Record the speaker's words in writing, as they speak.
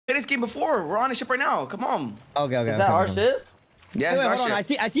played this game before. We're on a ship right now. Come on. Okay. Is that our ship? Yeah, Wait, it's our hold on.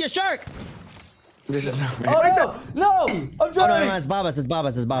 ship. I see a shark. This is not Oh no! I'm Oh, no, drowning. it's Babas. It's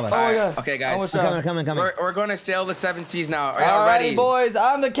Babas. Oh my god. Okay, guys. Almost I'm drowned. coming. We're going to sail the 7 seas now. Are y'all ready? Alrighty, boys.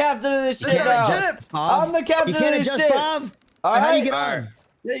 I'm the captain of this ship now. I'm the captain You of can't this adjust ship. Bob. All How do you right. get All on? right.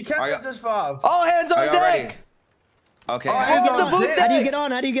 Yeah, you can't just Fob. All hands Are on y'all ready? deck. Okay. All hands Hold the on boot deck. deck. How do you get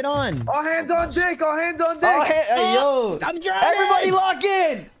on? How do you get on? All hands on deck. All hands on All deck. hey, yo. I'm drowning. Everybody lock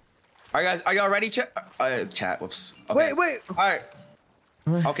in. All right, guys. Are y'all ready? Chat. Whoops. Okay. Wait. All right.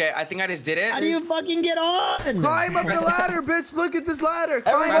 Okay, I think I just did it. How do you fucking get on? Climb up the ladder, bitch. Look at this ladder.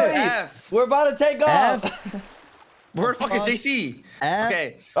 Climb Everybody, up. F. we're about to take off. Where the fuck is JC? F.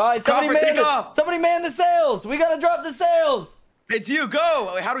 Okay. All right, Copper, take off. somebody man the sails. We gotta drop the sails. It's you.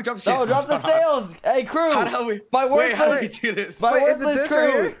 Go. Wait, how do we drop the ship? No, drop the sails. Hey, crew. How do we? My Wait, how do we worthless, do this? my Wait, is it worthless this right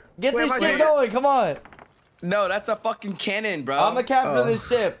crew. here? Get Wait, this am I shit doing it? going. Come on. No, that's a fucking cannon, bro. I'm the captain of this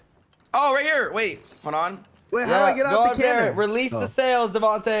ship. Oh, right here. Wait, hold on. Wait, how do I get go out up the there. cannon? Release the sails,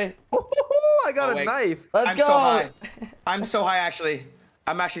 Devonte. I got Oh, a wait. knife. Let's I'm go. so high. I'm so high, actually.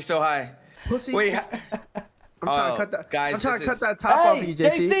 I'm actually so high. Pussy. Wait. I'm trying to cut that. Guys, I'm trying to this cut is- that top off of Hey, you,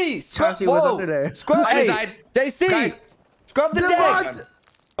 JC. JC. Trying to see what's under there. Scrub. I Hey, just died. JC. Guys. Scrub the deck. Devonte.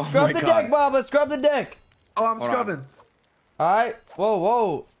 Oh Scrub my the God. deck, Baba. Scrub the deck. Oh, I'm Hold on. scrubbing. All right. Whoa.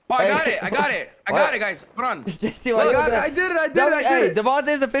 Oh, I Hey. got it. I got it. I What? got it, guys. Hold on. JC, I look got at it. that. I did it. Hey, Devonte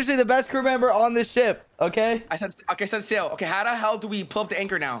is officially the best crew member on this ship. Okay. I said sail. Okay, how the hell do we pull up the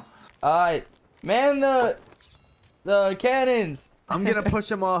anchor now? All right. Man the cannons. I'm gonna push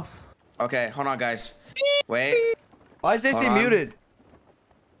him off. Okay, hold on, guys. Wait. Why is JC Hold on. muted?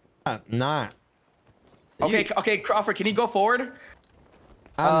 Not. Okay, Crawford, can you go forward?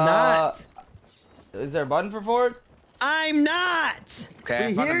 I'm not. Is there a button for forward? I'm not. Okay,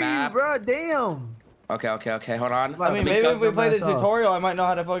 We I found the hear you, map. bro. Damn. Okay, hold on. I mean, me maybe cut if we them play the myself. tutorial, I might know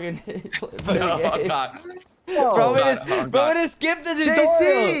how to fucking play No, the oh game. God. Bro, we God, just, oh, bro, God. we just skipped the tutorial.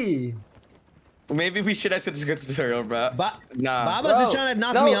 JC. Maybe we should have said this good tutorial, bro. Nah. Baba's just trying to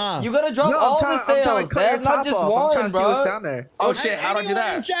knock no, me off. You gotta drop No, all I'm the trying to sails. cut They your have not top just off. I'm one, trying to see what's bro. down there. Oh shit, how do I do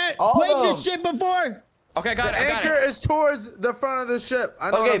that? All Played of this them. shit before. Okay, I got The it. I got anchor it. is towards the front of the ship.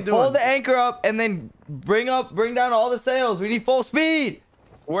 I know what Okay, I'm doing. pull the anchor up and then bring down all the sails. We need full speed.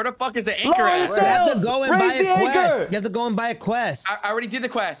 Where the fuck is the anchor Lower at? the You have to sails. go and Raise buy the a quest. anchor. You have to go and buy a quest. I already did the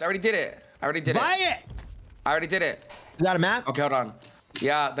quest. I already did it. Buy it. I already did it. You got a map? Okay, hold on.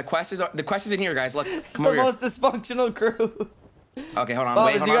 Yeah, the quest is in here, guys. Look, It's come the over here. most dysfunctional crew. Okay, hold on.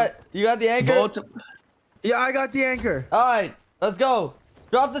 Babas, Wait, hold on. you got the anchor? Vote. Yeah, I got the anchor. All right, let's go.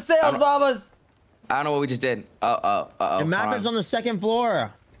 Drop the sails, Babas. I don't know what we just did. The map is on the second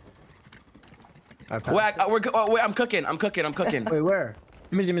floor. Wait, I'm cooking. Wait, where?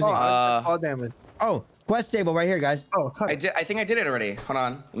 Let me see. Oh, that's all damage. Oh, quest table right here, guys. Oh, cut it. I think I did it already. Hold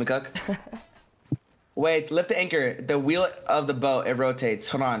on. Let me cook. Wait, lift the anchor. The wheel of the boat, it rotates.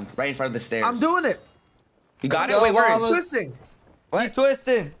 Hold on. Right in front of the stairs. I'm doing it. You got Let's it? go, Wait, where? Babas. Twisting. Keep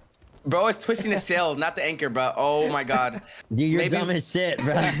twisting. Bro, it's twisting the sail, not the anchor, bro. Oh my god. Dude, you're Maybe- dumb as shit,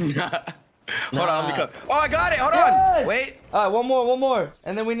 bro. Hold on, let me cook. Oh, I got it. Hold Yes! on. Wait. All right, one more,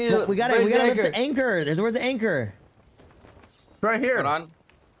 and then we need to. we gotta raise lift the anchor. the anchor. Where's the anchor? Right here. Hold on.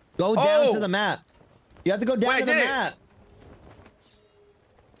 Go down Oh! to the map. You have to go down Wait, I to the did it. map.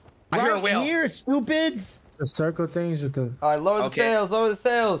 I hear a Right whale. here, stupids. The circle things with the. All right, lower the Okay. sails. Lower the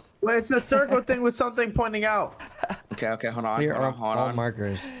sails. Wait, it's the circle thing with something pointing out. Okay, hold on. Here are Hold all on.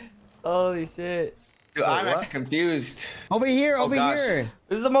 markers. Holy shit! Dude, I'm what? actually confused. Over here, Oh, over gosh. here.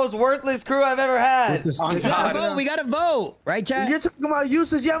 This is the most worthless crew I've ever had. With the Oh, stick. God. We gotta vote, right, chat? You're talking about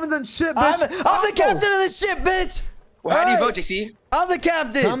useless. You haven't done shit, I'm bitch. the captain of this ship, bitch. Well, how do you All vote, right. JC? I'm the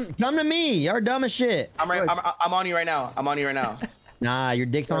captain. Come to me. You're dumb as shit. I'm on you right now. I'm on you right now. Nah, your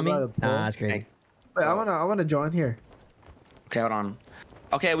dick's on me. by the pool. Nah, that's crazy. Wait, I wanna join here. Okay, hold on.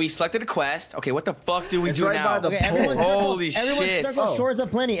 Okay, we selected a quest. Okay, what the fuck do we It's do right now? by the Okay, everyone circle, Holy everyone shit. circle Oh. shores of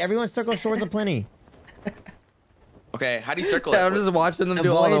plenty. Everyone circle shores of plenty. Okay, how do you circle I'm it? just watching them The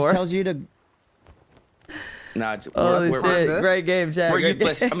do all the voyage work. tells you to. Nah, Holy we're shit! this. Great game, Chad. We're Great game.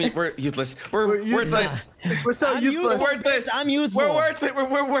 useless. I mean, we're useless. We're We're worthless. We're so I'm useless. useless. Worthless. I'm useful. We're worthless.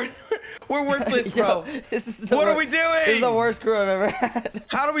 We're worthless, bro. Yo, this is the What are wor- we doing? This is the worst crew I've ever had.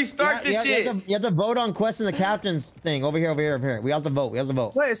 How do we start this shit? You have to vote on quest in the captain's thing. Over here. We have to vote.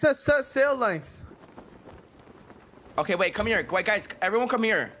 Wait, it says set sail length. Okay, wait, come here. Wait, guys, everyone come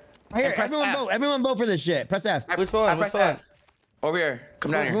here. Right here, And press everyone F. vote. Everyone vote for this shit. Press F. Which one? I Which press one? F. Over here.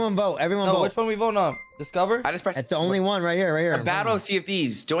 Come down here. Everyone vote. Everyone No, vote. which one we voting on? Discover? I just pressed. It's the only one right here. A battle of Sea of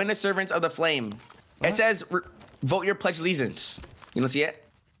Thieves. Join the servants of the flame. It says vote your pledge allegiance. You don't see it?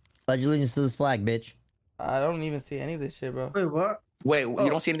 Pledge allegiance to this flag, bitch. I don't even see any of this shit, bro. Wait, what? Wait, you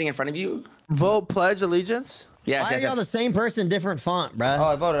don't see anything in front of you? Vote pledge allegiance. Yes, Why yes, are y'all the yes. same person, different font, bruh? Oh,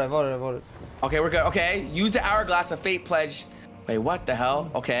 I voted. Okay, we're good. Okay, use the hourglass of fate pledge. Wait, what the hell?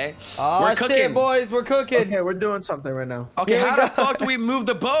 Okay. Oh, we're cooking. shit, boys. We're cooking. Okay, we're doing something right now. Okay, Here we how go. the fuck do we move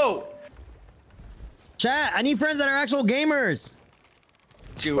the boat? Chat, I need friends that are actual gamers.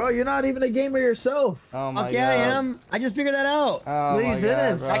 Dude, Bro, you're not even a gamer yourself. Oh my Fuck god. yeah, I am. I just figured that out. Oh No, you my God,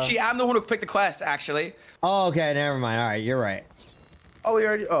 didn't. bro. actually, I'm the one who picked the quest, actually. Oh, okay, never mind. All right, you're right. Oh, we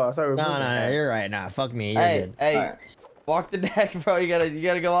already. Oh, I thought we were. No, moving. no, you're right. Nah, fuck me. You're Hey, good. hey, Alright. walk the deck, bro. You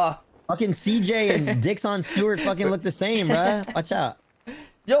gotta go off. Fucking CJ and Dixon Stewart fucking look the same, bruh. Watch out.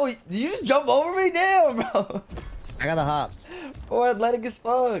 Yo, did you just jump over me? Damn, bro. I got the hops. Boy, athletic as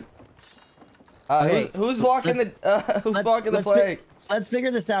fuck. Okay, Who's walking let's- walking the let's fi- flag? Let's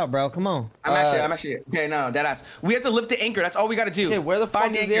figure this out, bro. Come on. I'm actually. Okay, no, deadass. We have to lift the anchor. That's all we gotta do. Okay, where the fuck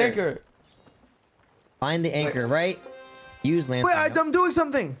Find is the anchor? Find the anchor, right? Use land. Wait, I'm doing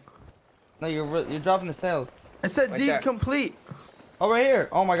something. No, you're dropping the sails. I said Right deed there. complete. Oh, right here.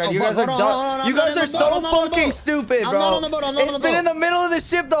 Oh my god, Oh, you fuck, guys are hold on, dumb. hold on, You I'm not guys on are the boat, so I'm not on the fucking boat. stupid, I'm bro. not on the boat, I'm not on It's the been boat. in the middle of the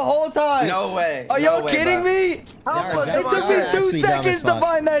ship the whole time. No way. Are no y'all way, kidding bro. me? Help Y'all us, are It took Y'all me are 2 actually dumb seconds as to fuck.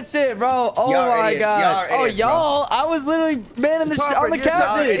 find that shit, bro. Oh Y'all are my idiots. god. Y'all are Oh, idiots, bro. y'all. I was literally manning the shit on the Crawford, you're Y'all are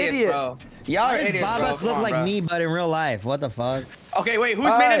That's an captain. idiots, idiot. bro. Y'all are Why does idiots, Bob bro. us Come look on, like bro. me, but in real life? What the fuck? Okay, wait, who's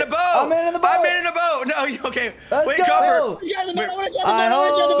All man in right, the boat? I'm man in the boat. I'm man in the boat. No, okay. Let's wait, go. cover. Hi ho,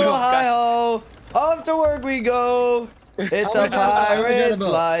 Oh, hi gosh. ho. Off to work we go. It's a wanna get on the pirate's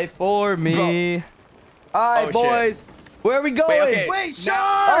boat. life for me. All right, Oh, shit. boys. Where are we going? okay. Wait, Now-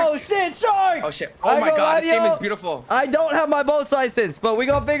 shark! Oh shit, shark! Oh shit. I Oh my ain't gonna lie god, to this game you. is beautiful. I don't have my boat's license, but we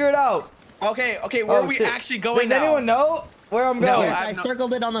gonna figure it out. Okay, where Oh, are we shit. actually going Does now? anyone know where I'm No, going? Yes, I- I no.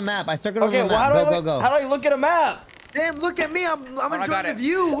 circled it on the map. I circled it Okay, on the well, map. how Go, do go, I go. look at a map? Damn, look at me. I'm I enjoying got the it.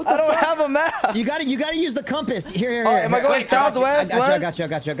 view. What I the don't fuck? have a map. You gotta use the compass. Here. Oh, am I going Wait, I got you, southwest, I got west?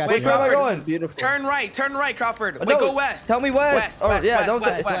 you. Wait, Where am I Crawford, going? Beautiful. Turn right, Crawford. Wait, No, go west. Tell me west. West, Or, west, yeah, west, don't say.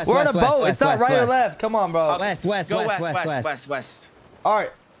 west, west, We're on a west, boat. west, It's not west, right or west. left. Come on, bro. West. Go west. All right,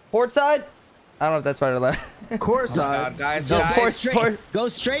 port side. I don't know if that's right or left. Course God, guys, No, guys, port- Go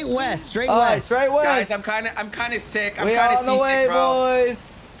straight west. Straight All right, west. straight west. guys, I'm kind of sick. I'm we kind on of the way, seasick, bro. boys.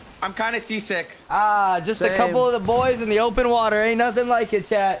 I'm kind of seasick. Just a Same. couple of the boys in the open water. Ain't nothing like it,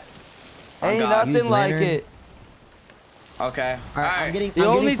 chat. Oh, Ain't God. nothing Use like lantern. it. Okay. All right, I'm getting. The I'm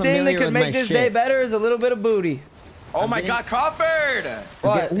only getting thing that familiar could with make my this shit. day better is a little bit of booty. Oh my getting- God, Crawford!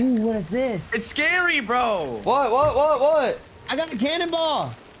 What? Ooh, what is this? It's scary, bro. What? I got a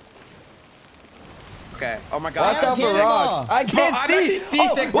cannonball. Okay. Oh my God. Watch I'm out for seasick. rocks. I can't I'm see. actually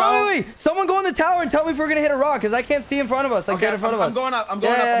seasick, oh, bro. Wait. Someone go in the tower and tell me if we're gonna hit a rock, cause I can't see in front of us. Like dead in front of us. I'm going up. I'm Yeah,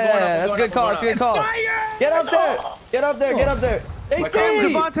 going up. I'm going up. that's a good call. That's a good call. Get up there. Get up there. Get up there. Hey, My see.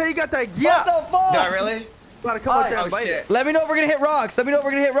 Devonte, you got that? What Yeah. the fuck? Did I really? Gotta come out there Oh and bite shit. it. Let me know if we're gonna hit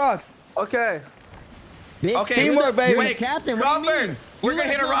rocks. Okay. Bitch, Okay, teamwork, baby. You're the captain. What do you Crawford, mean? we're You gonna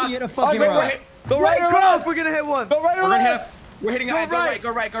let hit a us know rock. you hit a Oh, fucking go rock. right. Go right Wait, or Croft, left. we're gonna hit one. Go right or We're gonna hit left. a. We're hitting a Go right. Go right. right.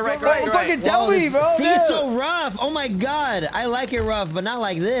 Go right. Go right. Go Go right. right. Go Fucking right. tell me, bro. See, dude. it's so rough. Oh my god. I like it rough, but not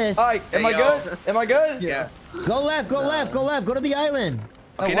like this. All right, am Hey, I yo. good? Am I good? Yeah. Go left. Go to the island.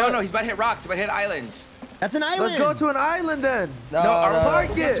 Okay. what? No. He's about to hit rocks. He's about to hit islands. That's an island. Let's go to an island then. No. Our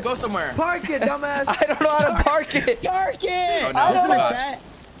Park he has to it. go somewhere. Park it, dumbass. I don't know how to park it. Park it. Oh, no. Listen Oh, to gosh. chat.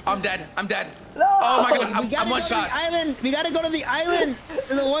 I'm dead. No. Oh my God. We I'm gotta one go to shot. the island. We gotta go to the island.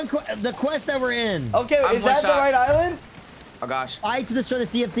 To the quest that we're in. Okay, I'm is one that the shot. right island? Oh gosh. Fight to destroy the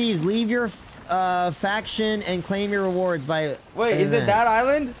Sea of Thieves. Leave your faction and claim your rewards by. Wait, is it that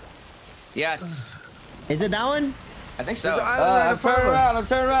island? Yes. Is it that one? I think There's so. an island right in I'm front turning of around. us. I'm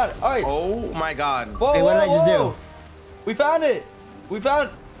turning around. All right. Oh my God. Whoa, Hey, what did I just do? We found it. We found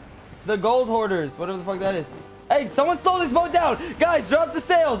the gold hoarders. Whatever the fuck that is. Hey, someone stole this boat down. Guys, drop the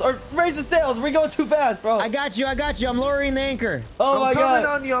sails or raise the sails. We're going too fast, bro. I got you. I'm lowering the anchor. Oh my I'm coming god.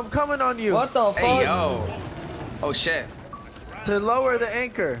 on you. I'm coming on you. What the fuck? Hey yo. Oh shit. To lower the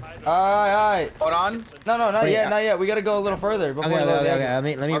anchor. All right. Hold on. No, not Wait, yet, not yet. We gotta go a little further before Okay, we go to the okay.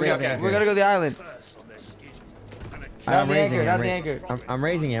 anchor. Let me Okay, raise okay. the anchor. We gotta go to the island. I'm Not the raising anchor, it, not I'm the ra- anchor. I'm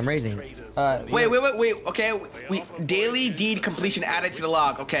raising it. I'm raising. All right. Wait. Okay. We daily deed completion added to the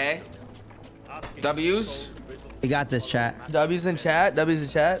log. Okay. W's. We got this, chat. W's in chat. W's in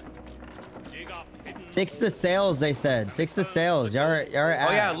chat. Fix the sails, they said. Fix the sails. Y'all are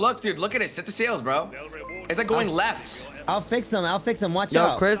Oh yeah. Look, dude. Look at it. Set the sails, bro. It's like going left. I'll fix them. Watch Yo,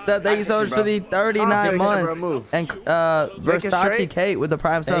 out. Chris, thank you so much for the 39 I'll fix it, bro. months. Move. And Make it Versace straight. Kate with the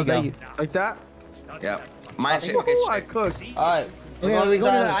prime There you sub. Thank you. Like that? Yeah. My shit. Okay. Ooh, I Shit. cooked. All right. Okay, are we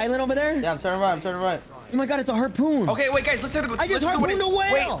going to the island over there? Yeah, I'm turning right. Oh my god, it's a harpoon. Okay, wait, guys, listen to I just listen to what harpooned a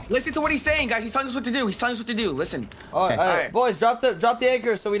whale. Wait, listen to what he's saying, guys. He's telling us what to do. He's telling us what to do. Listen. All right, Okay. all right. Alright. Boys, drop the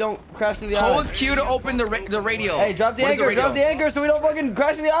anchor so we don't crash into the Hold island. Q to open the radio. Hey, drop the What is anchor. Drop radio? the anchor so we don't fucking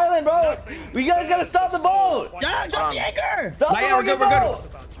crash into the island, bro. We guys gotta stop the boat. Yeah, drop the anchor. Stop Nah, the yeah, we're fucking good, we're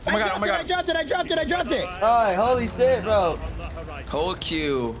good. boat. Oh my god, oh my I god. dropped it. I dropped it. All right, holy shit, bro. Hold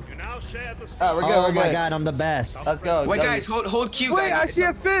Q. All right, we're good. Oh we're my good. god, I'm the best. Let's go. Wait, W. guys, hold Q, Wait, guys. I see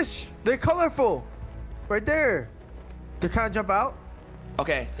a fish. They're colorful. Right there. They kind of jump out.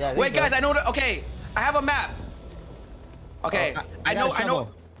 Okay. Yeah, Wait, these guys, are- I know. Okay, I have a map. Okay, Oh, I I got know. a I know.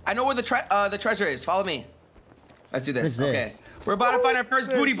 shovel. I know where the treasure is. Follow me. Let's do What this. is this? Okay. We're about to find our first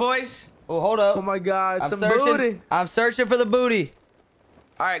booty, boys. Oh, hold up. Oh my god, I'm some searching. booty. I'm searching for the booty.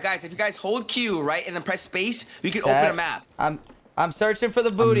 All right, guys. If you guys hold Q right and then press space, you can Chat. open a map. I'm searching for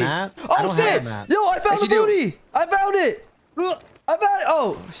the booty. map? I Oh don't have shit! a map. Yo, I found Yes, the you do. booty. I found it. I found it.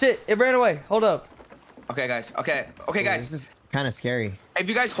 Oh shit! It ran away. Hold up. Okay, guys. Okay, guys. This is kind of scary. If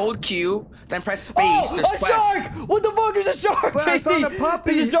you guys hold Q, then press space. Oh, There's a quest. shark! What the fuck is a shark? Wait, I found a JC,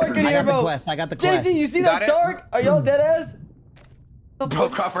 puppy. there's a shark in I here, got the bro. quest. I got the quest. JC, you see Got that it? shark? Are y'all dead ass? Bro,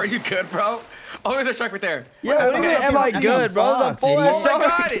 Cropper, are you good, bro? Oh, there's a shark right there. Yeah, what do you mean? Am I That's good, a bro? It's a fox, full idiot. ass Oh my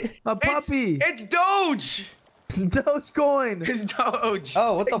shark. god! A puppy. It's Doge. Dogecoin. It's Doge.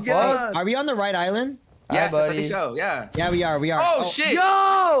 Oh, what the fuck? God. Are we on the right island? yes, Hi, I buddy. think so. Yeah. Yeah, we are. Oh, shit. Yo!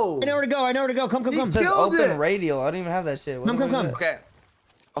 I know where to go. I know where to go. Come. He It says killed open it. radial. I don't even have that shit. What Come, the fuck come, is come. that?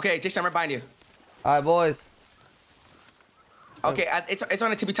 Okay. Okay, Jason, I'm right behind you. All right, boys. Okay, it's on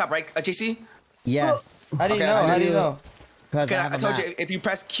the tippy top, right, JC? Yes. How do you Okay, know? I How do knew- you know? Because Okay, I I have a told map. you if you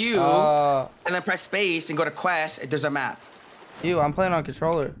press Q Uh, and then press space and go to quest, there's a map. I'm playing on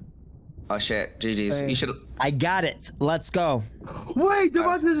controller. Oh shit, GG's. Hey. You should. I got it. Let's go. Wait,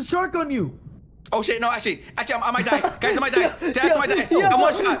 Devonte, there's a shark on you. Oh shit, no, actually, I might die. Guys, I might die. Dad, I might die. yo, I'm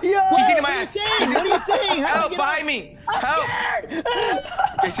one shot. yo. He's eating my What are you ass. saying? What are you saying? How do you Help get behind out? me. Help. Scared.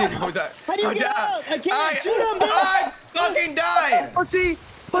 JC, what was that? How do you I'm get dead. out? I can't shoot him, bitch. I fucking died. Pussy.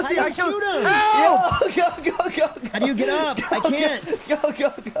 Pussy, How I do you killed shoot him? Help. Yo, go. How do you get up? I can't.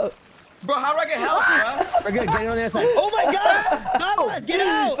 Go. Bro, how do I get help, bro? We're good. Get on the other side. Oh my god! Vamos, get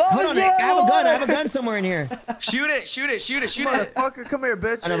out! Vamos, Hold on, get I have a out. gon. I have a gun somewhere in here. Shoot it. Motherfucker, come here,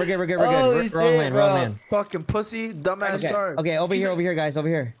 bitch. Oh, no, we're good. Holy We're shit, on land. We're on bro. land. Fucking pussy, dumbass Okay. shark. Okay, over here, guys. Over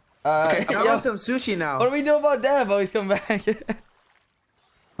here. Okay, I Yo, want some sushi now. what do we do about Dev? Oh, he's coming back.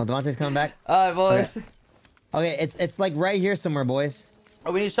 Oh, Devontae's coming back. All right, boys. Okay, it's like right here somewhere, boys.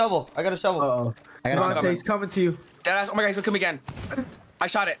 Oh, we need a shovel. I got a shovel. Uh-oh. I got Devonte, he's coming to you. Deadass. Oh my god, he's gonna come again. I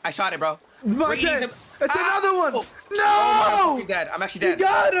shot it, bro. Devonte, it's Ah! another one. Oh. Oh my god, I'm No! fucking dead. I'm actually You dead.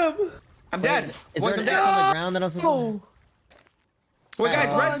 got him. I'm dead. Is Boys, there I'm an dead. X on the ground that I'm supposed to? Wait,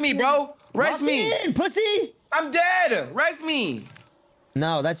 guys, rest me, bro. Rest Walk me. in, pussy! I'm dead. Rest me.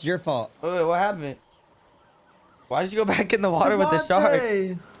 No, that's your fault. Wait, what happened? Why did you go back in the water with the shark?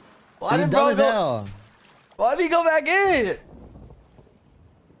 Devonte. Why You're did dumb bro as go? hell. Why did he go back in?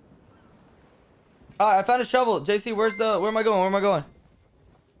 All right, I found a shovel. JC, where am I going? I have no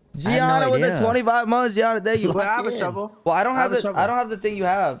Gianna with the idea. 25 months. Gianna, thank you. Well, I have a in. shovel. Well, I don't have I have a the shovel. I don't have the thing you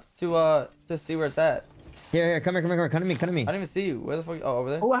have to see where it's at. Here, come here. Come to me. I didn't even see you. Where the fuck? Oh, over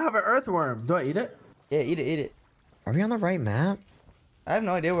there. Oh, I have an earthworm. Do I eat it? Yeah, eat it. Are we on the right map? I have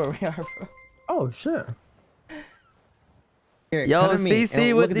no idea where we are, bro. Oh shit. Here, Yo, come to me.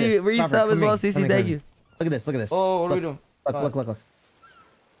 CC Oh, with look at the this. resub Copper, as come well. here. CC, Come here, thank come you. here. Look at this. Oh, what are we doing? Look.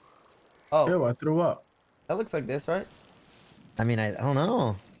 Oh, Ew, I threw up. that looks like this, right? I mean, I don't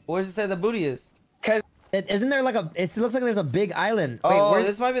know. Where's it say the booty is? Isn't there like a? It looks like there's a big island. Wait, Oh, where's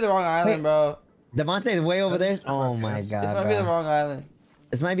this might be the wrong island, Wait. bro. Devonte is way over there? Oh my god, This might be the bro. wrong island.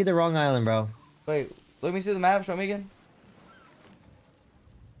 This might be the wrong island, bro. Wait, let me see the map. Show me again.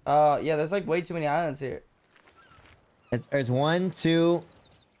 Yeah, there's like way too many islands here. There's 1, 2,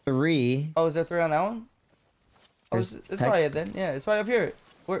 3. Oh, is there 3 on that one? Oh, There's it's tech- probably it then. Yeah, it's probably up here.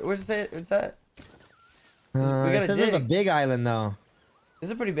 Where's it say it's at? It gotta says there's a dig. big island though. This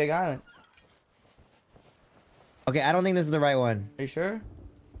is a pretty big island. Okay, I don't think this is the right one. Are you sure?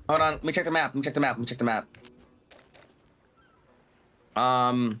 Hold on. Let me check the map.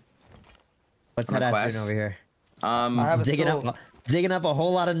 What's On the that quest. doing over here? I have a Digging stool. digging up a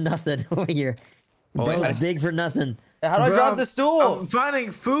whole lot of nothing over here. Oh, wait, Bro, I it's just- big for nothing. Hey, how do I Bro, drop the stool? I'm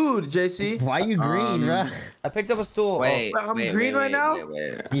finding food, JC. Why are you green, bro? I picked up a stool. Wait, I'm wait, green wait, right wait, now?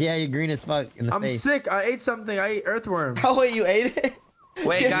 wait, wait. Yeah, you're green as fuck in the I'm face. sick. I ate something. I ate earthworms. Oh wait, you ate it?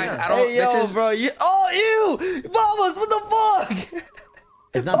 Wait, guys, Yeah. I don't. Hey, yo, this is. bro. Oh, ew! Vamos, what the fuck?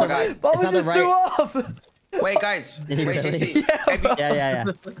 It's not the Okay. right. It's Vamos not the just threw right. up. Wait, guys. Wait, Really? JC. Yeah, If you, Yeah.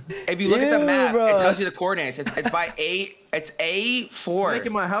 if you look at the Ew, map, bro. it tells you the coordinates. It's by A. It's A4.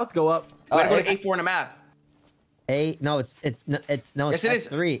 Making my health go up. We gotta go Hey, to A4 in the map. A. No, it's no, it's Yes, it is.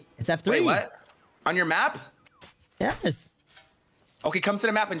 F3. It's F3. Wait, what? On your map? Yes. Okay, come to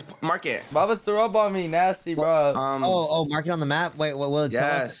the map and mark it. Bubba's threw up on me, nasty, bro. Oh, mark it on the map. Wait, what will it tell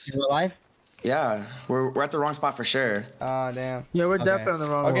us? Yes. Is it live? Yeah, we're at the wrong spot for sure. Oh, damn. Yeah, we're Okay. definitely on the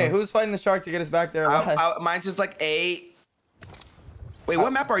wrong one. Okay, who's fighting the shark to get us back there alive? Mine's just like A. Wait,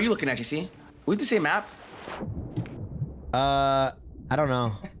 what map are you looking at, JC? We have the same map. I don't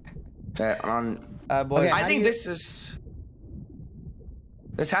know. Okay, on. Boy. Okay. I How think do you- this is.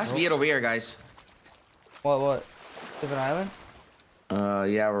 This has to be it over here, guys. What? Different island?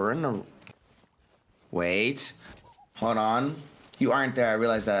 Yeah, we're in the. Wait, hold on. You aren't there. I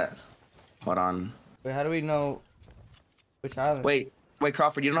realize that. Hold on. Wait, how do we know which island? Wait,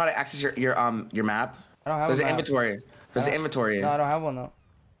 Crawford. You don't know how to access your map? I don't have There's a an map. inventory. There's an inventory. No, I don't have one though.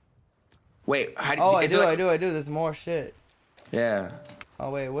 Wait, how do Oh, is it I like- do. There's more shit. Yeah. Oh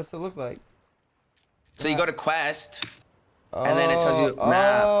wait, what's it look like? So you go to quest, and then it tells you Oh,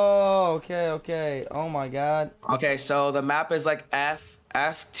 map. Oh, okay. Oh my god. Okay, so the map is like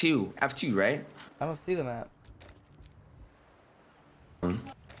F2, right? I don't see the map. Hmm.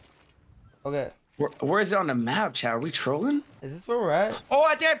 Okay. Where is it on the map, chat? Are we trolling? Is this where we're at? Oh,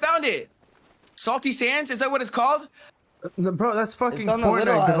 I think I found it. Salty Sands, is that what it's called? No, bro, that's fucking on the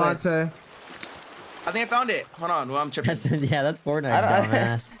little Fortnite, island. Devonte. I think I found it. Hold on, well, I'm tripping. Yeah, that's Fortnite, I don't-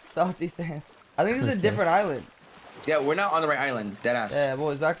 dumbass. Salty Sands. I think this is a Okay. different island. Yeah, we're not on the right island. Deadass. Yeah,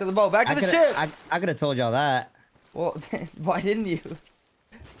 boys, back to the boat. Back to the ship. I could have told y'all that. Well, why didn't you?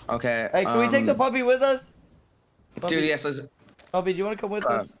 Okay. Hey, can we take the puppy with us? Puppy, Dude, yes. Puppy, do you want to come with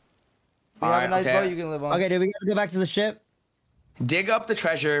us? We have a alright, nice okay. boat you can live on. Okay, do we gotta go back to the ship? Dig up the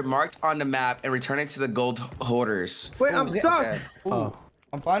treasure marked on the map and return it to the gold hoarders. Wait, I'm Okay. stuck. Okay. Ooh, Oh.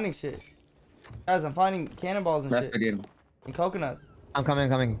 I'm finding shit. Guys, I'm finding cannonballs and That's shit. good, dude. And coconuts. I'm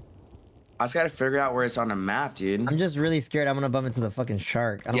coming. I just gotta figure out where it's on the map, dude. I'm just really scared I'm gonna bump into the fucking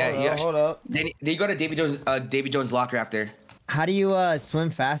shark. I don't Yeah, Hold up. Then you go to Davy Jones' locker after. How do you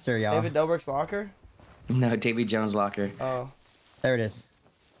swim faster, y'all? David Dobrik's locker? No, Davy Jones' locker. Oh. There it is.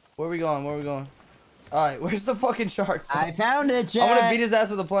 Where we going? Alright, where's the fucking shark? I found it, Jack. I'm gonna beat his ass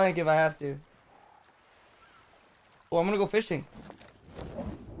with a plank if I have to. Oh, I'm gonna go fishing.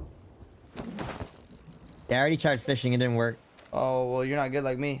 Yeah, I already tried fishing. It didn't work. Oh, well, you're not good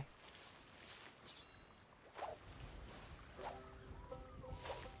like me.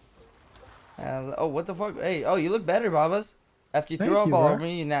 Oh, what the fuck? Hey, oh, you look better, Babas. After you threw Thank up you, all bro. over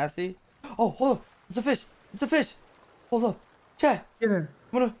me, you nasty. Oh, hold up. It's a fish. It's a fish. Hold up. Chat. Get her.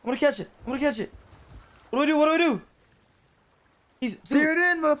 I'm gonna catch it. What do I do? He's Steer it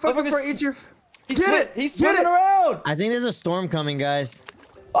in, motherfucker, Motherfucker, before I eat your... He's Get it! He's Get swimming it! around. I think there's a storm coming, guys.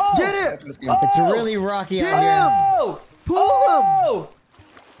 Oh, Get it! It's really rocky Get out here. him! Oh, Pull oh,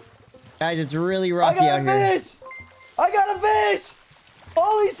 Guys, it's really I rocky got out a here. fish. I got a fish.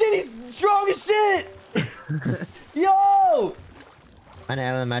 Holy shit, he's strong as shit. Yo. Find an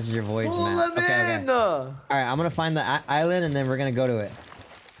island that matches your voyage Pull map. him Okay. in! All right, I'm gonna find the island and then we're gonna go to it.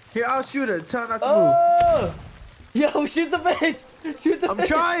 Here, I'll shoot it. Tell her not to Oh. Yo, shoot the fish. Shoot the move. I'm fish.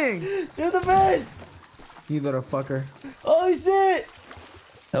 trying! Shoot the fish. You little fucker. Holy shit.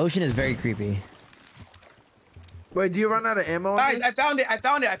 The ocean is very creepy. Wait, do you run out of ammo? on Guys, this? I found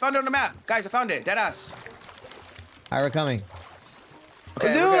it on the map. Guys, I found it. Deadass. All right, we're coming.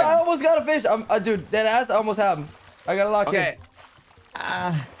 Okay, Dude, we're good. I almost got a fish. Dude, that ass, I almost have him. I gotta lock Okay.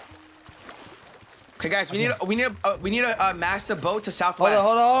 in. Okay, guys, we need to mass the boat to southwest.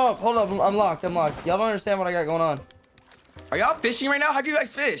 Hold on. I'm locked. Y'all don't understand what I got going on. Are y'all fishing right now? How do you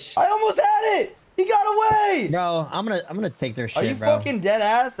guys fish? I almost had it. He got away. Bro, I'm gonna take their shit, Are you bro. fucking dead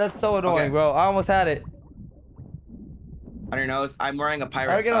ass? That's so annoying, Okay. bro. I almost had it. On your nose, I'm wearing a pirate.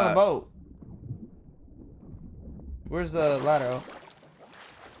 How do I get on the boat? Where's the ladder? Oh,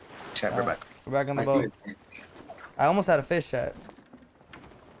 Chat, we're back. we're back on the boat. I almost had a fish, chat.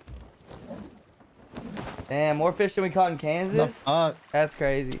 Damn, more fish than we caught in The Kansas? fuck? That's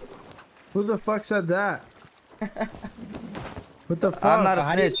crazy. Who the fuck said that? What the fuck? I'm not a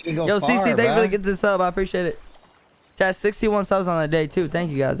How do you snitch. think you go Yo, far, CC, thank you bruh? for getting this sub. I appreciate it. Chat, 61 subs on the day, too.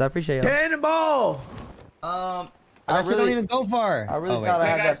 Thank you, guys. I appreciate y'all. Cannonball! I That shit don't even go far. I really Oh, wait. thought I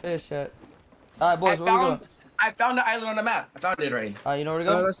had Hey, guys. that fish, chat. Alright, boys, where we going? I found the island on the map. I found it already. You know where to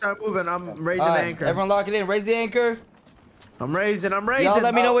go? Let's start moving. I'm raising the Alright, anchor. everyone lock it in. Raise the anchor. I'm raising. Y'all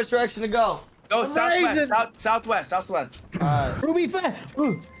let me know which direction to go. Go southwest, Amazing. southwest. Alright. Ruby fat.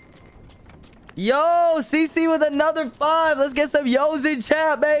 Yo, CC with another 5. Let's get some yo's in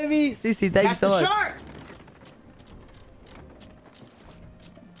chat, baby. CC, thank you so much. Shark.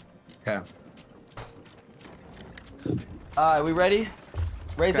 Okay. Alright, we ready?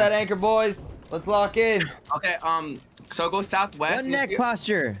 Raise Okay. that anchor, boys. Let's lock in. Okay, so go southwest. What neck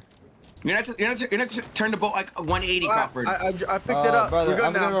posture? You're gonna have to turn the boat like 180, Crawford. I picked it up. Brother, We're good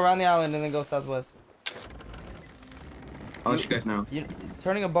I'm gonna now. go around the island and then go southwest. I'll let you guys know.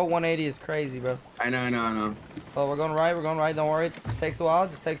 Turning a boat 180 is crazy, bro. I know. Oh, we're going right. Don't worry. It just takes a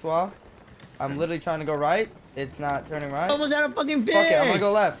while. I'm literally trying to go right. It's not turning right. Almost out of fucking fish. Fuck it, I'm gonna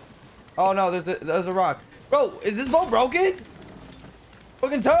go left. Oh no, there's a rock. Bro, is this boat broken?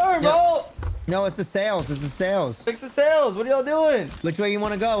 Fucking turn, bro. No, it's the sails. It's the sails. Fix the sails. What are y'all doing? Which way you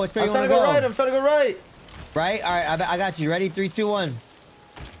want to go? Which way I'm you trying want to to go right. I'm trying to go right. Right? All right, I got you. Ready? 3, 2, 1.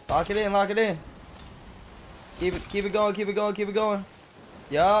 Lock it in. Keep it going.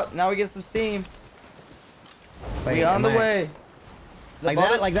 Yup, now we get some steam. We on the way. Like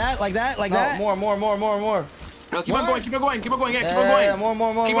that? More. No, keep on going. Yeah,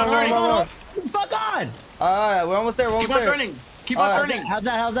 more. Keep on turning. Fuck on! Alright, we're almost there. Keep on turning. Keep on turning. How's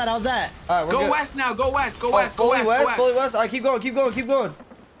that? Alright, we're Go good. west now. Go west. Fully west. Alright, keep going.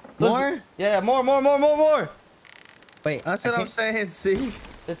 More? Yeah, more. Wait, That's what I'm saying. See?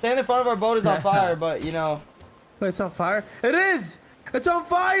 The sand in front of our boat is on fire, but you know. Wait, it's on fire? It is! It's on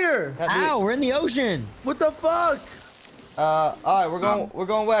fire! Ow, we're in the ocean. What the fuck? Alright, we're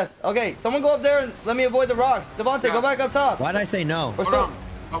going west. Okay, someone go up there and let me avoid the rocks. Devonte, go back up top. Why'd I say no? Or Hold so- on.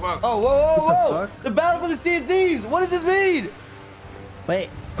 Oh, whoa! What the fuck? The battle for the Sea of Thieves. What does this mean? Wait,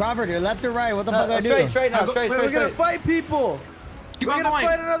 Crawford, you're left or right? What the fuck do I do? Straight now. Wait, we're gonna fight people! Keep We're on gonna going.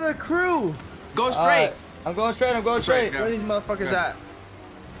 fight another crew! Go All straight. right, I'm going straight. Yeah. Where are these motherfuckers at?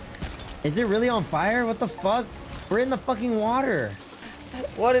 Is it really on fire? What the fuck? We're in the fucking water.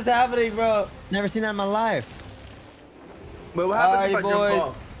 What is happening, bro? Never seen that in my life. Wait, what happens if I Alrighty, jump boys.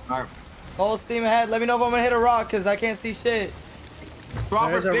 off? Alright. Full steam ahead. Let me know if I'm gonna hit a rock, cause I can't see shit.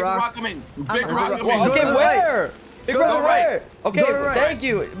 Crawford, There's a big rock. rock coming. Big There's a rock rock. coming. Well, Go okay, to the where? Big Go to rock the right. where? Okay, Go to the right. thank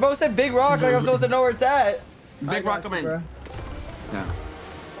you. Bro said big rock, like I'm supposed to know where it's at. Big rock coming. Bro. Yeah.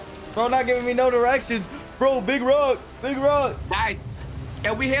 Bro, not giving me no directions. Bro, big rock. Guys,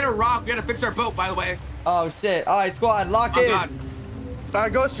 if we hit a rock, we gotta fix our boat, by the way. Oh shit. All right, squad, lock Oh in. god.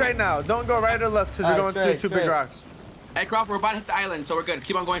 Alright, go straight now. Don't go right or left because you're Alright, going through two straight. big rocks. Hey Crawford, we're about to hit the island, so we're good.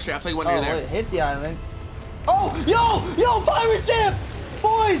 Keep on going straight. I'll tell you when Oh, you're there. wait, hit the island. Oh, yo, pirate ship,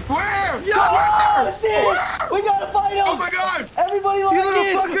 boys. Where? Oh shit! We gotta fight them! Oh my god! Everybody lock little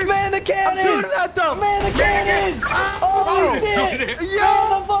in! fuckers. Man the cannons! I'm shooting at them! Man the cannons! Holy shit! Man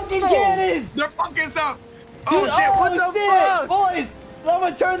the fucking cannons! They're fucking us up! Oh Dude, shit! what the fuck? Boys!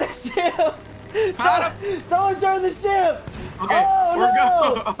 Someone turn the ship! How Someone turn the ship! Okay, Oh we're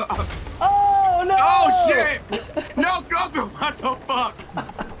no! go. Oh no! Oh shit! No, Crawford! What the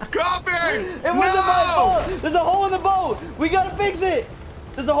fuck? Crawford! It wasn't my fault! There's a hole in the boat! We gotta fix it!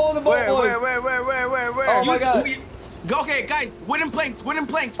 There's a hole in the boat, boys! Where? Oh my god! Go, okay, guys, wooden planks. Oh, wooden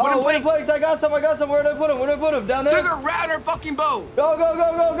planks! I got some! Where do I put them? Down there? There's a rat in our fucking boat. Go! Where do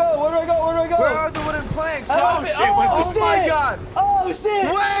I go? Where are the wooden planks? Oh, shit, Oh my god! Oh shit!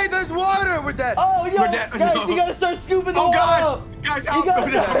 Wait, there's water with that! Oh yo, We're dead. guys, No. you gotta start scooping the Oh water gosh! out. Guys, You help!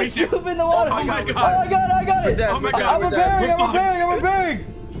 gotta This start is shit. scooping the water. Oh my Oh, god! I got it. dead. Oh my We're god! I'm repairing. We're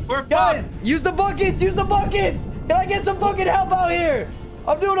fucked. We're Guys, fucked. use the buckets. Can I get some fucking help out here?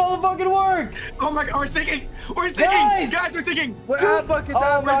 I'm doing all the fucking work. Oh my god, we're sinking! Guys! Guys, we're sinking! Where bucket Oh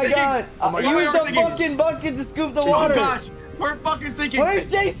down? my sinking. god! Oh my Use God, the we're sinking. fucking bucket to scoop the Oh water. gosh, we're fucking sinking! Where's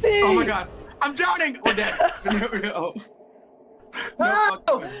JC? Oh my god, I'm drowning! We're dead. No.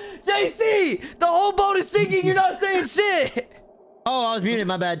 Help! JC, the whole boat is sinking. You're not saying shit. Oh, I was muted.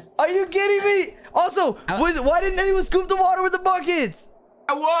 My bad. Are you kidding me? Also, why didn't anyone scoop the water with the buckets?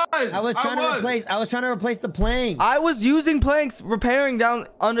 I I was trying to replace the planks. I was using planks repairing down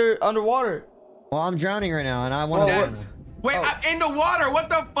underwater. Well, I'm drowning right now, and I want Dead. to. Wait, Oh. I'm in the water. What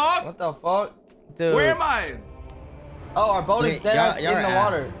the fuck? What the fuck? Dude. Where am I? Oh, our boat is Wait, dead ass in your the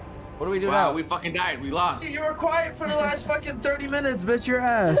ass. water. What do we do Wow, now? we fucking died. We lost. You were quiet for the last fucking 30 minutes, bitch, your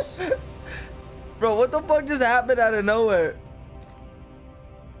ass. Bro, what the fuck just happened out of nowhere?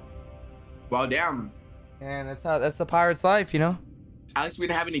 Well, damn. Man, that's the pirate's life, you know? At least we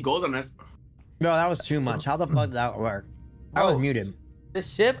didn't have any gold on us. Bro, that was too much. How the fuck did that work? I was Bro. muted. The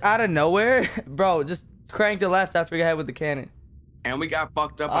ship out of nowhere, bro, just cranked it left after we got hit with the cannon. And we got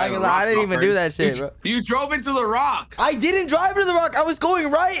fucked up I by the ain't gonna lie, rock. I didn't even Crawford. do that shit, You- bro. You drove into the rock. I didn't drive to the rock. I was going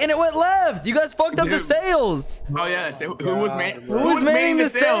right and it went left. You guys fucked up the Dude. sails. Oh yes. Who was Who was manning the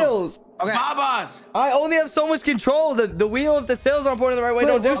sails? Okay. Babas. I only have so much control. The wheel, if the sails aren't pointing the right way,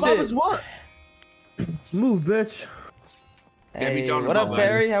 don't do shit. What? Move, bitch. Yeah, be Hey, John what up, Bob,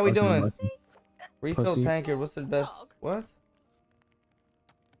 Terry? How we Fucking doing? lucky. Refill Pussy. tanker. What's the best? What?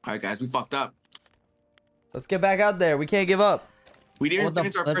 All right, guys, we fucked up. Let's get back out there. We can't give up. We didn't Well,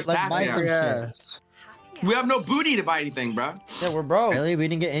 finish our let's first buy task some yet. shit. Yes. We have no booty to buy anything, bro. Yeah, we're broke. Really? We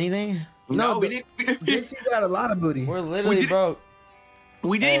didn't get anything? No, we but didn't. JC got a lot of booty. We're literally did- broke.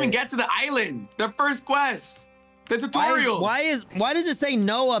 We didn't even Hey. get to the island. The first quest. The Why tutorial. does it say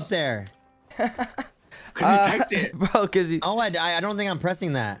no up there? Because you typed it. Bro, because you... Oh, I don't think I'm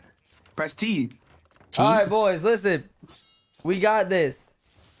pressing that. Press T. All right, boys, listen. We got this.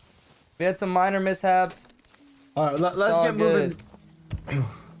 We had some minor mishaps. All right, let's all get moving. good.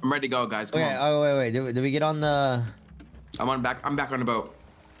 I'm ready to go, guys. Come Okay. on. Oh, wait. Did we get on the? I'm back on the boat.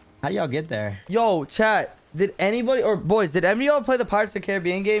 How y'all get there? Yo, chat. Did anybody, or boys, did any of y'all play the Pirates of the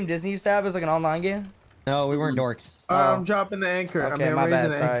Caribbean game Disney used to have as like an online game? No, we weren't dorks. I'm dropping the anchor. Okay, I'm my raising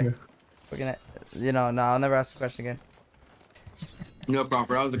bad, the sorry. anchor. We're gonna, you know, no, I'll never ask a question again. No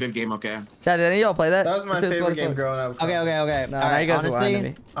problem. That was a good game. Okay. Chat, did any of y'all play that? That was my This is favorite what game it's growing up. Okay. Nah, now you guys are lying to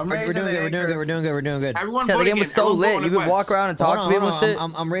me. I'm we're raising doing the good. anchor. We're doing good. Everyone Chat, the vote game again. was so Everyone vote lit. on You the could quest. walk around and talk Hold to on, people hold and on.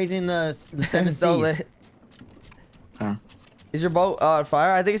 shit. I'm raising the seven It's so seas. lit. Huh. Is your boat on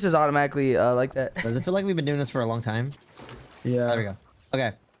fire? I think it's just automatically like that. Does it feel like we've been doing this for a long time? Yeah. There we go.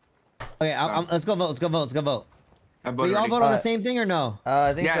 Okay. Let's go vote. I We voted all already. vote on the Alright. same thing or no?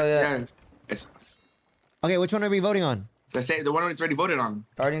 I think so, yeah. It's Okay, which one are we voting on? the one that's already voted on.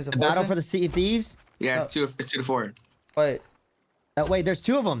 Guardians of The Battle Fortune? for the Sea of Thieves? Yeah, it's 2 to 4. Wait, Wait, there's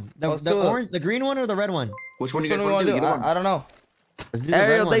two of them. Oh, The two of 'em. orange, the green one or the red one? Which one do which you one guys do we want want to to do? do? I don't know. Let's do the red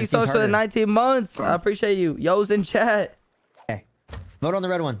Ariel, one. thank It you so seems much for the harder. 19 months. I appreciate you. Yo's in chat. Okay. Vote on the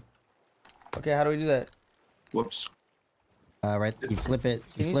red one. Okay, how do we do that? Whoops. Right. You flip it.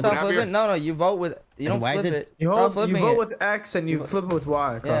 Can you flip stop it up flipping? here? No, you vote with. You And don't why is flip it- it. You Stop hold. You flipping vote it. with X and you flip it with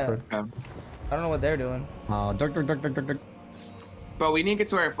Y, Crawford. Okay. I don't know what they're doing. Oh, dark. But we need to get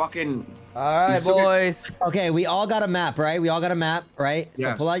to our fucking. All right, still get- boys. Okay, we all got a map, right? So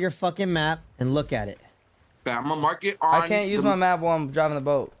Yes. pull out your fucking map and look at it. Okay, I'm gonna mark it on. I can't use my map while I'm driving the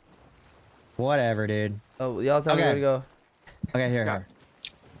boat. Whatever, dude. So y'all tell me Okay. where to go. Okay, here. Yeah.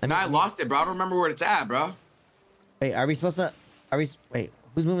 And I lost it, bro. I don't remember where it's at, bro. Wait, are we supposed to? Wait,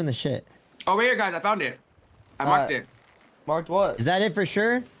 who's moving the shit? Oh, right here, guys. I found it. I marked it. Marked what? Is that it for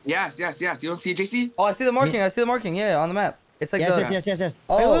sure? Yes. You don't see it, JC? Oh, I see the marking. I see the marking. Yeah, on the map. It's like Yes, the. yes.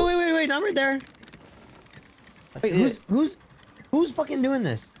 Oh. Wait, I'm right there. I Wait, see it. who's fucking doing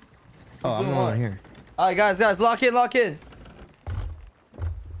this? Oh, I'm the doing one what? here. All right, guys, lock in.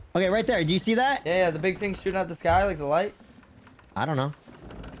 Okay, right there. Do you see that? Yeah, the big thing shooting out the sky, like the light. I don't know.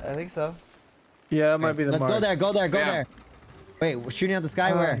 I think so. Yeah, that might be the Let's mark. go there. Yeah. Wait, we're shooting out the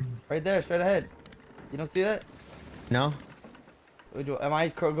sky where? Right there, straight ahead. You don't see that? No. Am I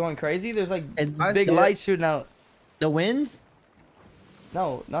going crazy? There's like I big see it. lights shooting out. The winds?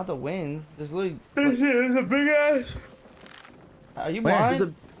 No, not the winds. There's literally. It's a big ass. Are you Where?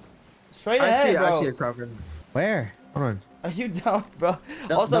 blind? Straight I ahead, see it. bro. I see it, Crawford. Where? Hold on. Are you dumb, bro?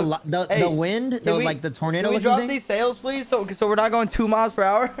 The, also, the hey, wind, like the tornado Can we looking drop thing? these sails, please? So we're not going 2 miles per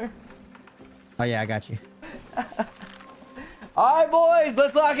hour. Oh yeah, I got you. All right, boys,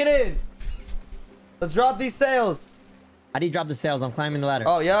 let's lock it in. Let's drop these sails. How do you drop the sails? I'm climbing the ladder.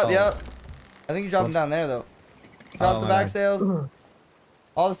 Oh, yep. I think you drop them Whoops. down there though. Drop Oh, the my back bad. sails.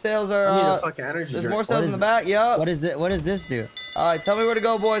 All the sails are. I need a fucking energy There's drink. more sails What in the is- back. Yep. What is it? What does this do? All right, tell me where to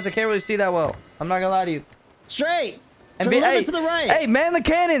go, boys. I can't really see that well. I'm not gonna lie to you. Straight. And To the left hey, or to the right. Hey, man the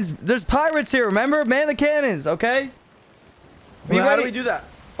cannons. There's pirates here. Remember, man the cannons. Okay. Be Well, how do ready. we do that?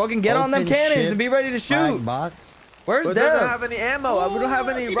 Fucking get on them Open cannons ship, and be ready to flag shoot. box. Where's But it doesn't Dev? have any ammo. We don't have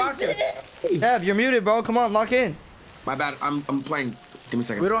any rockets. Dev, you're muted, bro. Come on, lock in. My bad. I'm playing. Give me a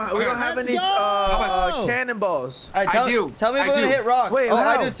second. We don't Okay. have any go! cannonballs. All right, I do. Tell me if I we're gonna do. hit rocks. Wait, oh,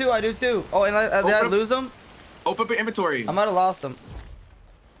 how? I do too. Oh, and did I Open up- lose them? Open up your inventory. I might have lost them.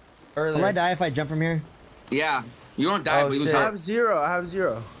 Will I Earlier. die if I jump from here? Yeah. You don't die, Oh, but you lose shit. I health. have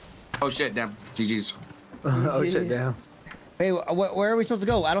zero. Oh shit, damn. GG's. Oh shit, damn. Wait, where are we supposed to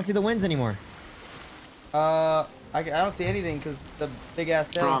go? I don't see the winds anymore. I don't see anything because the big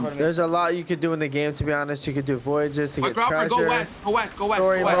ass sail in front of me. There's a lot you could do in the game, to be honest. You could do voyages to But get Crawford, treasure, go west. Go west.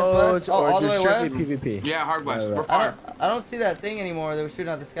 story Go west. modes, Oh, or all the do way strictly west? PvP. Yeah, hard west. Right, We're right. far. I don't see that thing anymore. They were shooting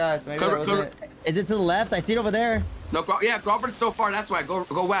out the sky, so maybe Cover- that wasn't cover- it. Is it to the left? I see it over there. No, yeah, Crawford's so far. That's why. Go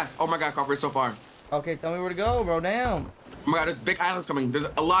west. Oh my god, Crawford's so far. Okay, tell me where to go, bro. Damn. Oh my god, there's big islands coming. There's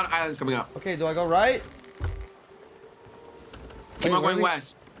a lot of islands coming up. Okay, do I go right? Keep Wait, on where going we-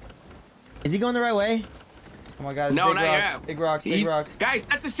 west. Is he going the right way? Oh my god, there's No, big not rocks. yet. Big rocks, big rocks. Guys,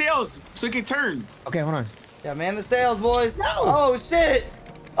 set the sails so we can turn. Okay, hold on. Yeah, man the sails, boys. No. Oh shit.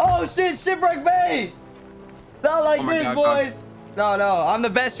 Oh shit, Shipwreck Bay. Not like Oh my this, God, boys. No, I'm the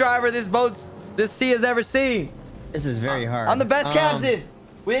best driver this sea has ever seen. This is very hard. I'm the best captain.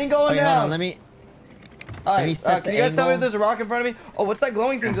 We ain't going Okay, hold down. on. Let me. All Let me right, set can the you guys tell me if angle. there's a rock in front of me? Oh, what's that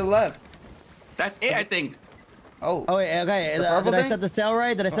glowing thing to the left? That's it, I think. Oh, Oh wait, okay. The purple Did I thing? set the sail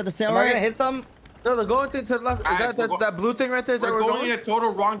right? Did I set the sail am I right? gonna hit something? No, the going thing to the left. Alright, That blue thing right there. Is that We're where we're going in a total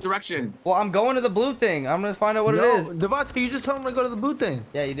wrong direction. Well, I'm going to the blue thing. I'm gonna find out what it No, is. Devonte, you just told him to go to the blue thing.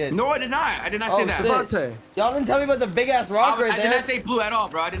 Yeah, you did. No, I did not. I did not Oh, say that. shit. Devonte. Y'all didn't tell me about the big ass rock right I did there. not say blue at all,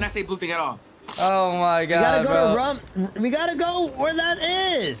 bro. I did not say blue thing at all. Oh my We gotta god, go bro. to Rum. We gotta go where that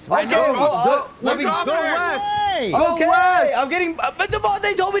is. Okay, know. let me Go go west. Hey! Go Okay, west. I'm getting. But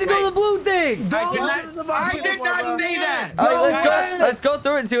Devonte told me to go to the blue thing. I did Go not, to the I blue did thing, not bro. say that. All right, let's Guys, go. Let's go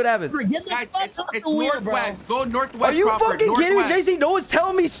through it and see what happens. Get the Guys, fuck it's off the it's wheel, northwest. bro. Go northwest, Are you Crawford. fucking kidding me, Northwest. JC? No one's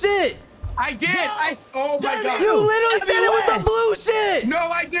telling me shit. I did. Oh my Damn god. You literally said it was the West. blue shit. No,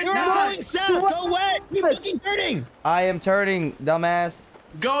 I did You're not. going south. Go west. You fucking turning. I am turning, dumbass.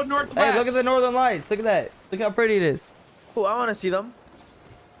 Go northwest. Hey, look at the northern lights. Look at that. Look how pretty it is. Oh, I want to see them.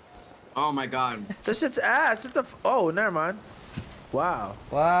 Oh my god. This shit's ass. Oh, never mind. Wow.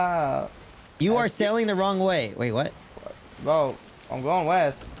 Wow. You are sailing the wrong way. Wait, what? Bro, I'm going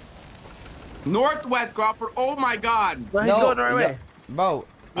west. Northwest, Crawford. Oh my god. Well, he's going the right way. Bro,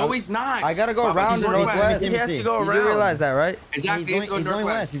 No, he's not. I gotta go Crawford, around he's the going northwest. He has to go you around. do realize that, right? Exactly. He's He's going going west.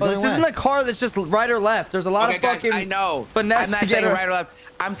 northwest. He's But going this isn't a west. car that's just right or left. There's a lot Okay, of guys, fucking I know. finesse I'm not to get saying her- right or left.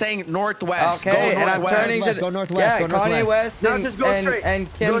 I'm saying northwest. Okay, Go and I'm northwest. turning to Go northwest, yeah, go Kanye northwest. West No, and, just go and, straight. and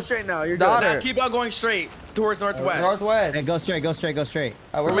Go Kim's straight now. You're good. daughter. Now keep on going straight towards northwest. Northwest. Hey, go straight. Go straight. Go straight.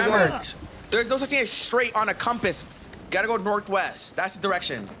 Where we Remember, going? there's no such thing as straight on a compass. Gotta go northwest. That's the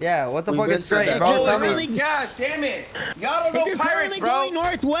direction. Yeah, what the We've fuck been is straight, said that. bro? Oh, Tell really? me. God damn it. Y'all don't If know you're pirates, currently bro. going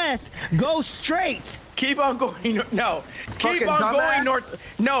northwest, go straight. Keep on going. No. Fucking Keep on dumbass. going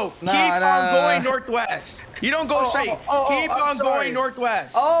north. No. Nah, Keep nah, on nah, going nah. northwest. You don't go Oh, straight. Keep I'm on sorry. going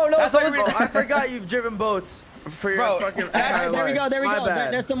northwest. Oh, no, That's so what it's- every- I forgot you've driven boats for your Bro, fucking. that- There we go. There we My go.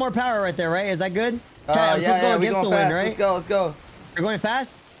 bad. There's some more power right there, right? Is that good? Chad, I'm supposed to yeah, go we against going the wind, fast. right? Let's go, let's go. We're going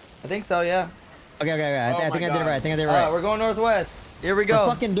fast? I think so, yeah. Okay. I Oh think my I did it God. right. I think I did it All right, right. we're going northwest. Here we We're go.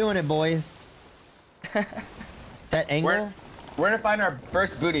 fucking doing it, boys. That angle? We're gonna find our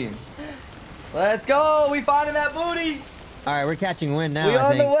first booty. Let's go. We finding that booty. All right, we're catching wind now, We I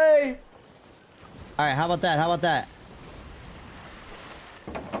on think. the way. All right, how about that? How about that?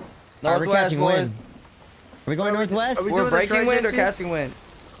 All right, we're Northwest, catching boys. wind. Are we going northwest? are we We're doing this breaking right, wind or Jesse? catching wind?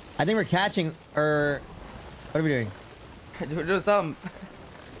 I think we're catching, or what are we doing? We're doing something.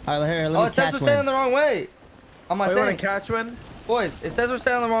 All right, here, Oh, let it me says catch we're sailing wind. the wrong way. On my Oh, you want thing. to catch one? Boys, it says we're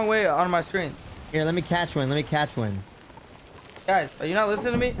sailing the wrong way on my screen. Here, let me catch wind. Let me catch wind. Guys, are you not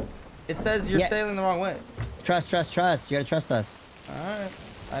listening to me? It says you're Yeah. sailing the wrong way. Trust. You gotta trust us. Alright.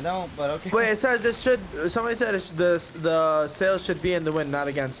 I don't, but okay. Wait, it says this should. Somebody said the sails should be in the wind, not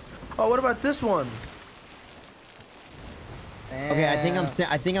against. Oh, what about this one? Okay,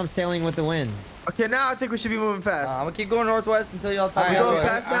 I think I'm sailing with the wind. Okay, now I think we should be moving fast. I'm gonna keep going northwest until y'all tell All me right, going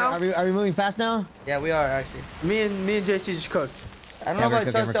otherwise. fast now? Are we moving fast now? Yeah, we are actually. me and JC just cooked. I don't Yeah, know we're if I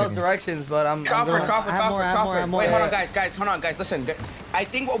cooking, trust we're y'all's cooking. directions, but I'm Crawford, going. Crawford. I have more. Wait, hold on, Yeah. guys. Hold on, guys. Listen, I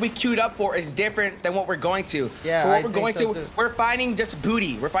think what we queued up for is different than what we're going to. Yeah, For what I we're think going so to, too. we're finding just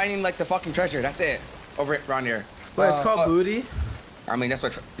booty. We're finding like the fucking treasure. That's it. Over around here. Wait, it's called oh. booty. I mean, that's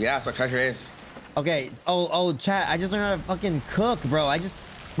what. Yeah, that's what treasure is. Okay. Oh, chat. I just learned how to fucking cook, bro.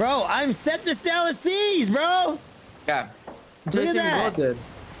 Bro, I'm set to sail the seas, bro. Yeah. Look at JC, we that. both did.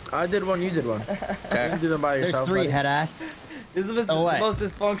 I did one, you did one. You Okay. can do them by There's yourself. 3, buddy. head ass. This is the Oh, what? most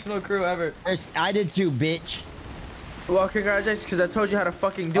dysfunctional crew ever. I did 2, bitch. Well, congratulations, because I told you how to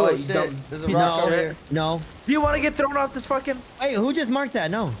fucking do Oh it, you shit, dumb there's a piece rock of over shit. here. No. Do you want to get thrown off this fucking? Wait, who just marked that?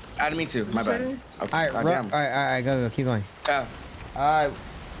 No. I didn't mean to. My bad. Sorry. Okay. All right, all right, go, keep going. Yeah. Alright,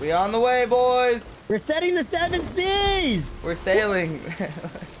 we on the way, boys. We're setting the 7 seas. We're sailing.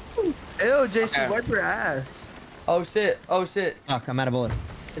 Ew, JC, Okay. wipe your ass. Oh shit, oh shit. Fuck, I'm out of bullets.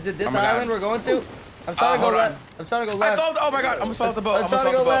 Is it this Oh my God. island we're going to? I'm trying to go hold on. left. I'm trying to go I left. fell. Oh my god! I almost fell off the boat. I'm trying to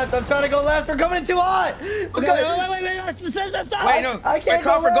almost go fell off left. I'm trying to go left. We're coming in too hot. Okay, Okay. wait, stop. Wait, no. I can't Wait,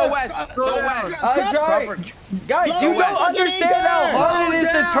 Crawford, go go left. west. Go west. I tried. Crawford. Guys, Lower you west. don't understand how Anchor. hard it is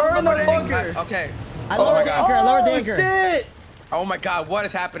to Lower turn the down, fucker. Okay. I Oh my lowered the God. anchor. I lowered the Oh anchor. shit! Oh my god, what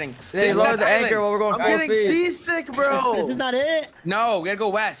is happening? They This is lowered not the island. anchor while we're going I'm full getting speed. seasick, bro. This is not it. No, we gotta go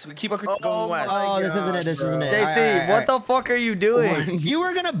west. We keep going Oh west. my Oh, this isn't it. This gosh, isn't it. bro. All JC, right, all what right. the fuck are you doing? You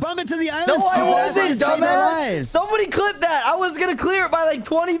were gonna bump into the island. No, I stupid. wasn't, wanted to save our dumbass. lives. Somebody clip that. I was gonna clear it by like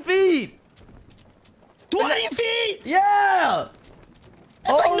 20 feet. 20 feet. Yeah.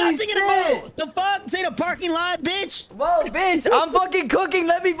 That's like Holy nothing in a shit. boat. The fuck? This ain't a parking lot, bitch. Whoa, bitch! I'm fucking cooking.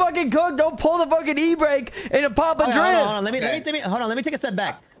 Let me fucking cook. Don't pull the fucking e-brake and pop a Okay, drift. hold on. Let me take a step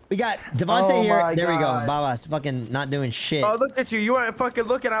back. We got Devonte Oh here. my There we go. God. Baba's fucking not doing shit. Oh, look at you. You aren't fucking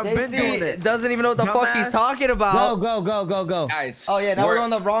looking. I've been doing JC it. doesn't even know what the fuck he's Dumbass. talking Go, about. go. Guys. Oh yeah, now we're going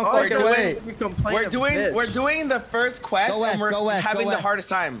the wrong Oh, fucking way. We're doing the first quest, Go west, and we're go west, having go the west. hardest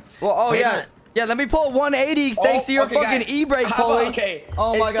time. Well, oh Wait, yeah. Yeah, let me pull 180 thanks to your okay, fucking guys. e-brake How about- pulling. okay,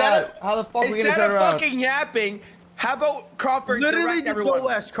 Oh my instead god. of- How the fuck are we gonna Instead turn of around? fucking yapping, how about Crawford Literally direct just everyone? go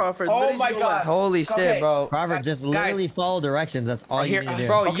west, Crawford. Oh Literally my just go God. west. Holy shit, Okay. bro. Crawford, just Guys. literally follow directions. That's all you Here- need to do.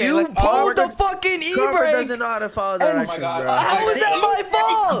 Bro, Okay, you let's- pulled we're the gonna- fucking Crawford e-brake. doesn't know how to follow Oh my directions, God. bro. How is that my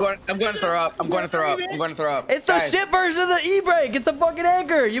fault? I'm going to throw up. I'm going to throw up. It's the Guys, shit version of the e-brake. It's a fucking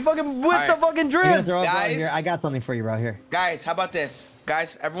anchor. You fucking whipped the Alright. fucking You're gonna drift. throw up, bro. Guys. Here, I got something for you, bro. Here. Guys, how about this?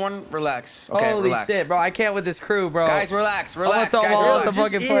 Guys, everyone relax. Okay, Holy relax. shit, bro. I can't with this crew, bro. Guys, relax. I'm gonna Relax. throw Guys, them all relax. off the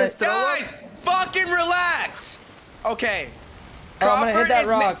fucking Just plane. ease, throw up. Guys, fucking relax. Okay. Oh, I'm gonna hit that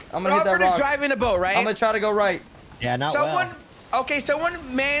Crawford is rock. I'm gonna hit that Crawford rock. is driving a boat, right? I'm gonna try to go right. Yeah, not Someone, well. okay, someone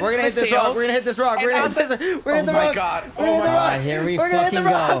man. We're gonna hit the this rock. sails, We're gonna hit this rock. We're and gonna hit outside- this. We're gonna hit the Oh my rock. God. We're gonna hit the Oh my rock. God. Here we We're gonna hit the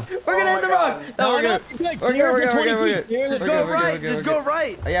fucking rock. go. We're gonna hit the my rock. God. No, we're no, good. you're good. We're You're good. good. We're good. 20 We're feet. good. You're Just We're go good, we're good, right. we're good, Just we're go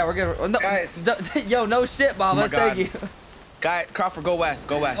right. Yeah, we're good. No, Guys. yo, no shit, Mama. my Thank God. you. Guy, Crawford, go west.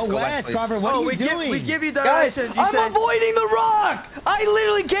 Go west. Oh, go west, west, please. Crawford. What Oh, are you we doing? give you Guys, directions. You I'm said avoiding the rock. I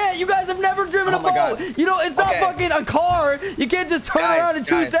literally can't. You guys have never driven Oh a my boat. God. You know, it's not Okay. fucking a car. You can't just turn Guys, around in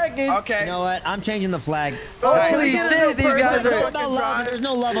 2 guys. seconds. Okay. You know what? I'm changing the flag. Holy Guys, shit, these guys There's are. no love. There's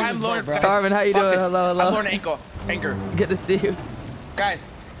no love on I'm this Lauren. boat, bro. Guys, Carmen, how you fuck doing? this. Hello, hello. I'm Lauren Anchor. Good to see you. Guys,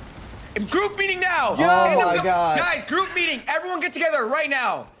 group meeting now. Oh my God. Guys, group meeting. Everyone get together right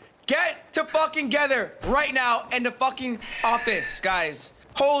now. Get to fucking together right now in the fucking office, guys.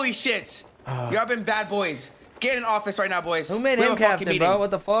 Holy shit. Y'all been bad boys. Get in office right now, boys. Who made We him have a fucking captain, meeting. bro?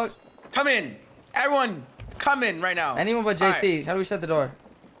 What the fuck? Come in. Everyone, come in right now. Anyone but All JC. How do we shut the door?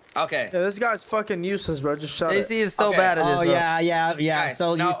 right. Okay. Yeah, this guy's fucking useless, bro. Just shut JC it. is so Okay. bad at this, Oh, bro. yeah. Guys,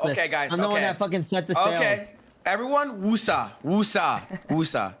 So no, useless. okay, guys, I'm the one okay. that fucking set the sails. Okay. Everyone, woosah.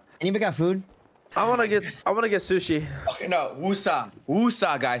 Anybody got food? I wanna get sushi. Okay, no,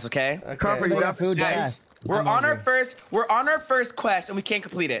 woosah, guys. Okay. Crawford, you Anybody got got food? Guys, Yes. we're I'm on hungry. our first quest and we can't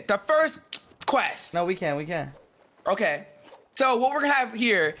complete it. The first quest. No, we can. We can. Okay. So what we're gonna have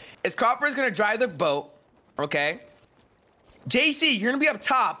here is Crawford's gonna drive the boat. Okay. JC, you're gonna be up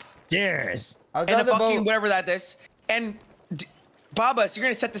top Cheers. I'll in drive the the fucking boat. whatever that is. And Babas, you're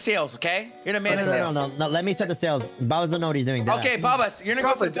gonna set the sails, okay? You're gonna man the sails. No. Let me set the sails. Bowers don't know what he's doing. Okay, Babas, you're gonna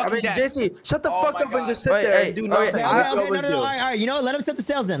go to Crawford, the I fucking mean, deck. JC, shut the Oh fuck my up and God. just sit Wait, there hey, and do okay, nothing. okay, Like you No, always do. all right. You know what? Let him set the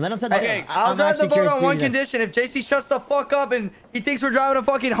sails then. Let him set the Okay, sails. I'll I'm drive the actually boat curious on to one see this. condition. If JC shuts the fuck up and he thinks we're driving a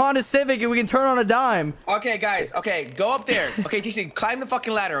fucking Honda Civic and we can turn on a dime. Okay, guys. Okay, go up there. Okay, JC, climb the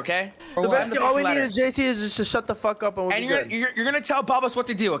fucking ladder, okay? The Climb best, the all we fucking need ladder. is JC is just to shut the fuck up and we'll And be good. you're gonna tell Babas what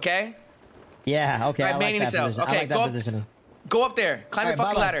to do, okay? Yeah, okay. Right, I like manning that the sails. position. I Okay, like that go up. position. Go up there. Climb the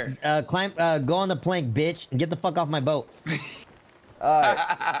fucking ladder. Go on the plank, bitch, and get the fuck off my boat.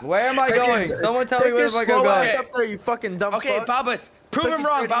 Alright. Where am I going? Someone tell me Take where your am I slow going? ass up there, you fucking dumb Okay, fuck. Babas, prove Took him you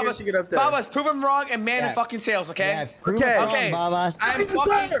wrong, 30 years Babas. to get up there. Babas, prove him wrong and man Yeah. the fucking sails, Yeah, okay? prove Okay. it wrong, Okay. Babas. I'm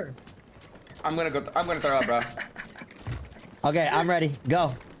fucking. I'm gonna throw up, bro. Okay, I'm ready.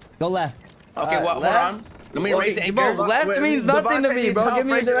 Go left. Okay, Alright, well, hold left. on. Let me Okay, raise the you both anchor. left Wait, means Devonte nothing to me, needs bro. help Give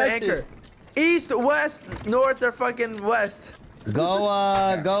me a raising the direction. anchor. East, west, north, or fucking west.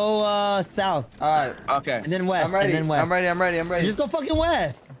 Go south, Alright. Okay. and then west, I'm ready. and then west. I'm ready. Just go fucking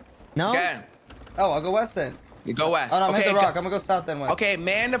west. No. Okay. Oh, I'll go west then. You go west. Oh, no, I'm okay. hit the rock. I'm gonna go south then west. Okay,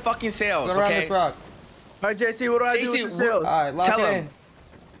 man the fucking sails, Go around okay? this rock. All right, JC, what do I do JC, with the sails? Alright, lock Tell it him. in.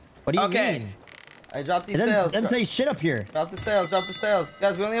 What do you Okay. mean? I dropped It these sails. doesn't say shit up here. Drop the sails.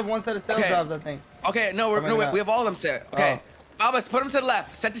 Guys, we only have one set of sails Okay. dropped, I think. Okay, no, Or maybe not. we have all of them set. Okay. Babas, put them to the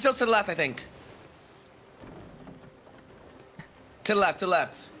left. Set the sails to the left, I think. To the left. To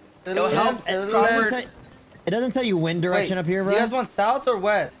the It'll help left, to the Crawford- left. It doesn't tell you wind direction Wait, up here, do bro. you guys want south or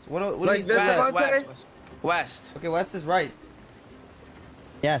west? What do Like you this, west. Devonte? West. Okay, west is right.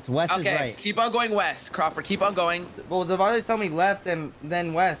 Yes, west Okay, is right. keep on going west, Crawford. Keep on going. Well, Devontae's telling me left and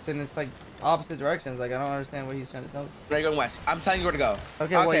then west, and it's like opposite directions. Like, I don't understand what he's trying to tell me. Now you're going west. I'm telling you where to go.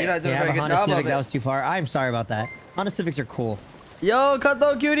 Okay, well, you're not doing Yeah, a I very have a good Honda job Civic. of That it. was too far. I'm sorry about that. Honda Civics are cool. Yo,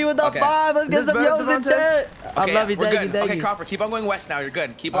 Cutthroat Cutie with the Okay. 5. Let's get This some better, yos in Devonte? chat. I Okay, love you. we're Thank good. you. Thank Okay, you. Crawford, keep on going west now. You're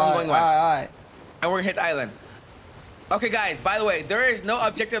good. Keep on going All west. right. And we're gonna hit the island. Okay, guys, by the way, there is no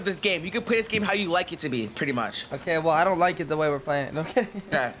objective of this game. You can play this game how you like it to be, pretty much. Okay, well, I don't like it the way we're playing it. Okay.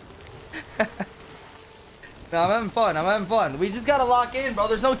 Yeah. No, I'm having fun. We just gotta lock in, bro.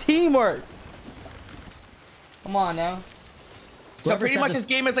 There's no teamwork. Come on now. So Whoever pretty set much the- this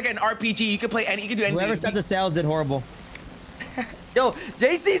game is like an RPG. You can play any, you can do anything. Whoever set the sails did horrible. Yo,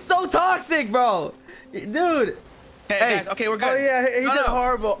 JC's so toxic, bro. Dude, Hey, guys, okay, we're good. Oh yeah, he No, did no.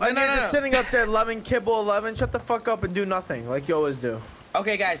 horrible. No, And no, you're no, just no. sitting up there loving kibble 11. Shut the fuck up and do nothing like you always do.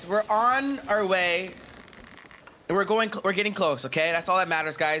 Okay, guys, we're on our way. We're getting close, okay? That's all that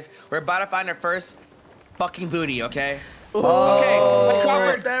matters, guys. We're about to find our first fucking booty, okay? Okay, First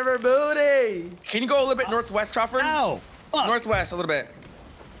Crawford, ever booty. can you go a little bit northwest, Crawford? Ow! Fuck. Northwest, a little bit.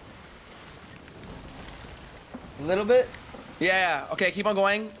 A little bit. Yeah. Okay, keep on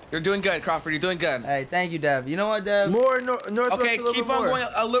going. You're doing good, Crawford. You're doing good. Hey, thank you, Dev. You know what, Dev? More northwest. Okay, a little keep bit on more. going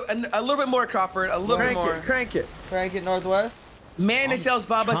a little bit more, Crawford. A little bit Crank more. it, crank it. Crank it northwest. Man, it sells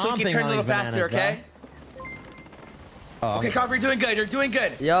Baba, so we can chomping turn a on little these faster, bananas, okay? Oh, Okay, Crawford, you're doing good. You're doing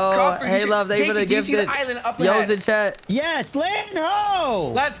good. Yo, Crawford, hey, love, thank you for the JC, do you see the gifted. island up Yo's ahead? in chat. Yes, land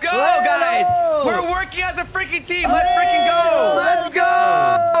ho! Let's go, Let's guys! go! We're working as a freaking team. Let's freaking go! Let's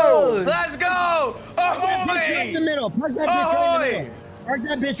go! Let's go! Bitch right in the Ahoy! middle. Park that bitch right in the Ahoy! middle. Park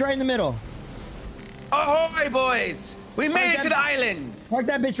that bitch right in the middle. Ahoy, boys! We made it to the that- island. Park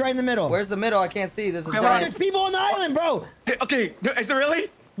that bitch right in the middle. Where's the middle? I can't see. There's a Okay, giant. There's people on the island, bro. Okay, no, is there really?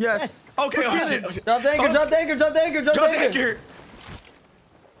 Yes. Okay, oh Forget shit. it. Oh, shit. Drop the anchor, Oh, drop the anchor, drop the anchor, drop the Drop the anchor. anchor.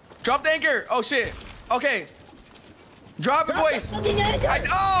 Drop the anchor. Oh shit. Okay. Drop it, boys. Fucking anchor.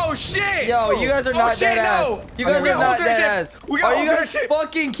 Oh shit. Yo, you guys are Oh, not shit, dead ass. no. You guys We are got not holes in our dead ship. ass. We got Are holes you in our guys ship.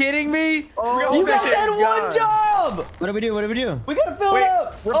 fucking kidding me? Oh, You guys shit. had one job. What do we do? What do we do? We gotta fill Wait. it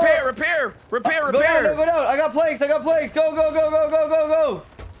up. Repair. Go down, go down. I got planks. I got planks. Go, go, go, go, go, go, go.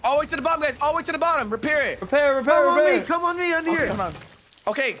 All the way to the bottom, guys. All the way to the bottom. Repair it. Repair. Come on me, come on me, under Okay, here. hold on.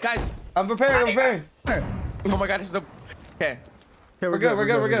 Okay, guys. I'm preparing. Oh my god, this is a. Okay. We're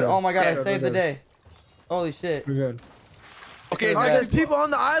good. Oh my god, Yeah, I saved the day. Holy shit. We're good. Okay. Alright, there's people on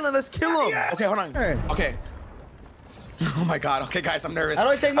the island. Let's kill them. Okay, hold on. Okay. Oh my god. Okay, guys, I'm nervous. How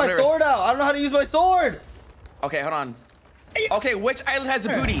do I take I'm my nervous. sword out? I don't know how to use my sword. Okay, hold on. Okay, which island has the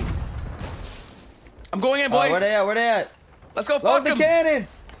booty? I'm going in, boys. Where they at? Let's go Load fuck the them.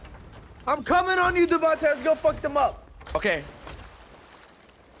 cannons. I'm coming on you, Devonte. Let's go fuck them up. Okay.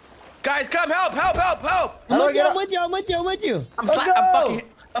 Guys, come help! How do I get I'm up? with you. I'm Let's fucking go.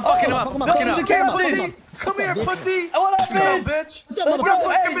 I'm fucking him up. fuck him I'm up. fucking Go him to up. the camp, Pussy, come here, pussy. What up, Let's go, bitch? bitch. What's up, Let's motherfucker? go.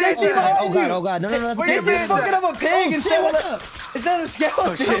 Hey, JC behind you. Oh god, no. Where Let's you get been? JC's fucking up a pig and shit, saying what's what up? Is that a skeleton?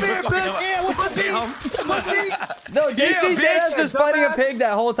 Oh, shit. Come here, Fucking him bitch. up. Yeah, what's up, Pussy, damn? pussy. No, JC bitch, Dennis was fighting a dumbass. pig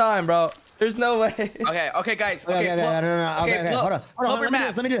that whole time, bro. There's no way. Okay, guys. Okay, no. Okay, hold on. Pull up your Let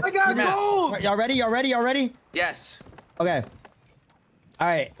map. me do this. I got Matt. gold. Y'all ready? Yes. Okay. All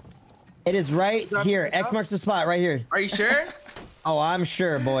right. It is right here. X marks the spot right here. Are you sure? Oh, I'm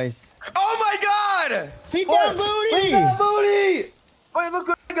sure, boys. Oh my god! Feet down, booty! We got booty. Wait, look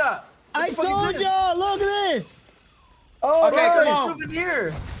what I got. I told y'all. Look at this. Oh, Okay, nice. come It's on. moving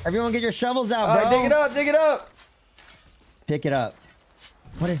here. Everyone, get your shovels out, All bro. right, dig it up. Pick it up.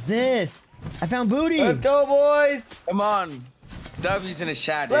 What is this? I found booty. Let's go, boys. Come on. W's in the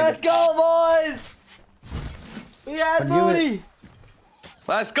chat, dude. Let's go, boys. We had Do it. booty.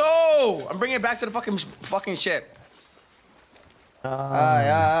 Let's go! I'm bringing it back to the fucking ship. All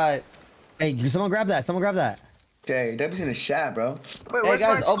right. Hey, someone grab that. Okay, W's in the chat, bro. Wait, Hey where's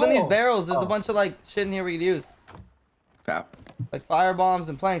guys, my open these skull? barrels. There's a bunch of like shit in here we could use, Crap. like fire bombs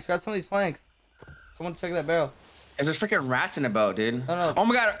and planks. Grab some of these planks. Someone check that barrel. There's freaking rats in the boat, dude. No. Oh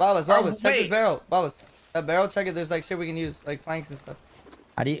my god. Babas, check this wait. barrel. Babas, that barrel. Check it. There's like shit we can use, like planks and stuff.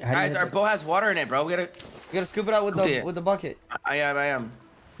 How do you Guys, our boat has water in it, bro. We gotta. You gotta scoop it out with Okay. the bucket. I am.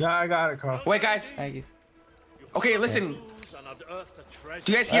 Yeah, I got it, Carl. Wait, guys. Thank you. Okay, listen.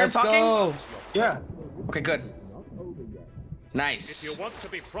 Do you guys hear him Let's talking? go. Yeah. Okay, good. If Nice. you want to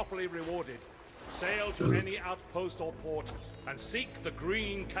be properly rewarded, sail to any outpost or port and seek the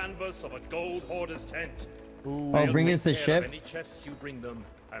green canvas of a gold hoarder's tent. Oh, They'll bring take us the care ship. of any chests you bring them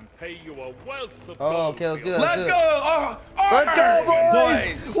and pay you a wealth of Oh, gold okay, let's for do your that. Let's go! Oh, Let's go,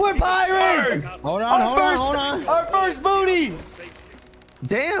 arr! boys. We're pirates. Hold on. Our first booty.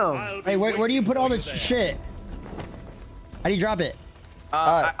 Damn. I'll Hey, be where do you waiting put all for the you there. shit? How do you drop it?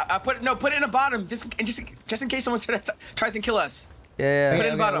 I put it in the bottom just in case someone tries to kill us. Yeah. Put it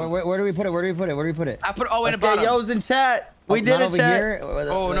in the bottom. Where do we put it? Where do we put it? I put it all in the Let's get bottom. Yo's in chat. We Oh, did not it, over chat. here?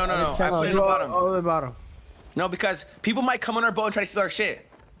 Oh, no. I put it in the bottom. Oh, the bottom. No, because people might come on our boat and try to steal our shit.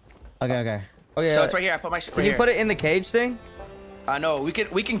 Okay. Okay. So it's right here. I put my shit Can right you here. put it in the cage thing? No, we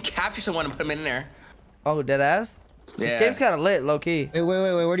can capture someone and put them in there. Oh, dead ass. This Yeah. game's kind of lit, low key. Wait.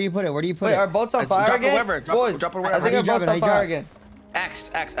 Where do you put it? Wait, our boat's on Let's fire drop it again? wherever. Boys, Drop it I wherever. think How our do you boat's drop on it? How fire do you again.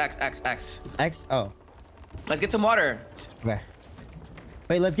 X. X. Oh. Let's get some water. Okay.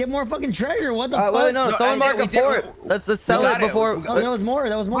 Wait, let's get more fucking treasure. What the fuck? Wait, no, No, someone mark we a did- port. Let's just sell we it got it. before. Oh, that was more.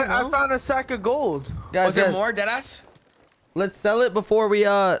 Wait, I no? found a sack of gold. Guys, Was there guys, more, deadass? let's sell it before we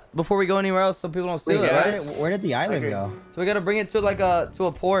go anywhere else so people don't steal it, right? Where did the island go? So we gotta bring it to like a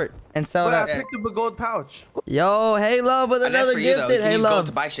port and sell it. I At... picked up a gold pouch. Yo, hey love with that's another for you, though. You gifted. can Hey use gold love.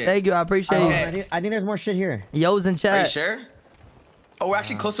 to buy shit. Thank you, I appreciate Okay. you. I think there's more shit here. Yo's in Are chat. you sure? Oh, we're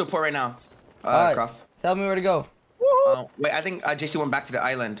actually close to a port right now. Alright, Croft. tell me where to go. Wait, I think JC went back to the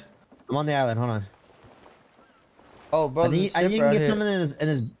island. I'm on the island. Hold on. Oh, bro, I there's a think ship you can right get here.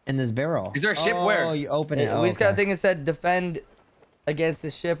 something in this barrel. Is there a ship? Oh, Where? you open it. We just got a okay. thing that said defend against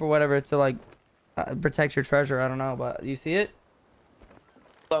the ship or whatever to like protect your treasure. I don't know, but you see it?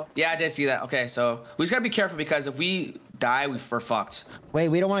 Oh, yeah, I did see that. Okay, so we just gotta be careful because if we die, we're fucked. Wait,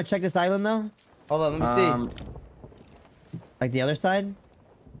 we don't want to check this island though? Hold on, let me see. Like the other side?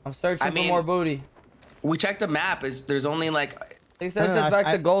 I'm searching I for mean- more booty. We checked the map. There's only like. It says No, this back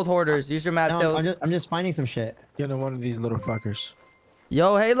I- to gold hoarders. Use your map. No, I'm just finding some shit. You know, one of these little fuckers.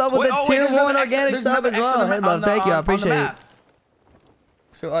 Yo, hey love with the tier there's 1 another X- organic there's sub another as X on well. the Hey ma- love, on the- thank you. I on the appreciate it. map.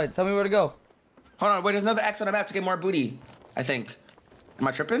 Sure, all right, tell me where to go. Hold on, wait, there's another X on the map to get more booty. I think. Am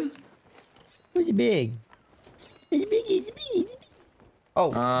I tripping? Who's he big? He's big, he's big, he's big.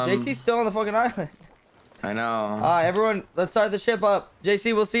 Oh, Um, JC's still on the fucking island. I know. All right, everyone, let's start the ship up.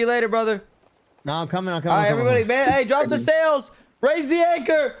 JC, we'll see you later, brother. No, I'm coming. All right, everybody, man. Hey, drop the sails. Raise the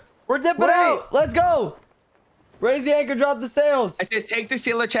anchor. We're dipping out. Let's go. Raise the anchor. Drop the sails. It says take the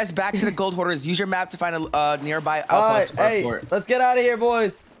sailor chest back to the gold hoarders. Use your map to find a nearby All right, outpost. or hey, port. let's get out of here,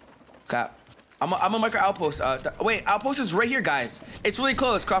 boys. Okay. I'm a micro outpost. Wait, outpost is right here, guys. It's really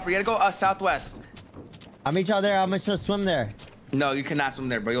close, Crawford. You gotta go southwest. I'll meet y'all there. I'm just gonna swim there. No, you cannot swim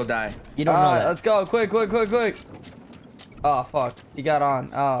there, bro. You'll die. You don't All know right, that. let's go. Quick. Oh, fuck. He got on.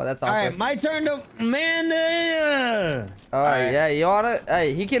 Oh, that's All awkward. right, my turn to man the. All right, yeah, you want it?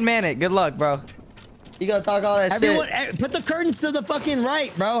 Hey, he can man it. Good luck, bro. You gonna talk all that Everyone, shit. put the curtains to the fucking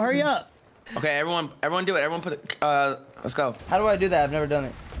right, bro. Hurry up. Okay, everyone do it. Everyone put it. Let's go. How do I do that? I've never done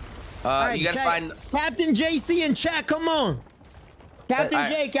it. Alright, You gotta chat. find. Captain JC in chat. Come on. Captain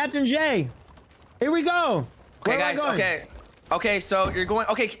Alright. J. Captain J. Here we go. Okay, Where am I guys. going? Okay. Okay, so you're going.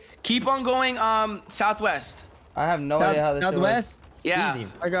 Okay, keep on going. Southwest. I have no idea how this shit works. Southwest. Yeah. Easy.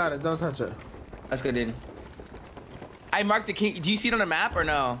 I got it. Don't touch it. That's good, dude. I marked it. Do you see it on the map or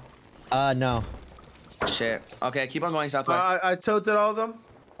no? No. Shit. Okay, keep on going southwest. I tilted all of them.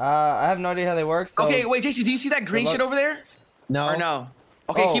 I have no idea how they work. So... Okay, wait, JC, do you see that green luck. shit over there? No. Or no?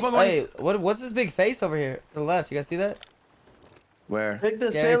 Okay, Oh, keep on going. Hey, what's this big face over here to the left? You guys see that? Where? Take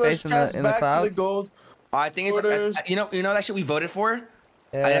the Scary sailor's face in the- chest in the back to clouds. the gold. Oh, I think it's Orders. you know that shit we voted for.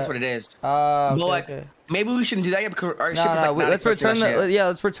 Yeah. I think that's what it is. Okay, But like, okay. maybe we shouldn't do that yet because our ship is like No, not let's equipped for return that the. shit. Yeah,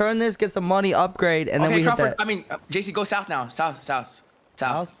 let's return this, get some money, upgrade, and then Okay, we hit Crawford. that. I mean, JC, go south now.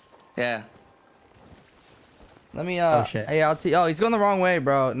 South. Yeah. Let me. Oh, shit. Hey, oh, he's going the wrong way,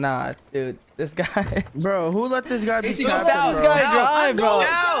 bro. Nah, dude, this guy. Bro, who let this guy be JC, go captain, south. bro? This guy South. drive, I'm bro. going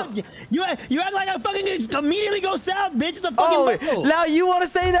South. south. You act like I fucking immediately go south, bitch. It's a fucking Oh, boat. now you want to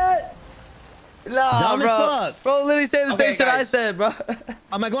say that? Nah, Dumb as bro. fuck. Bro, literally saying the Okay, same shit I guys. said, bro.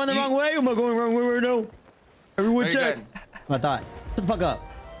 Am I going the wrong way? Am I going the wrong way? No. Everyone Very check. good. I thought. Shut the fuck up.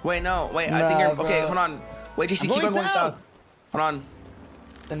 Wait, no. Wait, I Nah, think you're okay. bro. Hold on. Wait, JC, I'm keep on going going south. south. Hold on.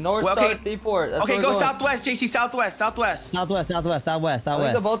 The North Well, Star okay. Seaport. That's Okay, where go we're going. southwest, JC. Southwest. Southwest. I think the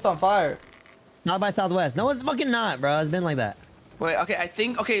Southwest. boat's on fire. Not by Southwest. No, it's fucking not, bro. It's been like that. Wait, okay. I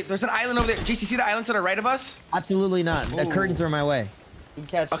think there's an island over there. JC, see the island to the right of us? Absolutely not. The Ooh. curtains are in my way. You can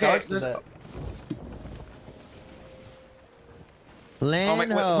catch Okay, sharks with there's- that. Land Oh my,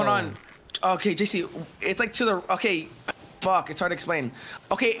 wait, hold on. Okay, JC, it's like to the. Okay, fuck. It's hard to explain.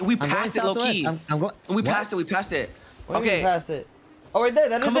 Okay, we I'm passed it going low southwest. key. I'm going. We passed it. We passed it. Where do you Okay. pass it? Oh, right there.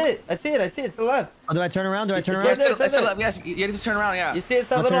 That is Come on. it. I see it. To the left. Oh, do I turn around? Do I turn It's around? right there, Yes, it's right there. yes, you have to turn around. Yeah. You see it's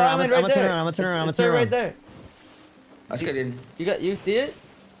that I'm little gonna turn island around, right I'm gonna there. turn around, I'm gonna turn around, I'm It's gonna turn right around. there. That's good, dude. You see it?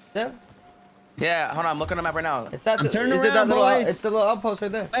 Yeah. Yeah. Hold on. I'm looking on the map right now. It's that. I'm turning is it that around, little? boys. It's the little outpost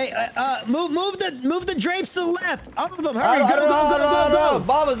right there. Hey, move the drapes to the left. All of them. I Hurry, don't know. go.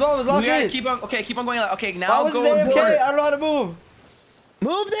 Bombers, lock We gotta in. keep on. Okay, keep on going. Okay, now Bombers go is AFK. north. I don't know how to move.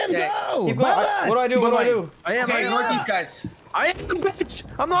 Move them, Okay. go. Keep going. Bombers. What do I do? Keep What do I going. do? I am. Okay, ignore these guys. I am the bitch.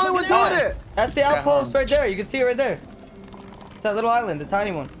 I'm the only one Look at doing this. it. That's the Okay, outpost hold on. right there. You can see it right there. It's that little island, the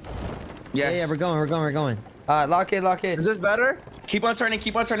tiny one. Yes. Yeah, we're going. All right, lock in. Is this better? Keep on turning.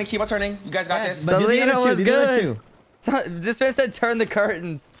 Keep on turning. Keep on turning. You guys got Yes, this. but do the Selena other two, was do the other good. two. This man said turn the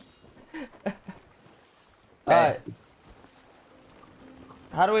curtains. All Okay. right.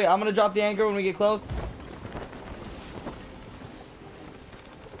 How do we? I'm gonna drop the anchor when we get close.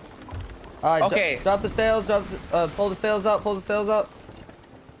 All right. Okay. Drop the sails. Pull the sails up. Pull the sails up.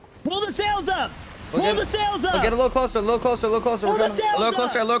 Pull the sails up. We'll Pull get- the sails up. We'll get a little closer. Pull the A sails little up.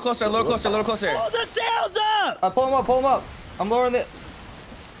 closer. A little closer. A little closer. A little closer. Pull the sails up. Pull him up. I'm lowering the.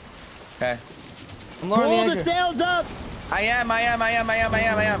 Okay. I'm lowering Pull the the anchor. sails up. I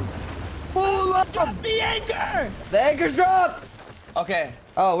am. Pull up the anchor. The anchor's dropped. Okay.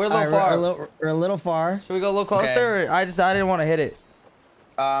 Oh, we're a little far. We're a little far. Should we go a little closer? Okay. Or I didn't want to hit it.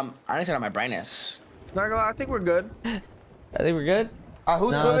 I need to turn on my brightness. Not gonna lie, I think we're good. I think we're good.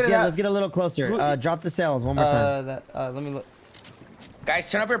 Who's No, swimming? let's get a little closer. Drop the sails one more time. Let me look. Guys,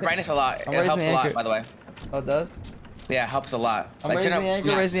 turn up your brightness a lot. I'm It raising helps the a lot, anchor. by the way. Oh, it does? Yeah, it helps a lot. I'm Like, raising turn the up anchor,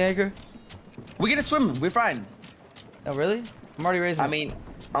 max. raising the anchor. We get to swim. We're fine. Oh, really? I'm already raising I it. mean,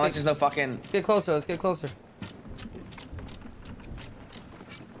 unless there's no fucking. Let's get closer. Let's get closer.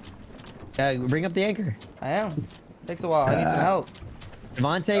 Bring up the anchor. I am. Takes a while. I need some help.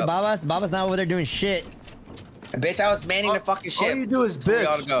 Devonte, Baba's not over there doing shit. Bitch, I was manning the fucking ship. All you do is We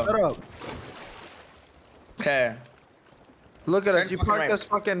ought to bitch. go. Shut up. Okay. Look at Turn us. You fucking parked right. us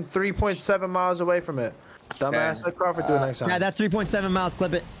fucking 3.7 miles away from it. Dumbass. Let Crawford do it next time. Yeah, that's 3.7 miles.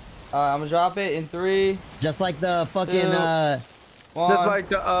 Clip it. I'm gonna drop it in 3, Just like the fucking 2, 1. Just like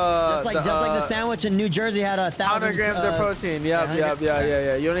the just like the sandwich in New Jersey had 1,000 100 grams of protein. Yep.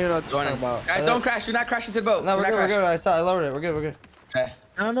 Yeah. You don't even know what you're talking about. Guys, don't crash. Do not crash into the boat. No, Do we're not good. We're crash. good. I lowered it. We're good. Okay.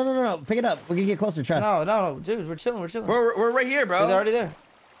 No. Pick it up. We can get closer, trust. No, dude. We're chilling. We're right here, bro. They're already there.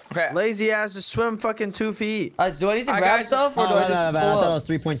 Okay. Lazy ass, just swim fucking 2 feet. Do I need to I grab got- stuff or Oh, do I no, just no, no, I pull thought it up? was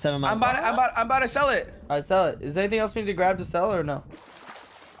 3.7 miles. I'm about to sell it. I sell it. Is there anything else we need to grab to sell or no?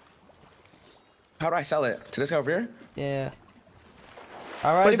 How do I sell it? To this guy over here? Yeah.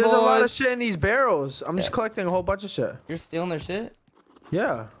 Alrighty, Wait, there's boys. a lot of shit in these barrels. I'm just collecting a whole bunch of shit. You're stealing their shit?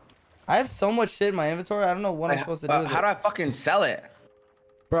 Yeah. I have so much shit in my inventory. I don't know what I'm supposed to do with How it. do I fucking sell it?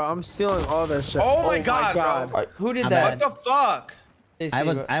 Bro, I'm stealing all their shit. Oh my God, bro. Alright, who did My that? What the fuck?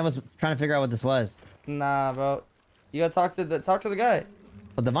 JC, I was trying to figure out what this was. Nah, bro. You gotta talk to the guy.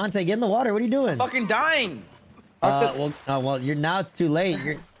 Well, Devonte, get in the water. What are you doing? Fucking dying. Well, you're now. It's too late.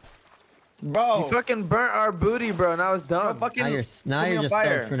 You're Bro. You fucking burnt our booty, bro. Now it's Bro, done. fucking now you're put me on just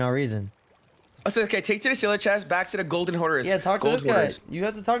fire. soaked for no reason. I said, okay, take to the sailor chest, back to the golden hoarders. Yeah, talk to Gold this guy. hoarders. You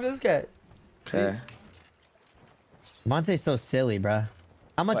have to talk to this guy. Okay. Devonte's so silly, bruh.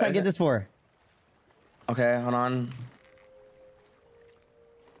 How much What I is get it? this for? Okay, hold on.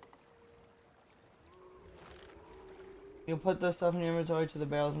 You put the stuff in your inventory to the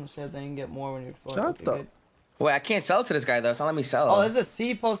barrels and shit, then you can get more when you explore. Shut Okay, the- good. Wait, I can't sell it to this guy though. It's not letting me sell. Oh, there's a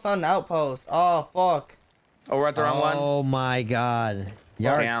C post on an outpost. Oh, fuck. Oh, we're at the wrong one. Oh my god.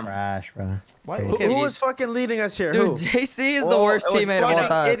 You're Damn. trash, bruh. Why? Crazy. Okay, Who was fucking leading us here? dude, Who? JC is the Oh, worst it was teammate of all fucking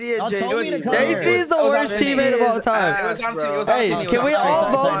time. Idiot Y'all told me to JC. come JC here. is the It was worst on teammate of all his time. It was ass, on bro. it was on Hey, me, it was can on we me. all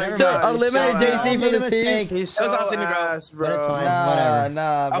Sorry, vote never to mind. eliminate Sorry. JC I from made a the team? mistake. He's That was so awesome, bro. ass, bro. But it's fine.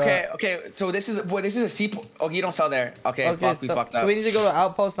 Nah, Whatever. bro. Okay. So this is a sea. Oh, you don't sell there. Okay, Okay, fuck, we fucked up. so we need to go to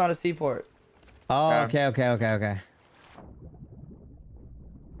outpost, not a seaport. Oh, Yeah. okay.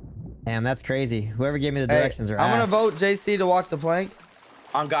 Damn, that's crazy. Whoever gave me the Hey, directions are I'm gonna ass. vote JC to walk the plank.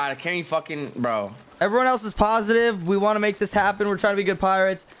 On God, can you fucking bro? Everyone else is positive. We want to make this happen. We're trying to be good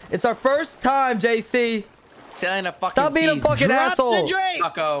pirates. It's our first time, JC. Selling a fucking. Stop being a seas. fucking Drop asshole. the Drake.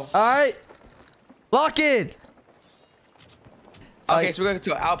 Fucko. All right, lock in. Okay, so we're going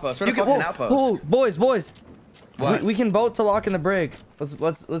to an outpost. Where the fuck's an outpost? Oh, boys. What? We can vote to lock in the brig.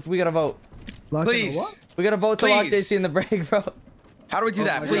 Let's. We gotta vote. Please. We gotta vote to lock Please. JC in the brig, bro. How do we do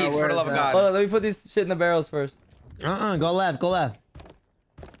that? my Please, God, for where the is love of that? God. Hold on, let me put these shit in the barrels first. Go left.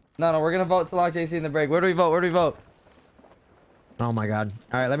 No, we're gonna vote to lock JC in the brig. Where do we vote? Oh my god.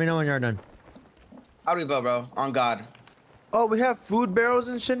 All right, let me know when you're done. How do we vote, bro? On God. Oh, we have food barrels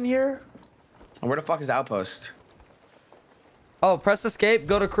and shit in here? Where the fuck is the outpost? Oh, press escape.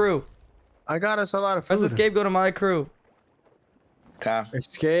 Go to crew. I got us a lot of food. Press escape. Go to my crew. Okay.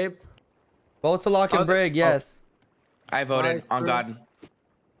 Escape. Vote to lock in Oh, brig. Yes. I voted. My On crew. God.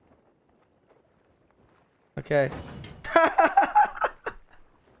 Okay.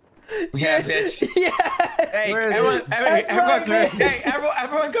 Yeah, bitch. Yeah. Hey, Where is everyone, it?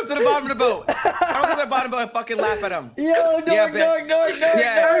 everyone come to the bottom of the boat. Everyone come to the bottom of the boat and fucking laugh at him. Yo, Yeah, dork.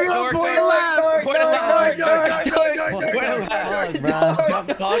 Yeah, Dork, point dork, left, point left, dork, point left. Bro.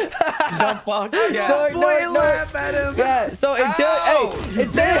 Dumb fuck. Yeah. Dork. Boy, laugh at him. Yeah. So until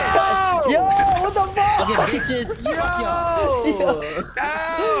Ow! yo, what the fuck? Okay, bitches. Yo!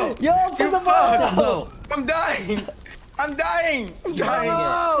 Ow! Yo, put the boat. Go. I'm dying. I'm dying.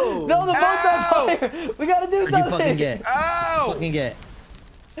 Yo! No, the boat's Ow! on fire. We gotta do What'd you something. fucking get? Ow! Fucking get.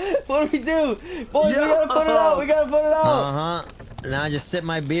 What do we do? Boys, we Yo! gotta put it out. We gotta put it out. Uh-huh. Now just sip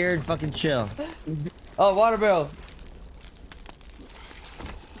my beer and fucking chill. Oh, water barrel.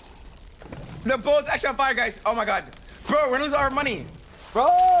 The boat's actually on fire, guys. Oh my God. Bro, we're gonna lose our money. Bro,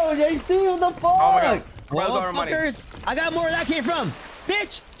 JC, what the fuck? Oh my God. Where's all our money? fuckers. I got more where that came from.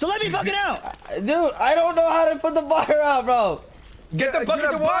 Bitch, so let me fucking out. Dude, I don't know how to put the fire out, bro. Get the bucket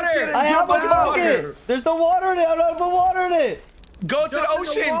get a of water. bucket and I have jump a in the water. bucket. There's no water in it. I don't know how to put water in it. Go to the Jump in the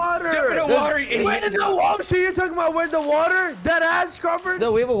ocean. water. Jump in the water, you idiot. Where's the ocean? You're talking about where's the water? That ass, Crawford?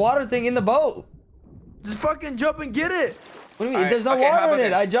 No, we have a water thing in the boat. Just fucking jump and get it. What do you mean? All right, There's no okay, how water in about it.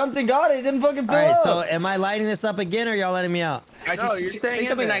 this? I jumped and got it. It didn't fucking fill All right, up. so am I lighting this up again, or y'all letting me out? All right, No, just you're say staying in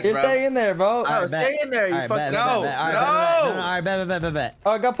something there. nice, You're bro. staying in there, bro. All right, stay bet. in there, you All right, fucking- bet, bet, No, bet. All right, no. All right, bet.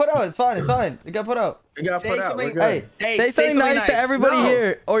 Oh, it got put out. It's fine. It's fine. It got put out. You got Say put out. something- We're good. Hey, Hey, say say something nice, something to nice. everybody No.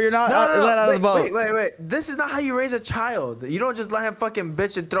 here, or you're not let out of the boat. Wait. This is not how you raise a child. You don't just let him fucking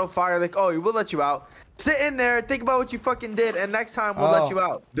bitch and throw fire like, oh, we'll let you out. Sit in there, think about what you fucking did, and next time we'll let you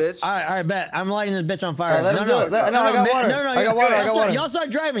out, bitch. All right, bet. I'm lighting this bitch on fire. All right, let him do it. No, I got water. I got water. I got water. Y'all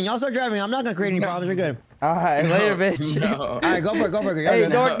start driving. I'm not gonna create any problems. We're good. All right, later, bitch. No. All right, go for it. Hey, Y'all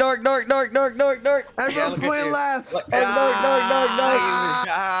good. dork. Everyone look at point you. left. Dork.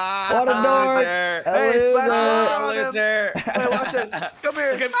 What a dork. Loser. A Hey, loser. splash Loser. Hey, watch this. Come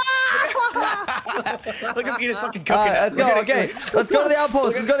here. Look at me, this fucking All coconut. right, let's go. Okay, let's go to the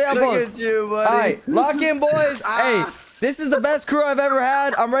outpost. Let's go to the Look outpost. at you, buddy. All right, lock in, boys. Hey, this is the best crew I've ever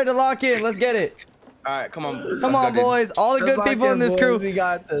had. I'm ready to lock in. Let's get it. All right, come on. Come on, boys. All the Let's good lock people in this boys. crew. We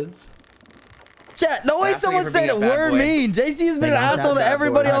got this. Chat, no way That's someone what you're said being a bad we're boy. mean. JC has been an Like, I'm asshole not to bad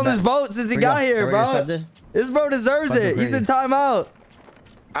everybody boy. on I'm this bad. boat since he got here, bro. This bro deserves Fucking it. He's in crazy. timeout. All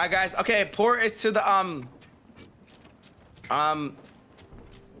right, guys. Okay, port is to the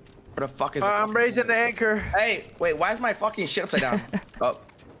where the fuck is it? I'm raising the anchor. Hey, wait, why is my fucking shit upside down? Oh.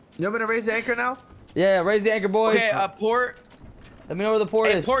 You want me to raise the anchor now? Yeah, raise the anchor, boys. Okay, port. Let me know where the port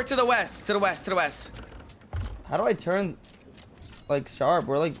Hey, is. port to the west, to the west, to the west. How do I turn like sharp?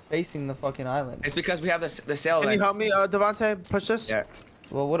 We're like facing the fucking island. It's because we have the sail. Can you Like, help me, Devonte? Push this? yeah.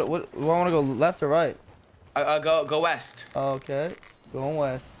 Well, what? I want to go left or right? Go west. Okay, going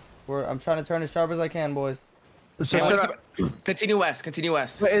west. I'm trying to turn as sharp as I can, boys. So Okay, should I? Continue west. Continue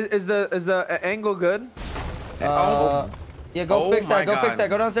west. Wait, is the angle good? Yeah, go Oh fix that. my Go fix God. that.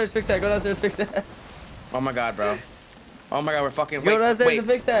 Go downstairs, fix that. Go downstairs, fix that. Oh my god, bro. Oh my god, we're fucking. Go Wait, downstairs wait. and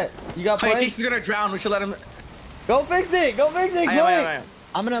fix that. You got Wait, plans? Jason's gonna drown. We should let him. Go fix it. Go fix it. I am. Quick.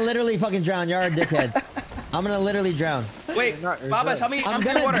 I'm gonna literally fucking drown. Y'all are dickheads. I'm gonna literally drown. Wait, not- you're Baba, good. tell me. I'm in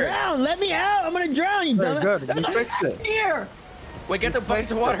gonna water. drown. Let me out. I'm gonna drown. You Very dumbass. good. There's You a fixed rat it. here. Wait, get the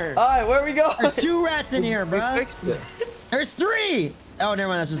buckets of water. All right, where we go? There's 2 rats in here, We bro. fixed it. There's 3. Oh, never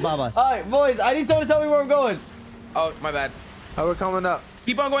mind. That's just Baba's. All right, boys. I need someone to tell me where I'm going. Oh, my bad. Oh, we're coming up.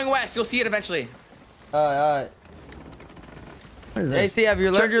 Keep on going west. You'll see it eventually. All right. What is this? AC, have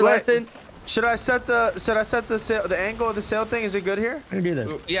you learned your Wait. lesson? Should I set the sail, the angle of the sail thing? Is it good here? How do you do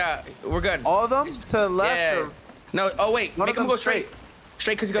this? Yeah, we're good. All of them to the left? Yeah. Or? No. Oh wait. One Make of him them go straight.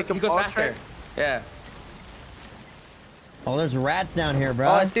 Straight because Make he him goes all faster. straight? Yeah. Oh, there's rats down here, bro.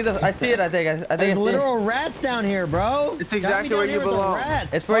 Oh, I see it. I think I There's see it. literal rats down here, bro. It's Got me exactly down where here you with the belong.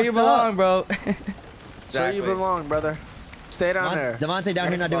 rats. It's where you Fucked up. belong, bro. That's where you Exactly. belong, brother. Stay down there. Devonte down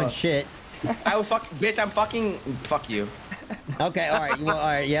here not doing shit. I was bitch. I'm fucking. Fuck you. Okay, all right. Well, all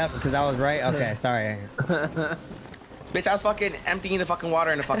right, yeah, because I was right. Okay, sorry. Bitch, I was fucking emptying the fucking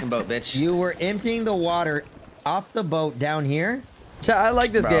water in the fucking boat, bitch. You were emptying the water off the boat down here. Chat, I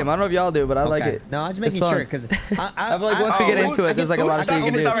like this Bro. game. I don't know if y'all do, but I like Okay. it. No, I'm just It's making fun. sure because I feel like once we get who's- into it, there's like a who's lot of shit you stuck in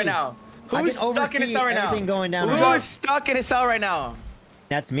can the do. cell right now? I Who's can stuck in the oversee cell right now? everything going down Who's right now. stuck in his cell right now?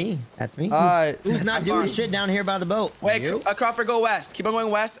 That's me. That's me. All right. Who's not I'm doing fine. shit down here by the boat? Wait, You? Crawford, go west. Keep on going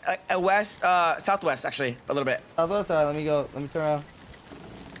west. Southwest, actually, a little bit. Southwest, all right, let me go. Let me turn around.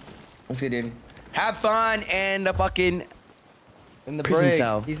 Let's see, dude. Have fun and the fucking. In the Prison brig.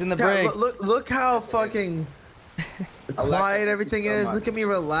 cell. He's in the Yeah, brig. look how fucking quiet everything is. Look at me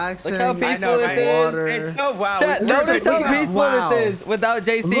relaxing. Look how I peaceful know, this right? is. Water. It's so wow. Chat, We're notice so- how peaceful Wow. this is without Look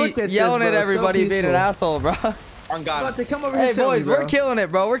at JC this, yelling at bro. So everybody being an peaceful. asshole, bro. On God. Devonte, come over Hey, here. sit with boys, me, we're bro. killing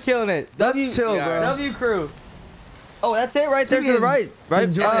it, bro. We're killing it. Let's chill, Yeah. bro. W crew. Oh, that's it right there to the right. Right?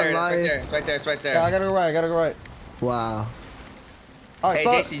 Enjoy Yes, Oh, sir. It's life. right there. It's right there. It's right there. yeah, I gotta go right. I gotta go right. Wow. All right, Hey,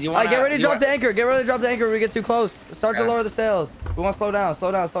 slow. JC, do you All right, get wanna- ready to you drop want- the anchor. Get ready to drop the anchor when we get too close. Start to Yeah. lower the sails. We want to slow down.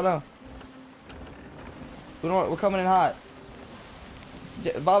 Slow down. Slow down. We're coming in hot.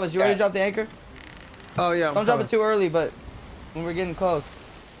 Babas, you ready to Yeah. drop the anchor? Oh yeah. Don't drop it too early, but when we're getting close.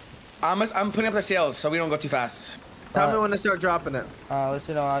 I'm putting up the sails so we don't go too fast. Tell me when to start dropping it. Let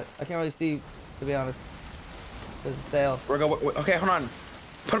you know. I can't really see, to be honest. There's a sail. Okay, hold on.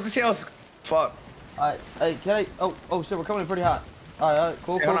 Put up the sails. Fuck. Alright, hey, can I? Oh shit, we're coming in pretty hot. Alright,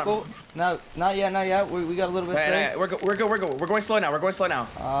 cool, Hey, cool, hold cool. No, not yet. We got a little bit of Hey, space. we're good. We're going slow now. We're going slow now.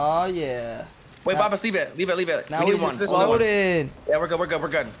 Oh yeah. Wait, Now- Babas, leave it. Now we we need one. just Hold on. floating. Yeah, we're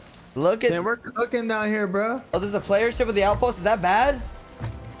good. Look at. Damn, we're cooking down here, bro. Oh, there's a player ship with the outpost. Is that bad?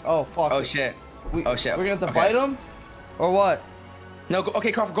 Oh fuck. Oh shit. Oh shit. We're gonna have to Okay. fight him, or what? No.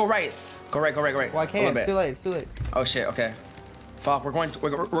 Okay, Crawford, go right. Go right. Go right. Go right. Well, I A little can't. bit. It's too late. It's too late. Oh shit. Okay. Fuck. We're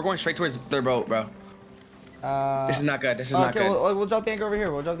going straight towards their boat, bro. This is not good. This is not Okay, good. we'll drop the anchor over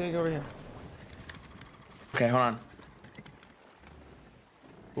here. We'll drop the anchor over here. Okay, hold on.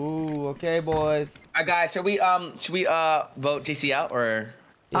 Ooh, okay, boys. Alright, guys. Should we vote JC out or?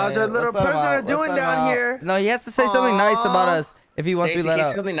 How's our little let's let him prisoner out. Let's doing let him down out. here? No, he has to say something nice about us if he wants to JC, be let can you say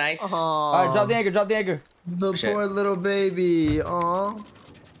out. something nice. All right, drop the anchor. Drop the anchor. The Shit. poor little baby. Aw.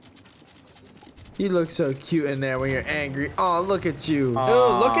 You look so cute in there when you're angry. Oh, look at you. Dude,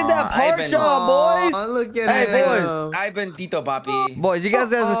 look at that I've pork been- chop, boys. Aw, look at Hey, him. boys. I've been Tito Papi. Boys, you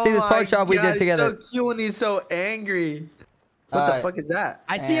guys have to see this Oh pork my chop we God, did together. He's so cute when he's so angry. What the Alright. fuck is that?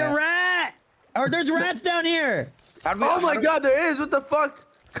 I see a Yeah. rat. Or there's rats down here. Oh my God, there is. What the fuck?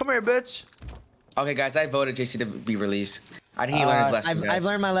 Come here, bitch. Okay, guys, I voted JC to be released. I think he learned his lesson, I've guys.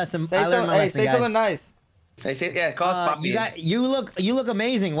 learned my lesson. Say I learned something. my Hey, lesson, say guys. something nice. They say, yeah, call us Papi. You look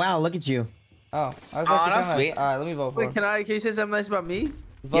amazing. Wow, look at you. Oh, I was Aw, actually that's kinda sweet. nice. All right, let me vote for Wait, him. can you say something nice about me?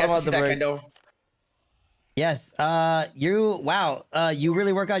 Let's vote him Yeah, out see the that break. Kendo. Yes. You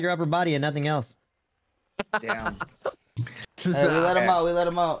really work out your upper body and nothing else. Damn. Hey, we let him Okay. out. We let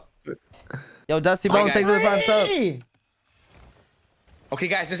him out. Yo, Dusty Alright, Bones, thanks for the prime sub. Hey! Okay,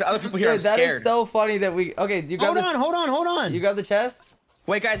 guys, there's other people here. Dude, I'm that scared. is so funny that we. Okay, you grab Hold on. You grab the chest.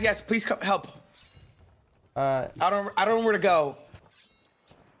 Wait, guys, yes, please come help. Uh, I don't know where to go.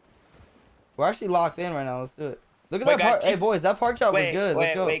 we're actually locked in right now. Let's do it. Look at Wait, that guys, park. Hey, boys, that park chop was Wait, good. Let's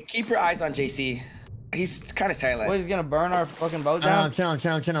wait, go. wait. Keep your eyes on JC. He's kind of silent. Boy, he's gonna burn our fucking boat I'm down.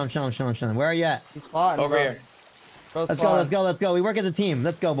 chilling. Where are you at? He's plotting. Over bro. here. Bro's Let's plotting. go. We work as a team.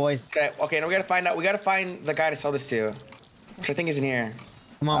 Let's go, boys. Okay, now we gotta find out. We gotta find the guy to sell this to, which I think is in here.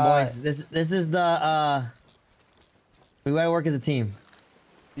 Come on, boys. This is the we gotta work as a team.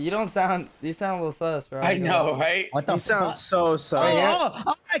 You sound a little sus, bro. I know, right? What the You sound fuck? so sorry.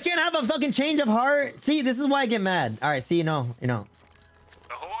 Oh, I can't have a fucking change of heart. See, this is why I get mad. All right, see, you know. Ahoy!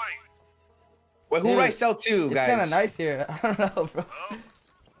 Wait, who Dude, do I sell to, It's guys? kind of nice here. I don't know, bro.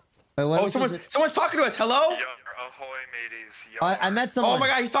 Wait, what Oh, was it? someone's talking to us. Hello? Yar, ahoy, mateys. I met someone. Oh my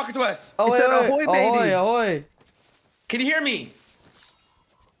God, he's talking to us. Oh, He said, "Ahoy, mateys." Ahoy. Can you hear me?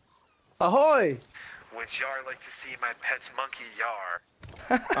 Ahoy! Would Yar like to see my pet monkey Yar?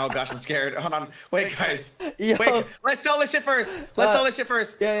 Oh gosh, I'm scared. Hold on. Wait, guys. Yo. Wait, let's sell this shit first. Let's sell this shit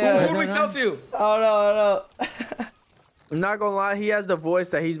first. yeah, Who do we sell to? Oh no. I'm not gonna lie, he has the voice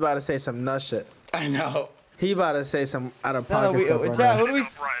that he's about to say some nut shit. I know. He about to say some out of No, pocket stuff. right Chad, now. who do we?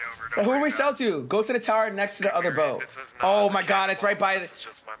 Jump right over. Who don't do worry we about sell it. to? Go to the tower next to the other boat. This is not Oh a my God, it's right by. This is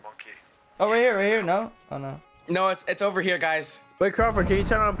just my monkey. Oh, right here. No. Oh no. No, it's over here, guys. Wait, Crawford, can you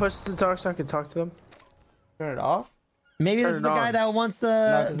turn on push to talk so I can talk to them? Turn it off. Maybe Turn this is it the guy on. that wants No,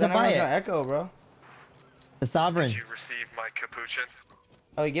 to because then buy everyone's gonna it. echo, bro. The sovereign. Did you receive my capuchin?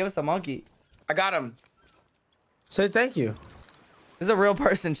 Oh, he gave us a monkey. I got him. Say thank you. This is a real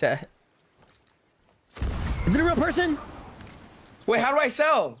person, Chad. Is it a real person? Wait, how do I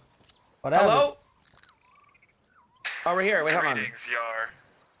sell? Whatever. Hello? Over here. Wait, hold on. Greetings,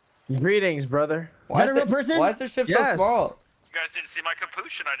 Yar. Greetings, brother. Why that a is real person? Why is their ship so Yes. small? You guys didn't see my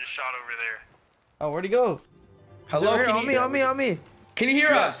capuchin I just shot over there. Oh, where'd he go? Hello? Here, Can on you- me, on me, on me. Can you hear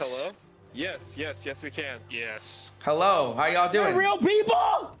us? Hello? Yes, we can. Yes. Hello. How y'all They're doing? real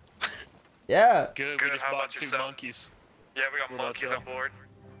people. Yeah. Good, Good, we just how bought about two yourself? monkeys. Yeah, we got What about monkeys you? on board.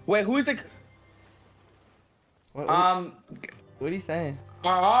 Wait, who's the What are you saying?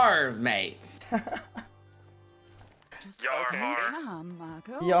 our mate? Yar, Okay. har. Come,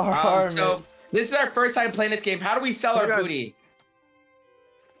 Marco. Yar, So man. this is our first time playing this game. How do we sell Hey, our guys. booty?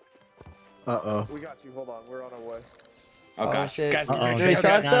 Uh-oh. We got you. Hold on. We're on our way. Oh, Oh, gosh, shit. guys, Uh-oh. Do we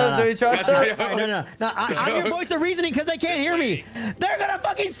trust them? Do we trust them? I'm your voice of reasoning because they can't hear me. They're gonna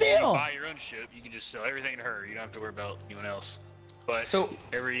fucking You steal. buy your own ship, you can just sell everything to her. You don't have to worry about anyone else. But So-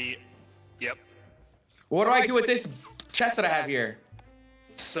 yep. What do I do with this chest that I have here?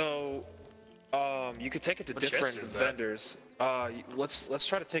 So, you could take it to What chest different is that? vendors. Let's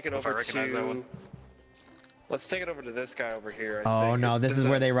try to take it If I over recognize that to. one. Let's take it over to this guy over here. I Oh think. no, It's- this is there's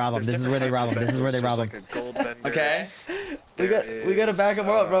where a- they rob 'em. there's This is where they different rob 'em. types of This is where they vendors. rob 'em. There's like a gold vendor. Okay. We gotta back him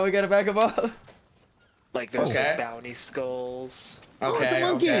up, bro. We gotta back him up. Like there's Okay. like bounty skulls. Okay. it's a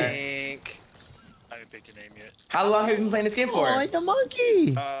monkey. Okay. Tank. I haven't picked a name yet. How long have you been playing this game Oh, for? it's a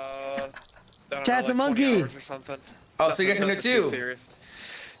monkey. I don't Chad's know, a like 20 monkey. hours or something. Oh, so you guys are new Nothing too too? serious.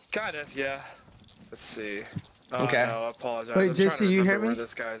 Kind of, yeah. Let's see. Okay. No, I apologize. Wait, I'm trying JC, to you hear remember where me?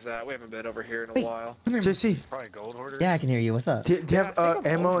 this guy's at. We haven't been over here in a while. JC, Probably gold hoarder. Yeah, I can hear you. What's up? do you have I think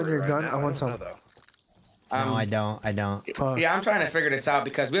I'm ammo in over it your right gun? now. I want don't some. know, though. No, I don't. I don't. Fuck. Yeah, I'm trying to figure this out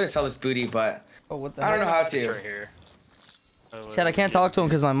because we gotta sell this booty, but Oh, what the I don't know how It's to. right here. Chad, I can't talk to him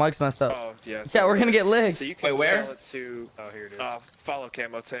because my mic's messed up. Oh, yeah. Yeah, we're gonna get licked. So you can Wait, where? sell it to Oh, here it is. follow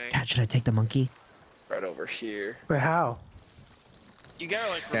camo tank Chad, should I take the monkey? right over here. Wait, how? You gotta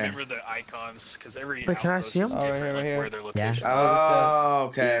like Okay. remember the icons because every Wait, can I outpost see is 'em? Oh, right different, here, right like, here. where their Yeah. location. Oh,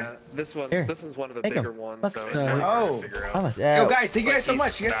 okay. Yeah, this Here. is one of the Take 'em. bigger ones. Look. So It's it's kinda kinda hard Oh. to figure out. Promise. Yeah. Yo, guys, thank you guys so He's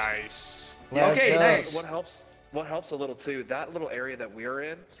much. Yes. Nice. Let's Okay, go. nice. What helps a little too, that little area that we're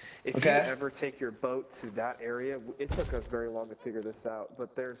in, if Okay. you ever take your boat to that area, it took us very long to figure this out,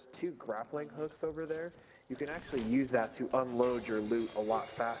 but there's 2 grappling hooks over there. You can actually use that to unload your loot a lot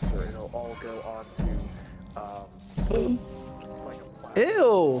faster, and it'll all go onto like a platform.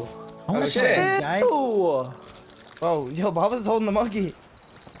 Ew. Oh, shit. guys. Ew. Oh, yo, Bob is holding the monkey.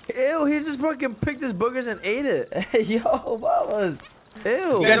 Ew, he just fucking picked his boogers and ate it. Hey, yo, Bob.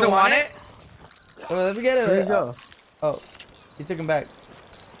 Ew. You guys don't want it? Well, let me get it. Here you go. Oh, he took him back.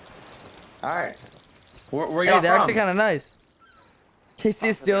 All right. Where Hey, y'all they're from? actually kind of nice. JC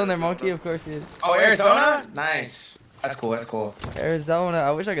is stealing their monkey, of course he is. Oh, Arizona? Nice. That's cool. That's cool. Arizona.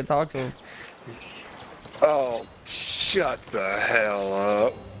 I wish I could talk to him. Oh, shut the hell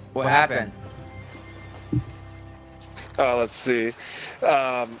up. What happened? Oh, let's see.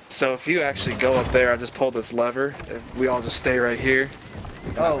 So if you actually go up there, I just pull this lever, and we all just stay right here.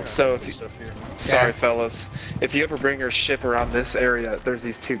 Oh, So if you, Stuff here. sorry Yeah. fellas, if you ever bring your ship around this area, there's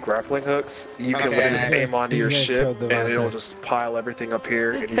these 2 grappling hooks. You can Okay, literally just nice. aim onto He's your gonna ship, kill and it'll Devonte. just pile everything up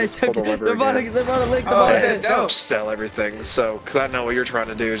here, and you they just pull took the it. lever They're about again. to lick the Oh, monkey. that's dope. Just sell everything. So, because I know what you're trying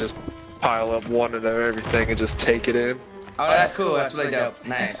to do is just pile up one of everything and just take it in. Oh, that's cool. That's really dope.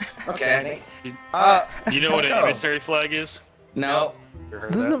 Nice. Okay. Do you know what Let's an go. emissary flag is? No. You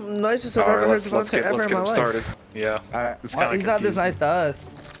heard This is that? the nicest I've All ever right, heard let's Devonte get ever in my them life. started. Yeah. All right. It's kinda He's not this confusing. nice to us.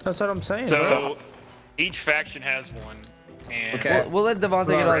 That's what I'm saying, bro. So each faction has one, and Okay. We'll let Devonte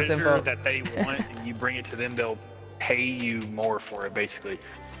get all his treasure info. that they want, and you bring it to them, they'll pay you more for it, basically.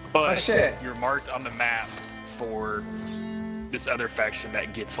 Oh, But shit. you're marked on the map for this other faction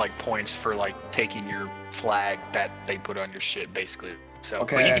that gets like points for like taking your flag that they put on your ship, basically. So, but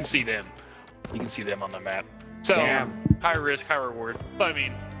Okay. you can see them. You can see them on the map. So Damn. high risk, high reward. But I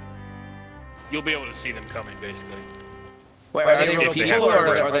mean, you'll be able to see them coming, basically. Wait, are they If real they people have-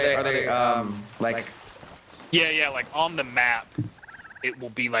 or are they like? Yeah, like on the map, it will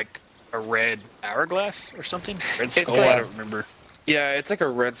be like a red hourglass or something. Red skull, like- I don't remember. Yeah, it's like a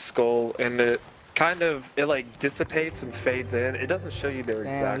red skull, and it like dissipates and fades in. It doesn't show you their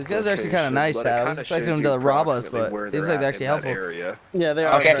Damn, exact these guys are actually kinda location, nice, but it Chad. I was kinda expecting shows them you to rob us, approximately but where seems they're like they're at actually in that helpful. area. Yeah, they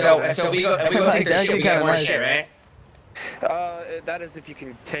are. Okay, so we go Like, take their that's shit. actually We get kinda more nice. shit, right? That is if you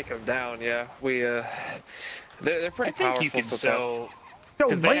can take them down. Yeah, they're I pretty think powerful. you can sometimes. sell. Yo,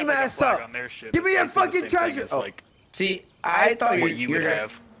 'cause they bring have, your like, a ass flag up. on their ship Give me that your says the fucking same thing treasure. as, Oh. like See, I thought what you would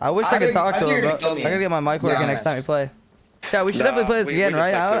have. I wish I I could think- talk I to think him, you're bro. gonna kill I me. gotta get my mic working Yeah, next time we honest. play. Chat, we should definitely play this we again, just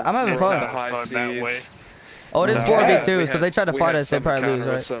right? like to I'm having explore fun. the high Fun that seas. way. Oh, it is No. 4v2, We so had- they try to we fight had us, they some probably lose,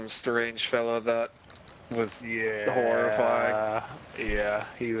 encounter with right? Some strange fellow that was Yeah. horrifying. Yeah,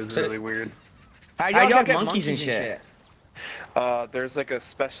 he was So- really weird. How y'all get monkeys and shit? There's like a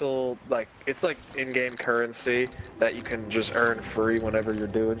special, like, it's like in-game currency that you can just earn free whenever you're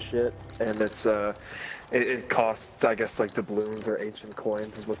doing shit, and it costs, I guess, like doubloons or ancient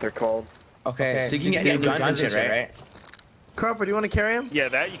coins is what they're called. Okay, so you can get new guns and shit, right? Crawford, do you want to carry him? Yeah,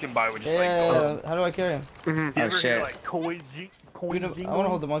 that you can buy with just Yeah, like gold. how do I carry him? You Oh, ever shit. hear like coins I want to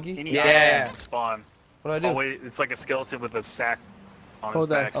hold the monkey. Any Yeah. items spawn. What do I do? Always, it's like a skeleton with a sack on Hold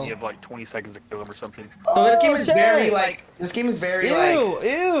his that. back. Oh. You have like 20 seconds to kill him or something. So this game is shit. very like. This game is very like. Ew,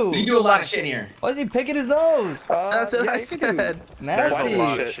 You ew. do a lot of shit in here. Why is he picking his nose? That's what yeah, I you can do- said. There's a Nasty.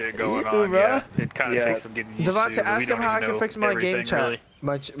 lot of Shit. shit going Ew, on. bro. Yeah, it kind of Yeah. takes some getting used to. Devonte, but we ask him don't how I even can know fix my game everything, chat. really.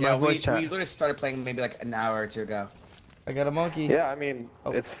 My Yeah, voice we chat. literally started playing maybe like an hour or two ago. I got a monkey. Yeah, I mean,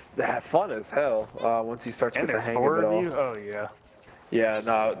 Oh. it's fun as hell once you start to And get the there's hang of four it of all. you? Oh, yeah. Yeah,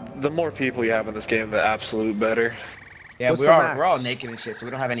 no, the more people you have in this game, the absolute better. Yeah, What's we're the all max? we're all naked and shit, so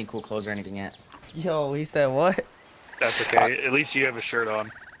we don't have any cool clothes or anything yet. Yo, he said what? That's okay. At least you have a shirt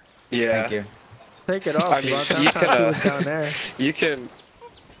on. Yeah. Thank you. Take it off, I mean, Devonte. I'm you trying to see can, what's down there. You can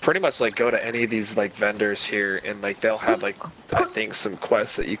pretty much like go to any of these like vendors here, and like they'll have like I think some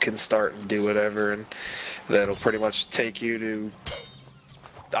quests that you can start and do whatever, and that'll pretty much take you to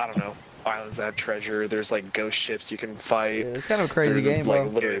I don't know islands that have treasure. There's like ghost ships you can fight. Yeah, it's kind of a crazy game, like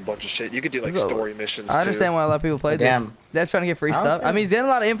bro. literally a bunch of shit. You could do like So, story missions. I understand too. why a lot of people play Damn. this. They're trying to get free I don't stuff. I think- mean, he's getting a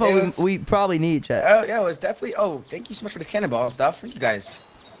lot of info It was- we probably need, chat. Oh yeah, it was definitely. Oh, thank you so much for the cannonball and stuff. Thank you guys.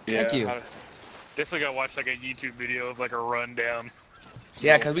 Yeah, Thank you. Definitely gotta watch like a YouTube video of like a rundown.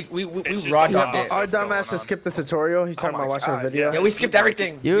 Yeah, because we It's just raw like dogged awesome. it. Our Going dumbass has on. skipped the tutorial. He's talking my about watching our God, video. Yeah, we skipped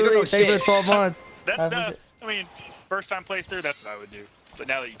everything. You We don't know thanks for the shit. 12 months. That, I appreciate- I mean, first time playthrough, that's what I would do. But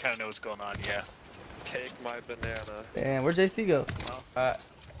now that you kind of know what's going on, yeah. Take my banana. Damn, where'd JC go? Uh,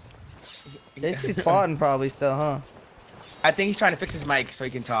 JC's plotting probably still, huh? I think he's trying to fix his mic so he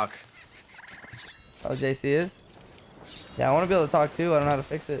can talk. Oh, JC is? Yeah, I want to be able to talk too. I don't know how to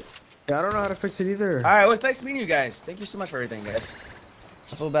fix it. Yeah, I don't know how to fix it either. All right, it was nice meeting you guys. Thank you so much for everything, guys.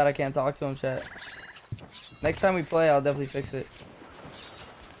 I feel bad I can't talk to him, chat. Next time we play, I'll definitely fix it.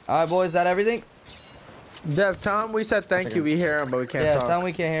 Alright, boys, is that everything? Dev, tell him we said thank you. We hear him, but we can't Yeah, talk. tell him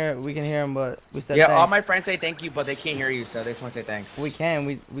we can't hear we can hear him, but we said Yeah, thanks. all my friends say thank you, but they can't hear you, so they just want to say thanks. We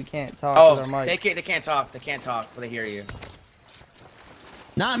can, we can't talk Oh, with our they mic. can't. They can't talk. They can't talk, but they hear you.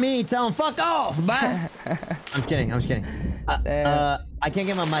 Not me. Tell him fuck off. Bye. I'm kidding. I'm just kidding. Damn. I can't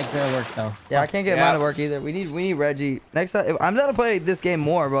get my mic to work though. Yeah, I can't get Yeah. mine to work either. We need Reggie. Next time, I'm down to play this game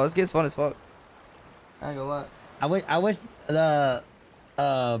more, bro. This game's fun as fuck. I ain't gonna lie. I wish the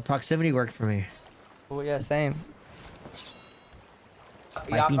proximity worked for me. Well, yeah, same.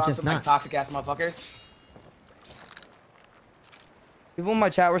 Might be Y'all just some like nuts. toxic ass motherfuckers. People in my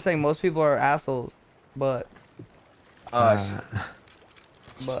chat were saying most people are assholes, but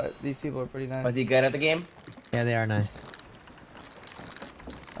these people are pretty nice. Was he good at the game? Yeah, they are nice.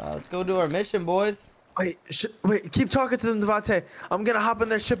 Let's go do our mission, boys. Wait, keep talking to them, Devonte. I'm gonna hop in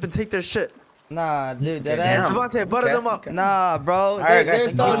their ship and take their shit. Nah, dude, that Damn. ass. Devonte, butter Okay, them up. okay. Nah, bro. All right, They're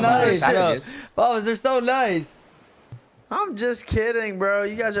guys. so thank you nice, so much. bro. Savages. Bobs, they're so nice. I'm just kidding, bro.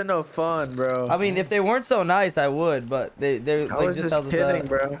 You guys are no fun, bro. I mean, if they weren't so nice, I would, but they're I like was just just held us kidding, up.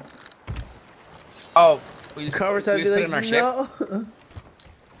 bro. Oh, we just, Cover we said, just be put like, it in our ship. no.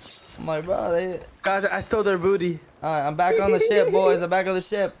 I'm like, bro, they. Guys, I stole their booty. All right, I'm back on the ship, boys. I'm back on the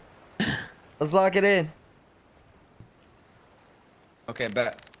ship. Let's lock it in. Okay,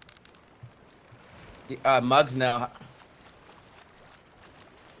 bet. Mugs now.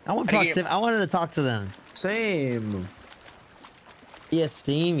 I want How do you- proximity. I wanted to talk to them. Same. Via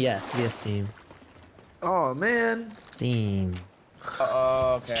Steam, yes, via Steam. Oh, man. Steam.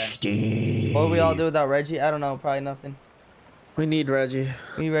 Okay. Steam. What do we all do without Reggie? I don't know. Probably nothing. We need Reggie.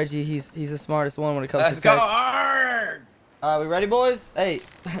 We need Reggie. He's the smartest one when it comes Let's to go tech. hard. We ready, boys? Hey,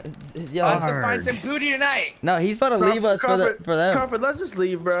 yo. Let's go find some booty tonight. No, he's about to leave us for them. Comfort, let's just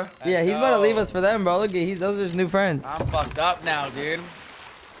leave, bro. Yeah, he's about to leave us for them, bro. Look at those are his new friends. I'm fucked up now, dude.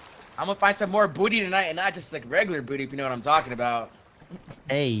 I'm gonna find some more booty tonight and not just like regular booty, if you know what I'm talking about.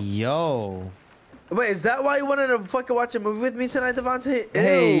 Hey, yo. Wait, is that why you wanted to fucking watch a movie with me tonight, Devonte?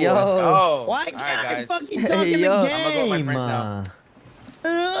 Hey, Ew. yo. Let's go. Why All can't right, I guys. fucking talk Hey, in yo. the I'm gonna go with my game?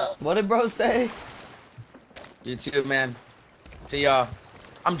 friends What did bro say? You too, man. See y'all.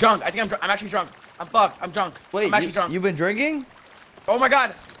 I'm drunk. I think I'm actually drunk. I'm fucked. I'm drunk. Wait, I'm actually drunk. you've been drinking? Oh my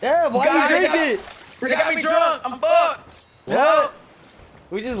god. Yeah, why God, you I drink it? They got me drunk. I'm fucked. What?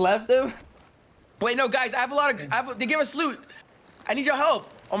 We just left him? Wait, no, guys. I have a lot of. They give us loot. I need your help.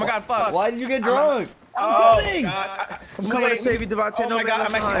 Oh my god, fuck. Why did you get drunk? Oh coming. god. I'm coming to save you, Devonte. Oh no my man god, left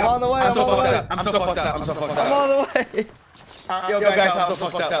I'm actually. behind. I'm on the way, I'm I'm so on the fucked way. up. I'm so fucked up. I'm so fucked I'm up. on the way. Yo, guys, I'm so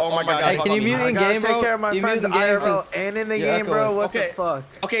fucked up. Oh my god. Hey, can you mute I in gotta game, take bro? care of my Can you friends mute in game, IRL 'cause and in the you're game, bro. echoing. What Okay. the fuck?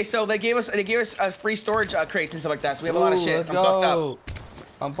 Okay, so they gave us a free storage crates and stuff like that. So we have a lot of Ooh, shit. let's I'm fucked up. go.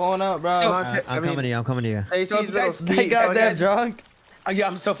 I'm pulling up, bro. Devonte, I'm coming to you. I'm coming to you. Hey, So see if these you little guys- He feet. got so that guys- drunk. Yeah,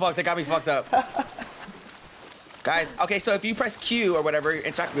 I'm so fucked. They got me fucked up. Guys, okay, so if you press Q or whatever,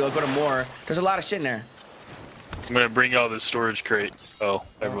 interact wheel, go to more. There's a lot of shit in there. I'm gonna bring y'all this storage crate. Oh,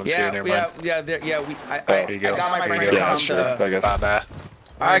 everyone's here. Never mind. I you go. got my There you friends go. Yeah, down sure. to- I guess. Bye bye.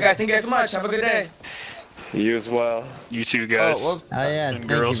 All right, guys, thank you guys so much. Have a good day. You as well. You two guys. Oh, whoops. Oh yeah, And thank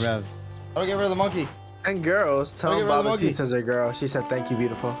girls. you, bros. I'll get rid of the monkey. And girls, tell Look them at the Baba's monkey. Pizza's a girl. She said, thank you,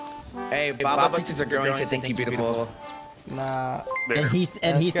 beautiful. Hey, Baba's Pizza's a girl. He said, "Thank you, beautiful." Nah, There. And he That's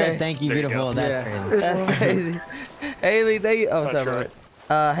said, great. "Thank you, There you beautiful." go. That's Yeah. crazy. that's crazy. Haley, thank you. Oh, sorry, right.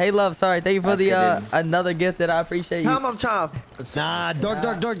 bro. Hey, love, sorry. Thank you for That's the good, another gift that I appreciate Tell you. them I'm Chomp. Nah,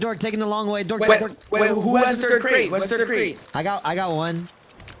 dork, taking the long way. Dork. Wait, who has the third crate? What's the third crate? I got one.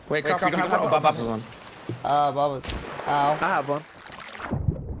 Wait, Crawford, you don't have one. Baba's has one. Bubba's. Ow. I have one.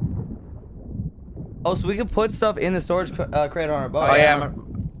 Oh, so we can put stuff in the storage crate on our boat. Oh yeah.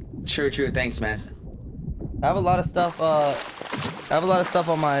 True. Thanks, man. I have a lot of stuff. I have a lot of stuff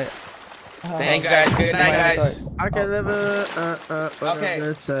on my Thank you guys. Good night, guys. I can live Okay.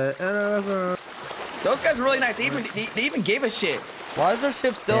 Those guys were really nice. They even gave us shit. Why is our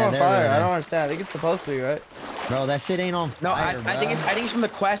ship still Yeah, on they're fire? really I don't nice. understand. I think it's supposed to be, right? Bro, that shit ain't on No, fire, I think it's from the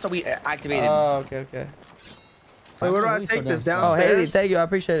quest that we activated. Oh, okay. Wait, where do I take this Oh, downstairs? Haley, thank you. I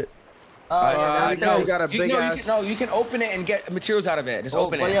appreciate it. yeah, no, you got a big ass. you can open it and get materials out of it. Just Oh,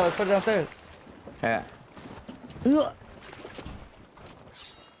 open but it. yeah, let's put it downstairs. Yeah.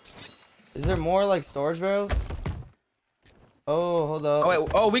 Is there more like storage barrels? Oh, hold up. Oh wait.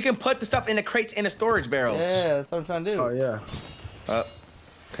 Oh, we can put the stuff in the crates in the storage barrels. Yeah, that's what I'm trying to do. Oh yeah.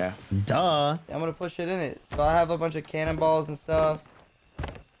 Okay. Duh. I'm gonna put shit in it. So I have a bunch of cannonballs and stuff.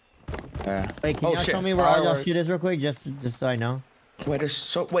 Yeah. Wait, can Oh, y'all shit. show me where all y'all Fireworks. shit is real quick, just so I know? Wait,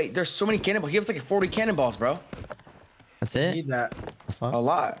 there's so many cannonballs. He gives like 40 cannonballs, bro. That's I it? need that. The fuck? A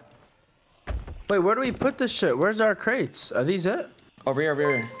lot. Wait, where do we put this shit? Where's our crates? Are these it? Over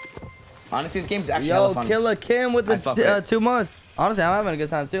here. Honestly, this game's actually hella Yo, fun. Killer Kim with I fuck the with it. 2 months. Honestly, I'm having a good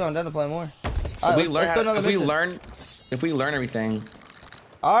time too. I'm down to play more. All right, let's do another mission. If we learn everything.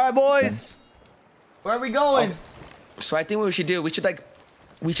 All right, boys. Where are we going? So I think what we should do, we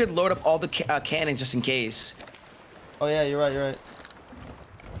should load up all the cannons just in case. Oh yeah, you're right.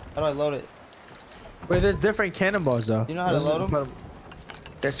 How do I load it? Wait, there's different cannonballs though. You know how to load them?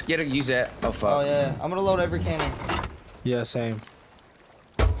 Just get to use it. Oh fuck. Oh yeah, I'm gonna load every cannon. Yeah, same.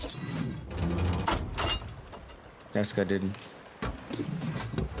 That's good, dude.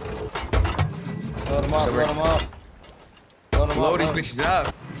 Load them up, So load them up. Load them Load up. these bitches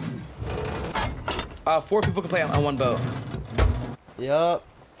up. 4 people can play on one boat. Yup.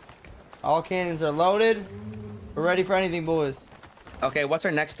 All cannons are loaded. We're ready for anything, boys. Okay, what's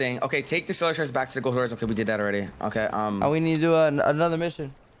our next thing? Okay, take the sailor sharks back to the gold doors. Okay, we did that already. Okay, We need to do another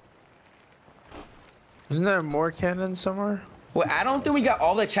mission. Isn't there more cannons somewhere? well, I don't think we got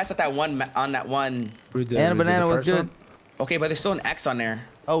all the chests at that one on that one. We did. And we did banana the was first good. one. Okay, but there's still an X on there.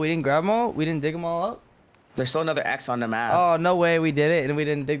 Oh, we didn't grab them all? We didn't dig them all up? There's still another X on the map. Oh, no way we did it and we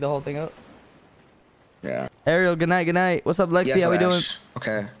didn't dig the whole thing up. Yeah. Ariel, good night, good night. What's up, Lexi? Yes, How we doing? Ash.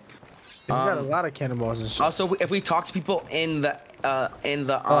 Okay. We got a lot of cannonballs and shit. Also, if we talk to people in the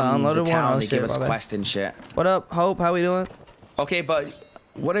unloaded the town, one? Oh, they shit, give us my bad. quests and shit. What up, Hope? How we doing? Okay, but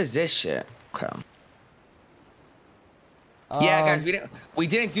what is this shit? Okay. Yeah, guys, we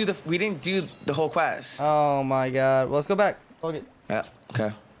didn't do the whole quest. Oh my god. Well, let's go back. Fuck it. Yeah.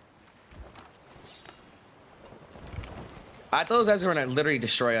 Okay. I thought those guys were gonna literally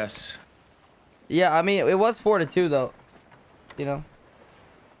destroy us. Yeah, I mean, it was 4-2 though. You know.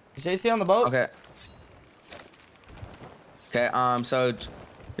 Is JC on the boat? Okay. Okay. So,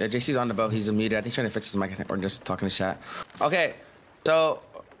 yeah, JC's on the boat. He's muted. I think he's trying to fix his mic, I think, or just talking to chat. Okay. So,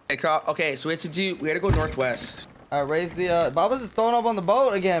 okay. So we had to go northwest. Alright, raise the Baba's just throwing up on the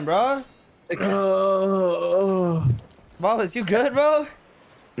boat again, bro. Baba's, you good, bro?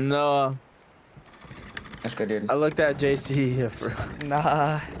 No, That's good, dude. I looked at JC here for.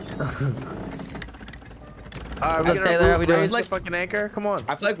 Nah. Alright, What's up, Taylor? How we doing? Raise the fucking anchor. Come on.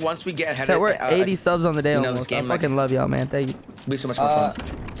 I feel like once we get ahead Okay, of we're 80 subs on the day you know, almost. this game, I fucking love y'all, man. Thank you. It'll be so much more fun.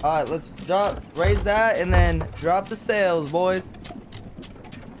 Alright, let's raise that and then drop the sails, boys.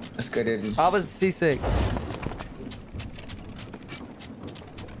 That's good, dude. Baba's seasick.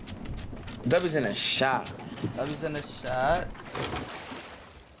 W's in a shot. W's in the shot.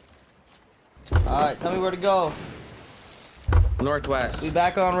 Alright, tell me where to go. Northwest. We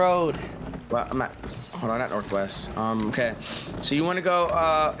back on road. Well, I'm at. Hold on, not northwest. Okay. So you want to go?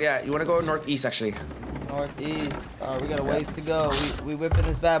 Yeah, you want to go northeast actually. Northeast. Alright, we got a ways to go. We whipping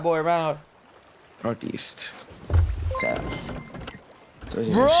this bad boy around. Northeast. Okay. So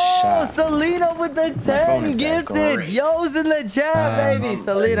Bro, shot. Selena with the phone 10 is dead. gifted. Great. Yo's in the chat, baby.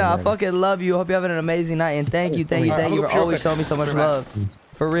 Selena, I fucking love you. Hope you're having an amazing night. And thank you Alright, I'm for gonna go always quick. showing me so much Put it love.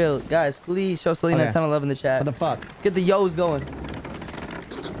 For real. Guys, please show Selena a Okay. ton of love in the chat. What the fuck? Get the Yo's going.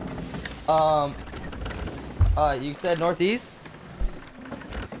 You said northeast?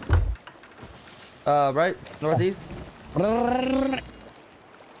 Right? Northeast?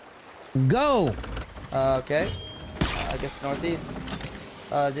 Go! Okay. I guess northeast.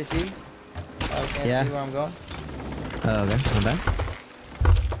 JC? I can't Yeah. see where I'm going. Oh, okay. My bad.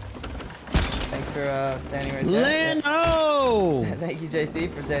 Thanks for standing right there. Leno! Thank you, JC,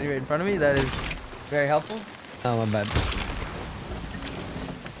 for standing right in front of me. That is very helpful. Oh, my bad.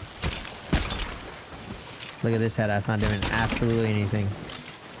 Look at this head ass not doing absolutely anything.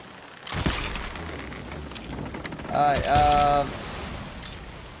 Alright,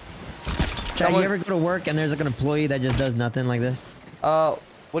 Chad, you ever go to work and there's like an employee that just does nothing like this? what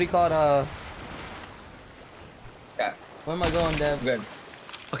do you call it? Yeah. Where am I going, Dev? Good.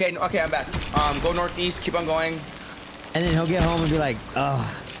 Okay, okay, I'm back. Go northeast. Keep on going. And then he'll get home and be like, oh,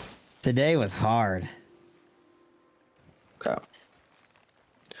 today was hard. Okay.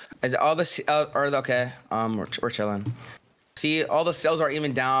 Is all the are okay? We're chilling. See, all the cells are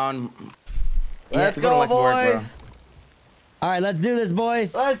even down. Let's go, boys. All right, let's do this,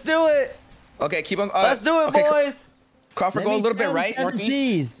 boys. Let's do it. Okay, keep on. Let's do it, boys. Crawford, go a little bit right, northeast.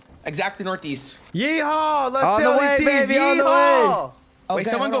 Seas. Exactly northeast. Yeehaw! Let's On see the how way, he sees. baby, on the Yeehaw! way. Wait, Okay,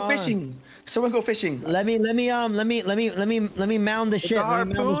 someone hold go on. fishing. Someone go fishing. Let me mound the ship. Let me mound the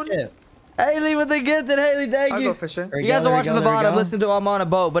harpoon? ship. Haley with the gift, and Haley, thank I'll you. go fishing. There You we guys go, are there we watching go, the there we VOD. I'm go. listening to I'm on a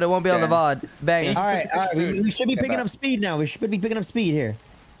boat, but it won't be on the Yeah. VOD. Bang. All right, we should be Get picking back. up speed now. We should be picking up speed here.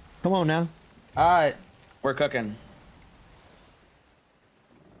 Come on now. All right. We're cooking.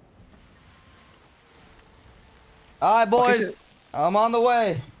 All right, boys. Okay, so- I'm on the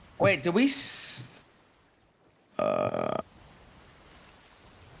way. Wait, did we?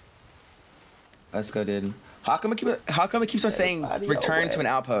 Let's go, dude. How come it keeps on saying Everybody return away. to an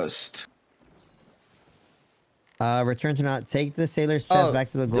outpost? Return to not take the sailor's chest back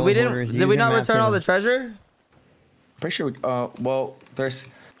to the gold hoarders. Did we not return all the treasure? Pretty sure. Well, there's.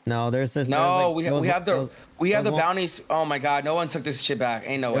 No, there's this. No, there's like, we have the those one- bounties. Oh my god, no one took this shit back.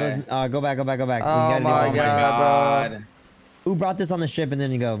 Ain't no way. Go back. We Oh gotta do my all Oh my God, god. Who brought this on the ship and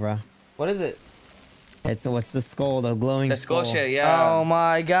then you go, bro? What is it? It's what's the skull, the glowing The skull shit, yeah. Oh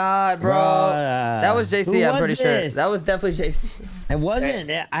my God, bro. Bruh. That was JC, Who I'm was pretty this? sure. That was definitely JC. It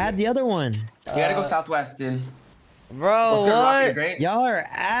wasn't. I had the other one. You gotta go southwest, dude. Bro, Let's go to Rocky the what? Great. Y'all are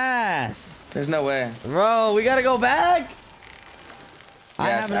ass. There's no way. Bro, we gotta go back? I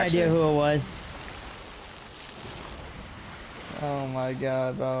Yes, have an idea actually. who it was. Oh my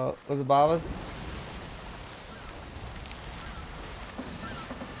God, bro. Was it Baba's?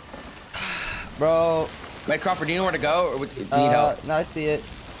 Bro, Wait, Crawford, do you know where to go, or do you need help? no, I see it.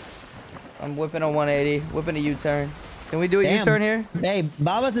 I'm whipping a 180, whipping a U-turn. Can we do a Damn. U-turn here? Hey,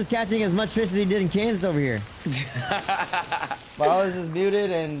 Babas is catching as much fish as he did in Kansas over here. Baba's is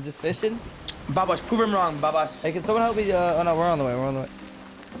muted and just fishing. Babas, prove him wrong, Babas. Hey, can someone help me? Oh no, we're on the way. We're on the way.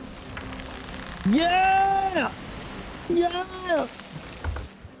 Yeah! Yeah!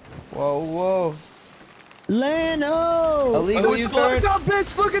 Whoa, whoa. Lano! Illegal U-turn. Look up,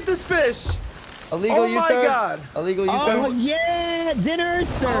 bitch! Look at this fish! Illegal Oh my U-turn. God. Illegal Oh U-turn. yeah! Dinner is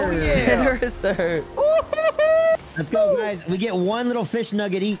served! Oh, yeah. Dinner is served. Let's go, guys. We get one little fish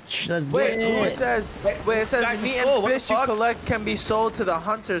nugget each. Let's Wait, get who it. says? Wait, it says Guys, meat it's full. and What the fish you fuck? collect can be sold to the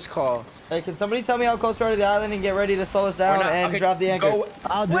hunter's call. Hey, can somebody tell me how close we are to the island and get ready to slow us down We're not- and okay, drop the anchor? go-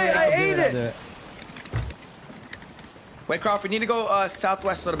 I'll do Wait, it. I I'll do ate I'll it. do it. Wait, Crawford, you need to go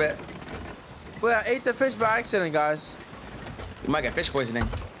southwest a little bit. Wait, I ate the fish by accident, guys. You might get fish poisoning.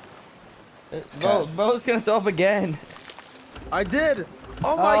 Bro's gonna throw up again. I did.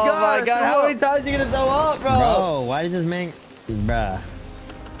 Oh my God! Oh my God! I How threw many up. times you gonna throw up, bro? Bro, why does this man... Bruh.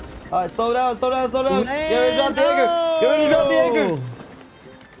 All right, slow down, slow down, slow down. Get ready to drop the anchor. Get ready to drop the anchor.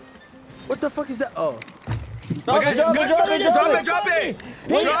 What the fuck is that? Oh. Drop guys, it, drop it, guys, drop it, drop it. Drop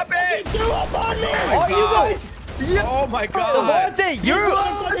it! Drop it! Threw up on me! Are you guys? Oh my god! Devonte, you're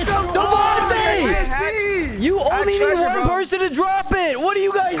Let's go, Devonte! You only need treasure, one bro. person to drop it. What are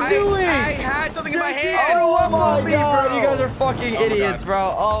you guys doing? I had something in my hand! Oh my on me, God! bro. You guys are fucking idiots,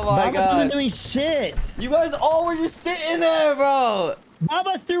 bro. Oh my Babas wasn't God! doing shit. You guys all were just sitting there, bro.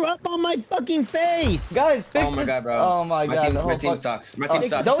 Babas threw up on my fucking face. Guys, fix Oh my this. god, bro. Oh my God! the My whole team fuck- sucks. My team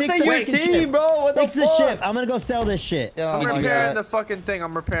sucks. Don't Fix say the your fucking team, ship. bro. What the Fix the fuck? ship. I'm gonna go sell this shit. Oh I'm my repairing God. the fucking thing.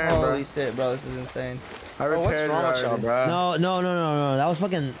 I'm repairing, bro. Holy shit, bro. This is insane. I Bro, what's repaired it wrong with y'all, already. bro? No. That was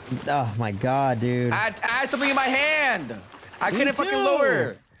fucking... Oh my God, dude. I had something in my hand! I couldn't fucking too.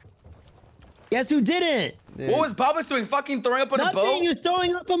 lower! Guess who didn't? Dude. What was Babas doing? Fucking throwing up on a Nothing. boat? He was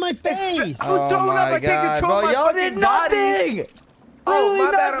throwing up on my face. I was throwing up. my I can't God, control bro. my Y'all fucking did body. nothing. Oh, Literally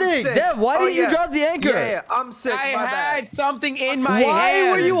my bad, I'm nothing. sick. Dev, why Oh, didn't you yeah. drop the anchor? Yeah, I'm sick. I my had bad. something in my Why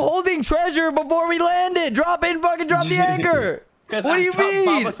hand! were you holding treasure before we landed? Drop in, fucking drop the anchor. 'Cause What I do you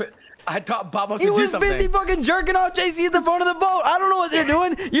thought mean? I thought Babas He would do was something. busy fucking jerking off JC at the front of the boat. I don't know what they're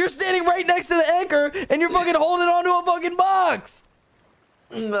doing. You're standing right next to the anchor and you're fucking holding onto a fucking box.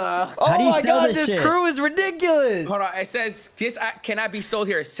 Nah. How Oh do you my sell God, this this shit? crew is ridiculous. Hold on, it says this cannot be sold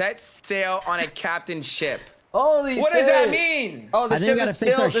here. Set sail on a captain's ship. Holy What shit. does that mean? Oh, the I think ship we gotta is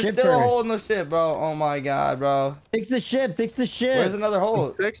fix still, our there's ship still a first. hole in the ship, bro. Oh my God, bro. Fix the ship. Fix the ship. Where's another hole?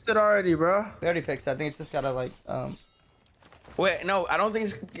 Fixed it already, bro. We already fixed it. I think it's just gotta like, Wait, no, I don't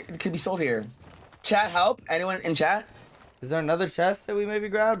think it could be sold here. Chat, help? Anyone in chat? Is there another chest that we maybe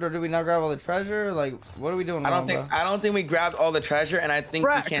grabbed, or did we not grab all the treasure? Like, what are we doing? I wrong, don't think we grabbed all the treasure, and I think we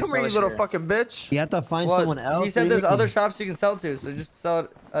Brett, can't come sell here, it you little here. fucking bitch. You have to find Well, someone else. he said there's other shops you can sell to, so just sell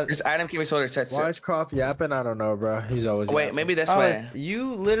it. This item can be sold at set. Why is Croft yapping? I don't know, bro. He's always Wait, yapping. maybe this Oh, way.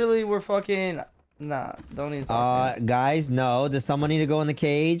 you literally were fucking. Nah, don't even talk to me. Guys, no. Does someone need to go in the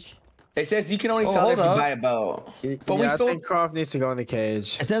cage? It says you can only Oh, sell it if you hold up. buy a boat. But Yeah, we I sold. think Croft needs to go in the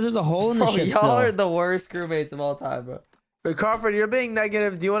cage. It says there's a hole in the Bro, ship. y'all still. are the worst crewmates of all time, bro. But Crawford, you're being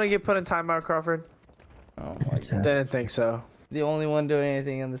negative. Do you want to get put in timeout, Crawford? Oh my god. Didn't think so. The only one doing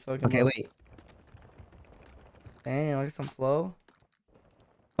anything in this fucking. Okay, boat. wait. Damn, look at some flow.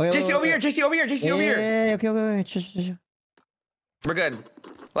 Okay, JC over here. JC over here. JC over here. Yeah, okay. Shh. We're good.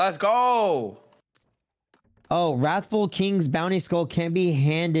 Let's go. Oh, Wrathful King's bounty skull can be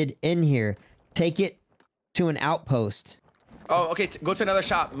handed in here. Take it to an outpost. Oh, okay. Go to another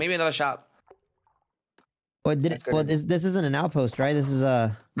shop. Maybe another shop. That's good. Well, this isn't an outpost, right? This is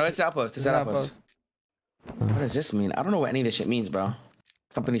No, it's outpost. It's It's an an outpost. What does this mean? I don't know what any of this shit means, bro.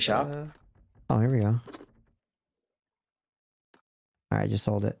 Company shop. Oh, here we go. All right, just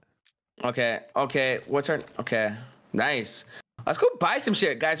sold it. Okay. Okay. What's our? Okay. Nice. Let's go buy some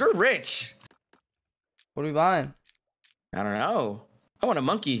shit, guys. We're rich. What are we buying? I don't know. I want a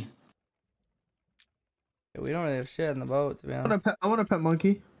monkey. Yeah, we don't really have shit in the boat, to be honest. I want a pet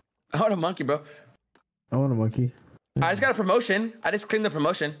monkey. I want a monkey, bro. I want a monkey. I just got a promotion. I just claimed the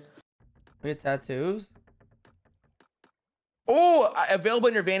promotion. We get tattoos. Oh, available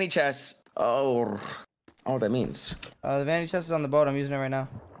in your vanity chest. Oh, I don't know what that means. The vanity chest is on the boat. I'm using it right now.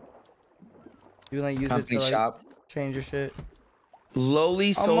 You can like use Company it to like shop. change your shit. Lowly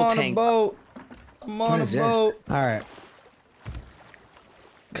I'm soul on tank. a boat. I'm on a is this? boat. All right.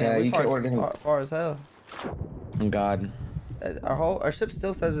 Okay, we you can parked order him. far as hell. Oh, God. Our ship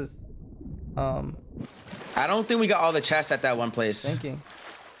still says it's I don't think we got all the chests at that one place. sinking.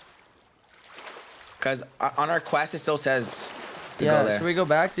 Because on our quest, it still says to go Yeah, there. should we go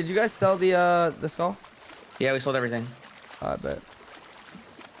back? Did you guys sell the skull? Yeah, we sold everything. I bet.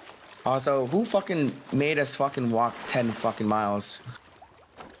 Also, who fucking made us fucking walk 10 fucking miles?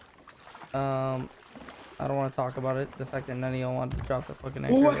 I don't want to talk about it. The fact that none of y'all wanted to drop the fucking Oh,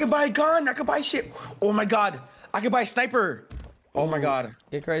 I anchor. could buy a gun. I could buy shit. Oh my God. I could buy a sniper. Oh my God.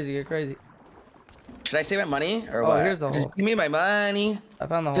 Get crazy, get crazy. Should I save my money or Oh, what? here's the hole. Just give me my money. I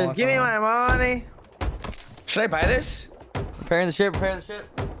found the hole. Just give me my money. Should I buy this? Preparing the ship, preparing the ship.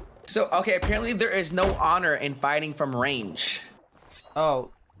 So, okay, apparently there is no honor in fighting from range.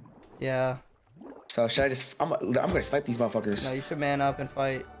 Oh, yeah. So should I just, I'm gonna snipe these motherfuckers. No, you should man up and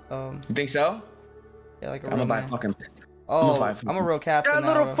fight. You think so? Yeah, like a I'm real gonna buy a man. fucking, Oh, buy I'm a real captain That now,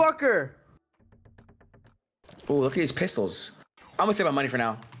 little bro. fucker. oh, look at these pistols. I'm gonna save my money for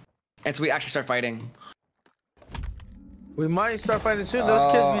now. Until we actually start fighting. We might start fighting soon. Those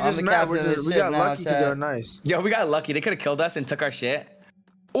kids Oh, we I'm just the met, captain of we this got ship now, lucky because they chat. were nice. Yo, we got lucky. They could have killed us and took our shit.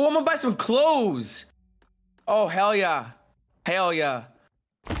 Oh, I'm gonna buy some clothes. Oh, hell yeah. Hell yeah.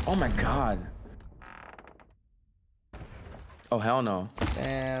 Oh my God. Oh, hell no.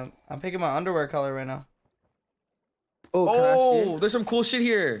 Damn, I'm picking my underwear color right now. Oh, can I see Oh, it? there's some cool shit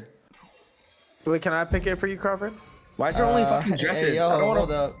here. Wait, can I pick it for you, Crawford? Why is there only fucking dresses? Hey, yo, I don't hold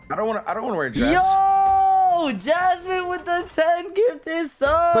wanna, up. I don't wanna wear a dress. Yo, Jasmine with the 10 gifted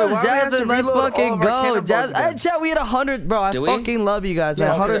subs. Wait, why do we have to Jasmine, let's reload all fucking of our go. cannonballs Jasmine, hey, again? chat, we had 100, bro. I Do we? fucking love you guys, man.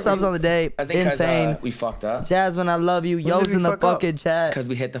 Yeah, 100 okay. subs on the day. I think 'cause, Insane. we fucked up. Jasmine, I love you. did Yo's we in the fuck up? fucking chat. Because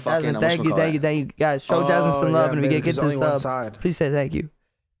we hit the fucking. Jasmine, thank you, thank you, thank you. Guys, show Jasmine some Oh, love yeah, and we maybe get there's this only one sub. side. Please say thank you.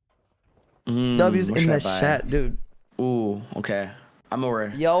 Mm, W's what in should I the buy? chat, dude. Ooh, okay. I'm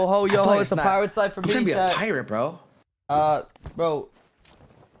over. Yo ho, yo feel ho. like It's a not- pirate life for I'm trying to me, be a chat. pirate, bro. Bro.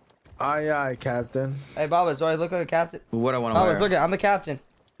 Aye, aye, Captain. Hey, Babas, do I look like a captain? What I want to wear? Babas, look at, I'm the captain.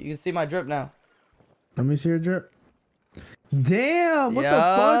 You can see my drip now. Let me see your drip. Damn, what yeah,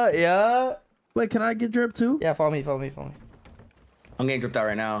 the fuck? yeah. Wait, can I get drip too? Yeah, follow me, follow me, follow me. I'm getting dripped out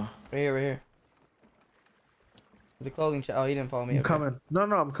right now. Right here, right here. The clothing chest. Oh, he didn't follow me. I'm Okay. coming. No,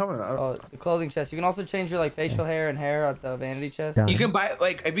 I'm coming. Oh, the clothing chest. You can also change your like facial hair and hair at the vanity chest. Yeah. You can buy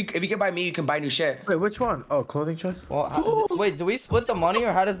like if you can buy me, you can buy new shit. Wait, which one? Oh, clothing chest? Well, wait, do we split the money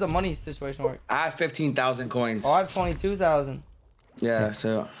or how does the money situation work? I have 15,000 coins. Oh, I have 22,000. Yeah,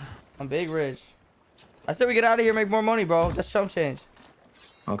 so I'm big rich. I said we get out of here, make more money, bro. That's chump change.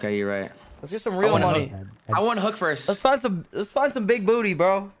 okay, you're right. Let's get some real wanna money. hook. I want to hook first. Let's find some big booty,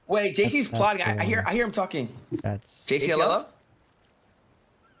 bro. Wait, JC's plotting. I hear him talking. That's. JC, hello?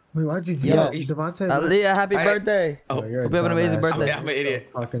 Wait, why'd you Yo. get Devonte? Aaliyah, happy I- birthday. Oh, you're a Hope you have an amazing dumbass. birthday. I'm an idiot.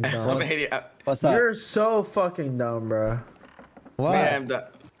 Fucking I'm dumb. an idiot. What's up? You're so fucking dumb, bro. What? Man,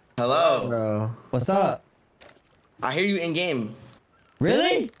 hello. Bro. What's up? I hear you in game.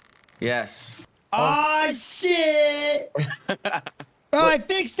 Really? Yes. Oh shit! Oh, I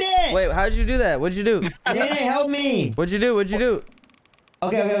fixed it. Wait, how'd you do that? What'd you do? Nene, help me. What'd you do? What'd you do?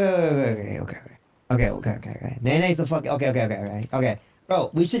 Okay. Nene's the fuck. Okay.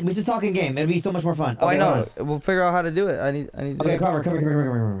 Bro, we should talk in game. It'd be so much more fun. Oh, I Okay, know. hold on. We'll figure out how to do it. I need. To Okay, do it. come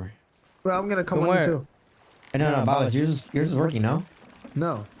here. Well, I'm gonna come From on where? too. No, Babas, yours is working, no?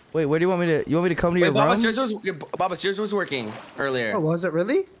 No. Wait, where do you want me to? You want me to come to Wait, your Baba, room? yours was working earlier. Oh, was it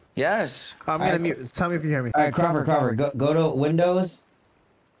really? Yes. I'm gonna mute. Tell me if you hear me. All right, Crawford, go to Windows.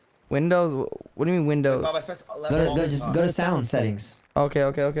 Windows? What do you mean Windows? Baba, press left Go to sound settings,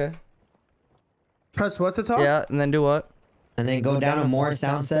 Okay. Press what to talk? Yeah, and then do what? and then go down to more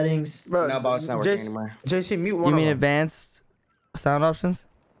sound settings. Bro, No, Baba, it's not working anymore. JC, mute one You of mean them. advanced sound options?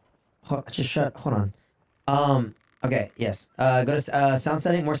 Hold on. Okay, yes. Go to sound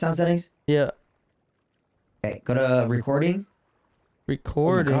setting, more sound settings. Yeah. Okay, go to recording.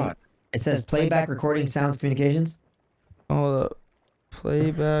 Recording. God. It says playback, recording, sounds, communications. Hold up.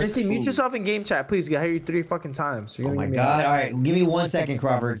 Playback. JC, mute yourself in game chat, please. I hear you 3 fucking times. You're Oh gonna my give me- god! All right, give me 1 second,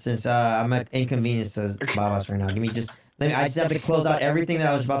 Crawford, since I'm at inconvenience to Babas right now. Give me just. I just have to close out everything that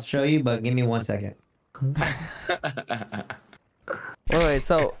I was about to show you, but give me 1 second. Wait,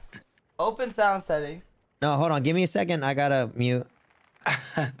 so open sound settings. No, hold on. Give me a second. I gotta mute.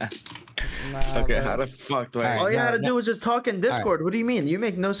 Okay, how the fuck do I? Alright. All you had to No. do was just talk in Discord. What do you mean? You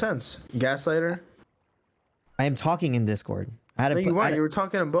make no sense. Gaslighter. I am talking in Discord. I had to. No, you put- weren't. You were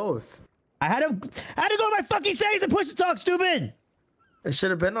talking in both. I had to go to my fucking settings and push the talk. Stupid. It should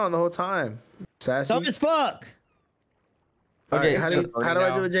have been on the whole time. Sassy. Dumb as fuck. Okay, Okay, how so- do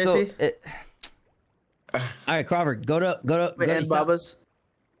I do it, JC? So it, All right, Crawford. Go to. Wait, and Babas.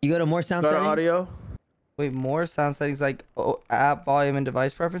 You go to more sound Go to settings. audio. wait, more sound settings like app volume and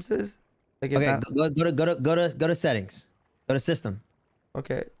device preferences. Like Okay, go to settings. Go to system.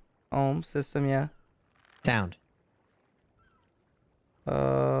 Okay. System, yeah. Sound.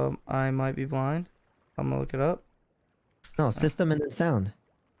 I might be blind. I'm gonna look it up. No, system and then sound.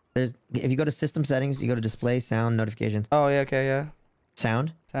 If you go to system settings, you go to display, sound, notifications, Oh yeah, okay, yeah.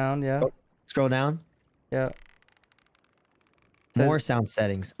 sound. Sound, yeah. Scroll down. Yeah. Says- More sound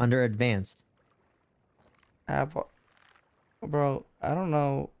settings under advanced. App. Bro, I don't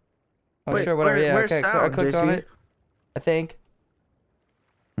know. Oh Wait, sure, whatever. where- Yeah, where's okay. I sound, clicked on JC? it. I think.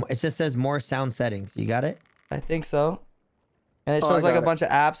 It just says more sound settings. You got it? I think so. And it Oh, I shows like got a it. bunch of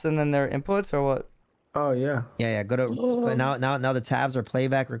apps and then their inputs or what? Oh yeah. Yeah. Go to now the tabs are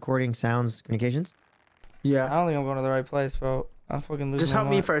playback, recording, sounds, communications. I Yeah. don't think I'm going to the right place, bro. I'm fucking losing Just my help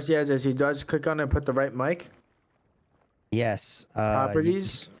me mind. first. Yeah, JC. Do I just click on it and put the right mic? Yes.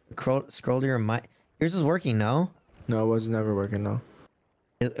 Properties? Scroll to your mic. Yours is working, no? No, it was never working. No.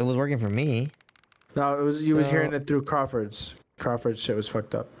 It was working for me. No, it was. You was No. hearing it through Crawford's. Crawford's shit was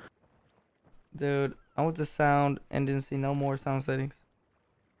fucked up. Dude, I went to sound and didn't see no more sound settings.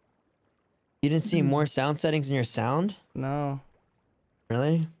 You didn't see more sound settings in your sound? No.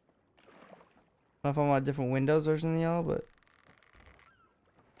 Really? I don't know if I'm on a different Windows version than y'all, but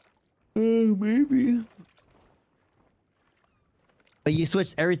Maybe. But you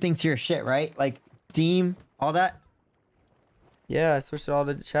switched everything to your shit, right? Like Steam, all that? yeah, I switched it all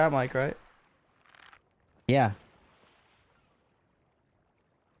to the chat mic, right? Yeah.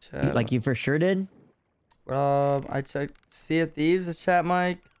 Chat Like you for sure did? I checked Sea of Thieves is chat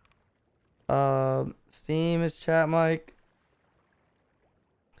mic. Steam is chat mic.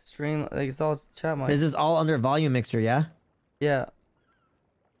 Stream like it's all chat mic. This is all under volume mixer, yeah? Yeah.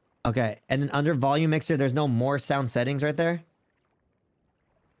 Okay. And then under volume mixer, there's no more sound settings right there?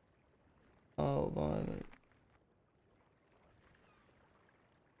 Oh boy.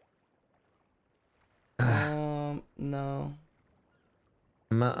 No.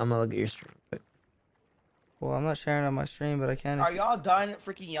 I'm gonna look at your stream. Well, I'm not sharing on my stream, but I can. Are y'all done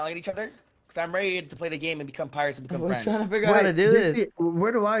freaking yelling at each other? Because I'm ready to play the game and become pirates and become We're friends. trying to figure out how to do JC, this.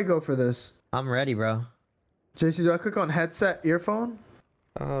 where do I go for this? I'm ready, bro. JC, do I click on headset earphone?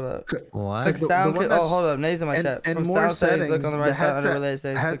 Oh, hold up. What? Click the sound. one Oh, that's- hold up. Nays in my chat. And From more sound settings, look settings. on the The right side under headset, related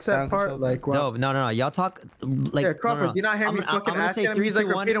settings. click headset sound part, control. like No, no. Y'all talk like. Yeah, Crawford, no. do you not hear me fucking gonna asking say him? three, He's like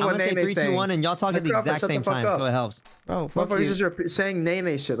two, one. repeating I'm what gonna say Nene's 3, 2, saying. 1, and y'all talk at the Crawford, exact shut the same fuck time, up. so it helps. Bro, fuck Motherfuckers you. just saying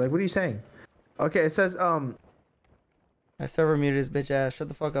Nene shit. Like, what are you saying? Okay, it says My server muted his bitch ass. Shut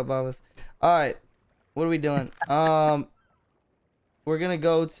the fuck up, Babas. All right, what are we doing? We're gonna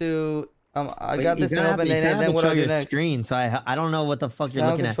go to. I got this in open, and then what I do next? Screen, so I don't know what the fuck you're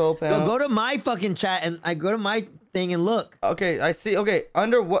Sound looking at. control panel. Go to my fucking chat and I go to my thing and look. Okay, I see. Okay,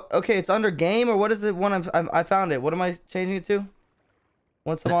 under what? Okay, it's under game or what is it? One I found it. What am I changing it to?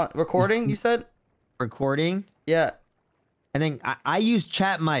 Once I'm on recording, you said. Recording. Yeah. And then I use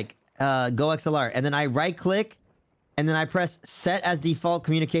chat mic, Go XLR, and then I right click, and then I press set as default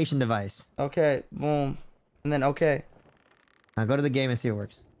communication device. Okay. Boom. And then okay. Now go to the game and see if it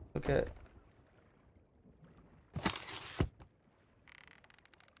works. Okay.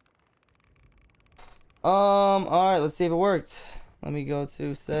 All right, let's see if it worked. Let me go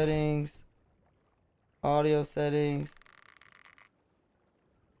to settings, audio settings,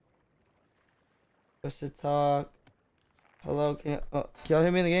 push to talk. Hello, can y'all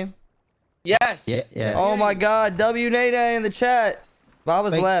hear me in the game? Yes. Yeah. Oh my God, W Nene in the chat.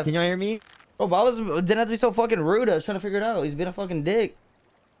 Baba's Wait, left. can y'all hear me? Bro, Baba's didn't have to be so fucking rude. I was trying to figure it out. He's been a fucking dick.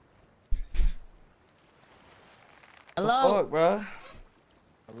 Hello. Fuck, bro.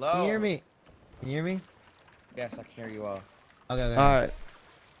 Hello. Can you hear me? Can you hear me? Yes, I can hear you all. Okay. All right.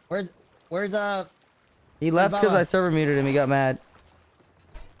 Where's He left because Baba? I server muted him. He got mad.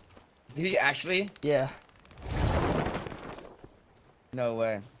 Did he actually? Yeah. No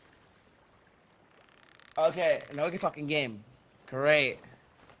way. Okay, now we can talk in game. Great.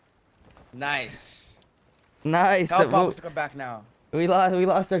 Nice. Nice. Tell Bobs to come back now. We lost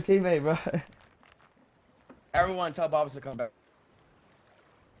our teammate, bro. Everyone, tell Bobs to come back.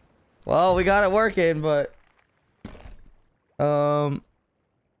 Well, we got it working, but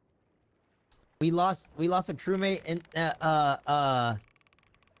we lost a crewmate in how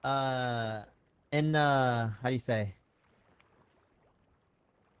do you say?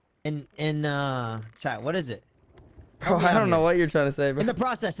 In chat, what is it? bro, I don't know what you're trying to say, bro. In the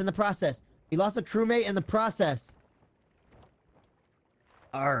process. We lost a crewmate in the process.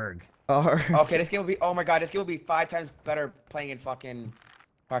 Arg. Okay, this game will be. Oh my god, this game will be 5 times better playing in fucking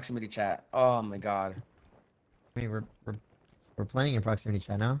proximity chat. Oh my god. I mean, we're playing in proximity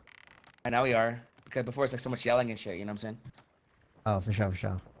chat now. And now we are, because before it's like so much yelling and shit. You know what I'm saying? Oh, for sure.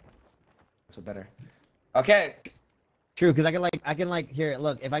 That's what better. Okay. True, because I can like here.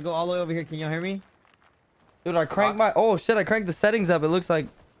 Look, if I go all the way over here, can y'all hear me? Dude, I cranked my. Oh shit! I cranked the settings up. It looks like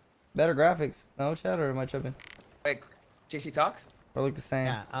better graphics. No chat, or am I tripping? Wait, JC talk? Or look the same?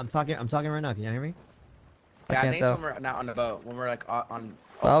 Yeah, I'm talking right now. Can y'all hear me? I Yeah, can't I think tell. it's when we're not on the boat. When we're like on.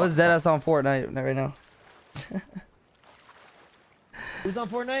 I was dead ass on Fortnite right now. Who's on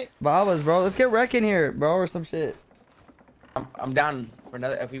Fortnite? Baba's, bro. Let's get wreck in here, bro, or some shit. I'm down for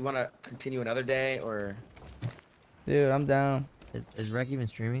another. If we want to continue another day or. Dude, I'm down. Is Rec even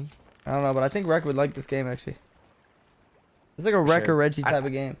streaming? I don't know, but I think Rec would like this game actually. It's like a Rec or Reggie type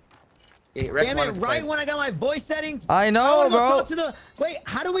of game. Yeah, Rick Damn wanted it! to Right play. when I got my voice settings. I I know, wanna go bro. talk to the. Wait,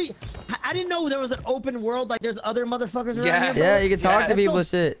 how do we? I didn't know there was an open world. Like there's other motherfuckers around Yeah. here. Bro. Yeah, you can talk Yeah. to people and Let's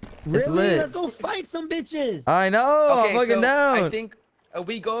shit. It's Really? lit. Let's go fight some bitches. I know. I'm fucking down. I think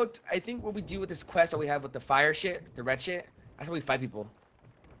we go. I think what we do with this quest that we have with the fire shit, the red shit. That's how we fight people.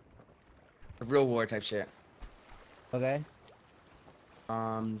 The real war type shit. Okay.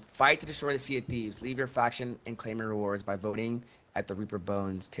 Fight to destroy the Sea of Thieves. Leave your faction and claim your rewards by voting at the Reaper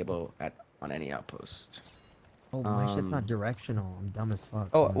Bones table on any outpost. Oh, my shit's not directional. I'm dumb as fuck.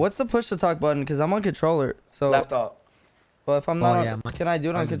 Oh, what's the push to talk button? Because I'm on controller. So, Left alt. but if I'm Oh, not, yeah, on, mine- can I do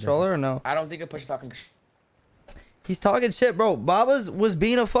it on mine's controller or no? I don't think it pushes talking. He's talking shit, bro. Baba's was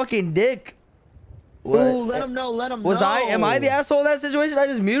being a fucking dick. Ooh, let him know. Let him know. Am I the asshole in that situation? I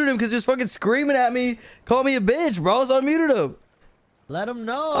just muted him because he was fucking screaming at me, calling me a bitch, bro. So I muted him. Let him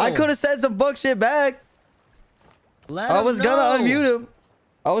know. I could have said some fuck shit back. I was gonna unmute him.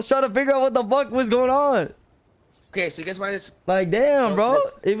 I was trying to figure out what the fuck was going on. Okay, so you guys want to? Like, damn, Go bro. to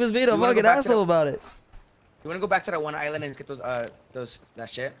this. He was being a You wanna go fucking back to asshole the- about it. You want to go back to that one island and get that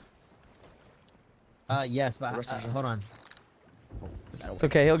shit? Yes, but rest of you. hold on. It's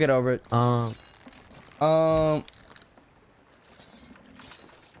okay. He'll get over it. What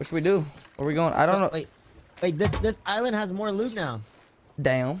should we do? Where we going? I don't know. Wait. This island has more loot now.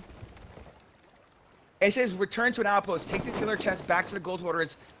 Damn. It says return to an outpost. Take the killer chest back to the gold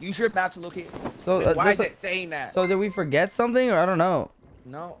hoarders. Use your map to locate. So Why there's is it saying that? So did we forget something or I don't know?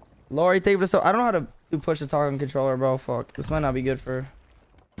 No. Lori, thank you so. I don't know how to do push the talk on controller, bro. Fuck. This might not be good for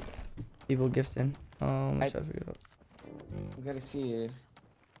people gifting. Let's try to figure it out. We gotta see it.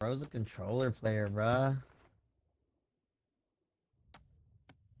 Bro's a controller player, bruh.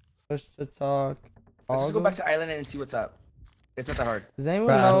 Push to talk. Let's just go Toggle? back to island and see what's up. It's not that hard. Does anyone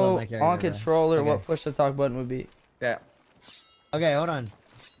Bro, I love know my character, on bro. controller what Okay. push to talk button would be? Yeah. Okay, hold on.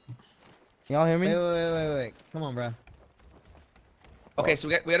 Y'all hear me? Wait. Come on, bro. Okay, so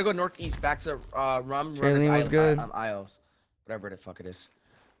we gotta go northeast back to Runners Caylen was good. Isles, whatever the fuck it is.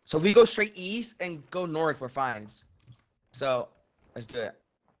 So if we go straight east and go north, we're fine. So let's do it.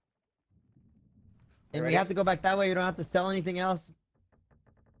 And ready? we have to go back that way. You don't have to sell anything else.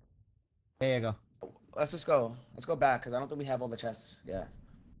 There you go. Let's just go. Let's go back because I don't think we have all the chests. Yeah.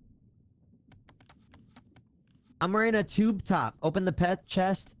 I'm wearing a tube top. Open the pet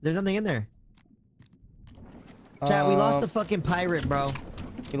chest. There's nothing in there. Chat, we lost a fucking pirate, bro.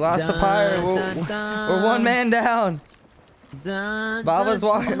 We lost a pirate. We're one man down. Baba's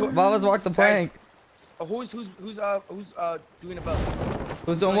walked the plank. Oh, who's doing a boat?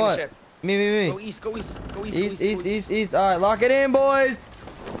 Who's doing what? Ship? Me. Go east. Go east. Go east. East. All right, lock it in, boys.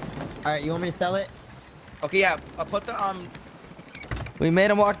 All right, you want me to sell it? Okay, yeah. I'll put the We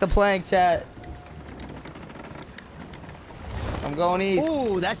made him walk the plank, chat. I'm going east.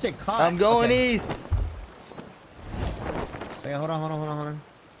 Ooh, that shit caught. I'm going east. Wait, hold on.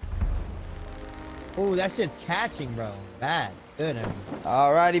 Ooh, that shit's catching, bro. Bad. Good.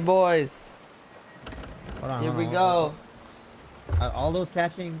 Alrighty, boys. Hold on. Here we go. All those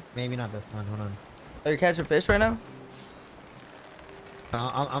catching? Maybe not this one. Hold on. Are you catching fish right now?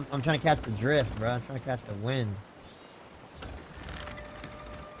 I'm trying to catch the drift, bro. I'm trying to catch the wind.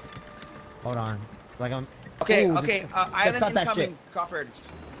 Hold on. Like I'm. Okay. Ooh, Okay. Island incoming. Crawford.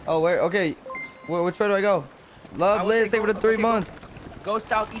 Oh, where? Okay. Which way do I go? Love, Liz, stay for the 3 months. Go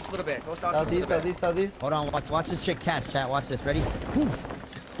southeast a little bit. Go Southeast. Hold on. Watch this chick catch, chat. Watch this. Ready? Ooh.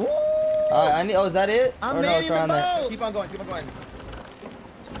 I need. Oh, is that it? I'm or no, it's around there. Keep on going.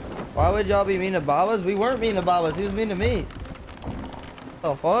 Why would y'all be mean to Babas? We weren't mean to Babas. He was mean to me.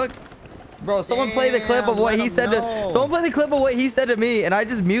 The fuck? Bro, someone play the clip of what he said to. Someone play the clip of what he said to me, and I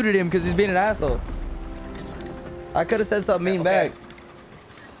just muted him because he's being an asshole. I could have said something mean back.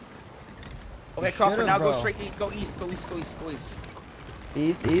 Okay, Crawford. Now go straight east. Go east.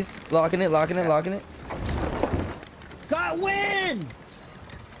 East. Locking it. Got wind.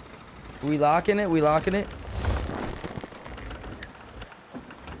 We locking it.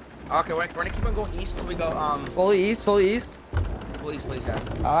 Okay, we're gonna keep on going east until we go Fully east. Please, yeah.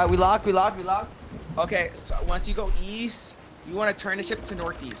 Alright, we lock. Okay, so once you go east, you want to turn the ship to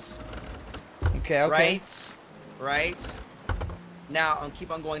northeast. Okay. Right. Now,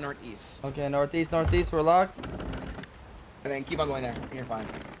 keep on going northeast. Okay, northeast, we're locked. And then keep on going there. You're fine.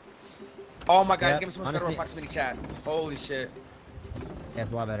 Oh my god, Yep, give me so much better proximity, chat. Holy shit. Yeah,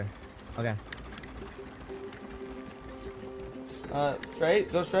 it's a lot better. Okay.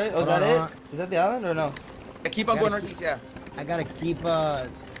 Straight? Go straight? Oh, is that it? Is that the island or no? Yeah, keep on going northeast, yeah. I gotta keep,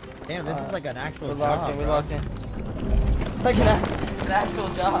 damn, this is like an actual We're job, locked in. Like an actual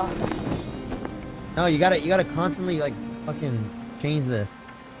job. No, you gotta constantly, like, fucking change this.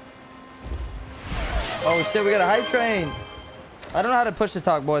 Oh shit, we got a hype train. I don't know how to push the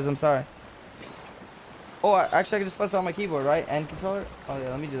talk, boys. I'm sorry. Oh, actually, I can just press it on my keyboard, right? And controller? Oh yeah,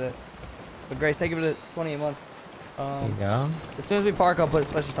 let me do that. But Grace, thank you for the 28 months. There you go. As soon as we park, I'll put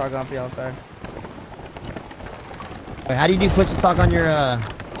push the talk on for y'all. Sorry. Wait, how do you do push the talk on your,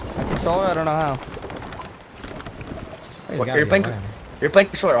 controller? I don't know how. What, you're playing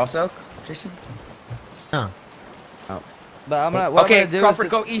controller also, Jason? No. Oh. But I'm gonna. What okay, I'm gonna do Crawford,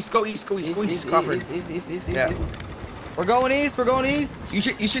 is go east, Crawford. East. Yeah. We're going east.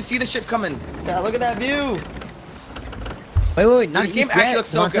 You should see the ship coming. Yeah, look at that view. Wait, not this game actually looks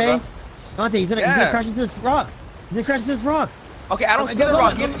so good, bro. Devonte, he's gonna crash into this rock. Okay, I don't see the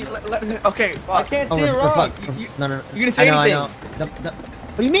rock. Okay, I can't see a rock. No. You didn't say anything.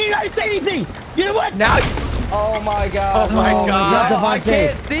 What do you mean I didn't say anything? You know what? Now. Oh my god. Oh my god. I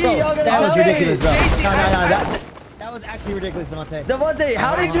can't see. Bro, that was ridiculous, bro. No. That was actually ridiculous, Devonte. Devonte,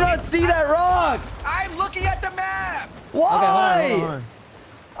 how did you not see that rock? I'm looking at the map. Why? Okay, hold on.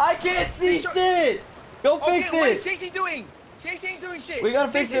 I can't see shit. Go fix it. What is JC doing? JC ain't doing shit. We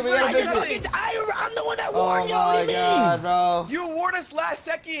gotta fix it. I'm the one that warned you. Oh my god, bro. You warned us last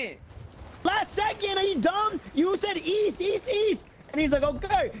second. Last second? Are you dumb? You said east. And he's like,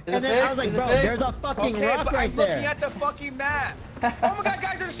 okay. And then I was like, bro, fixed? there's a fucking rock but right I'm there. looking at the fucking map. Oh my god,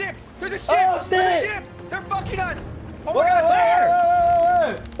 guys, there's a ship. There's a ship. Oh, There's a shit. ship. They're fucking us. Oh my god, where? What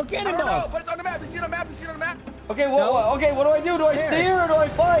I don't know, cannonballs? but it's on the map. You see it on the map? Okay, what do I do? Do I steer or do I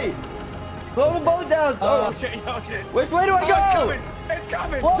fight? Slow the boat down. Oh shit. Which way do I go? It's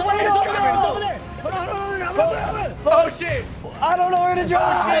coming. What way do I It's over go? there. Hold on. Oh shit. I don't know where to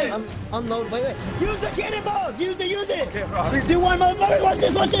drive. Unload. Wait. Use the cannonballs. Use it. Okay, bro. Do one, motherfucker. Watch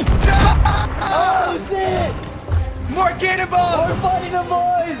this. Oh shit. More cannonballs. We're fighting them,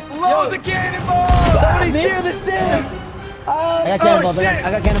 boys. Load the cannonballs. Somebody steer the ship. I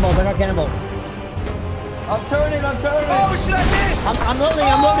got cannonballs. I got cannonballs. I'm turning. Oh shit, I missed. I'm loading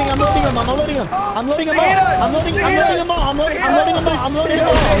them all.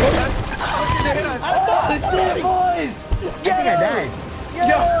 Oh shit, boys. Get I him. died. Yo.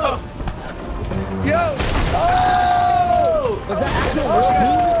 Oh. Was that actual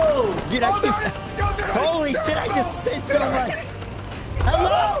real? Dude, They're Holy shit, I just spit so much.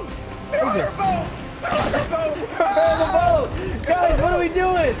 Hello? Prepare the boat! Guys, what are we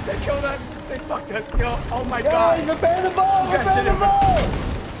doing? They killed us. They fucked us. Yo, oh my Guys, god. prepare the boat! Prepare the boat!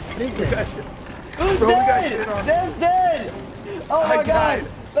 Who's dead? Dev's dead! Oh my god!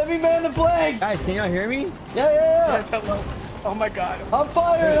 Let me man the planks! Guys, can y'all hear me? Yeah. Yes, hello. Oh my god. I'm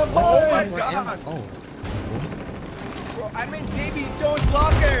fired! I'm Oh fired! my god. Oh. Bro, I'm in Davy Jones'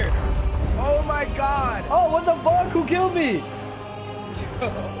 locker. Oh my god. Oh, what the fuck? Who killed me?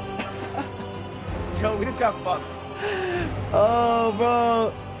 Yo, we just got fucked. Oh,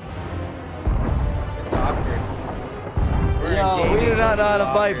 bro. Yo, we do not know how to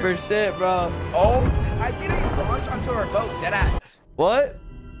fight for shit, bro. Oh, I think they launched onto our boat. Deadass. What?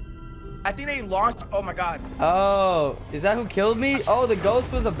 I think they launched. Oh my god. Oh, is that who killed me? Oh, the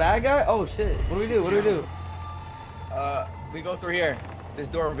ghost was a bad guy? Oh, shit. What do we do? What do we do? We go through here. This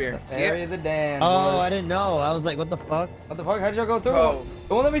door over here. See Area it? of the damned. Oh, I didn't know. I was like, what the fuck? What the fuck? How'd y'all go through? Bro. It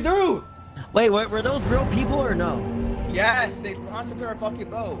won't let me through. Wait, were those real people or no? Yes, they launched into our fucking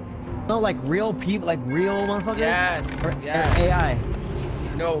boat. No, like real people, like real motherfuckers? Yes. Or Yes. AI?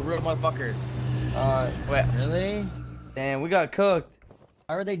 No, real motherfuckers. Wait. Really? Damn, we got cooked.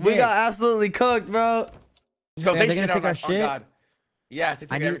 How are they We got absolutely cooked, bro. Yo, Yeah, they they're shit gonna on take our us. Oh shit? god. Yes, they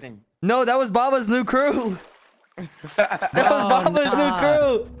took need- everything. No, that was Baba's new crew. That was Baba's new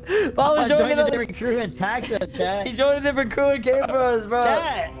crew. Baba's joined joined a another. different crew and attacked us, chat. He joined a different crew and came for us, bro.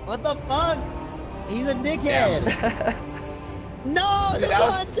 Chat, what the fuck? He's a dickhead. No, Dude, that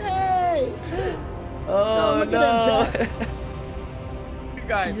was- Devonte! Oh look no. at him, You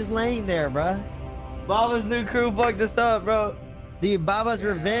guys. He's just laying there, bruh. Baba's new crew fucked us up, bro. Dude, Baba's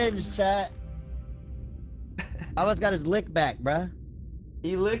revenge, chat. Baba's got his lick back, bruh.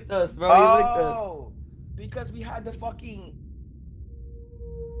 He licked us, bro. He licked us. Oh, because we had the fucking.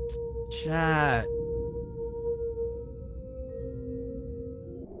 Chat.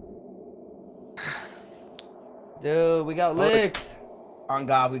 Dude, we got licked. On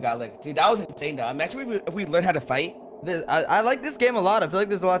God, we got licked. Dude, that was insane, though. Imagine if we learned how to fight. I like this game a lot. I feel like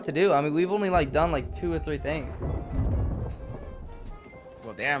there's a lot to do. I mean, we've only like done like 2 or 3 things.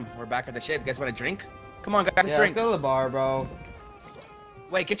 Well, damn, we're back at the ship. You guys want a drink? Come on, guys, let's Yeah, drink. let's go to the bar, bro.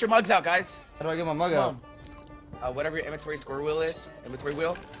 Wait, get your mugs out, guys. How do I get my mug Come out? on. Whatever your inventory score wheel is, inventory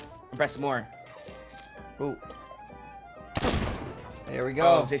wheel, and press more. Ooh. There we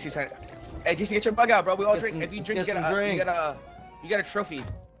Oh, go. JC's trying. Hey, JC, get your mug out, bro. We all Get drink. some- If you let's drink, you get get, some drinks. you get a trophy.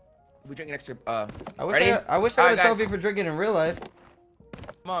 If we drink an extra. I wish ready? I All had right, a guys. trophy for drinking in real life.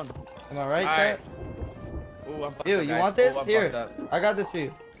 Come on. Am I right, All chat? Ooh, I'm fucked Ew, up, you guys. want this? Ooh, I'm Here, fucked up. I got this for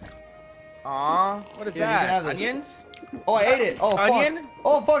you. Aw, what is Here, you can that? have this. Onions? Oh, I ate it. Oh, Onion? fuck.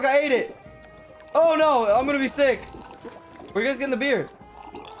 Oh, fuck, I ate it. Oh, no, I'm gonna be sick. Where you guys getting the beer?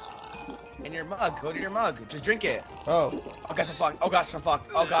 In your mug. Go to your mug. Just drink it. Oh. Oh gosh, I'm fucked. Oh gosh, I'm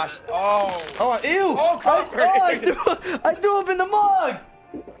fucked. Oh gosh. Oh. Oh, ew. Oh, covered. I threw up in the mug.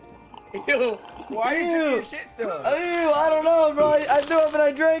 Ew. Why are you Ew. drinking your shit still? Ew, I don't know, bro. I threw up and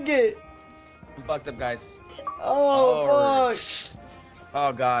I drank it. I'm fucked up, guys. Oh, fuck.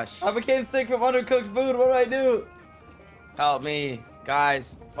 Oh gosh. I became sick from undercooked food. What do I do? Help me,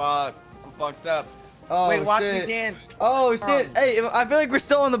 guys. Fuck. I'm fucked up. Oh, Wait, watch shit. me dance. Oh, shit. Hey, I feel like we're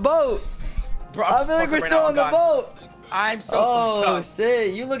still on the boat. Bro, I feel like we're still on the boat. I'm so Oh, fucked up.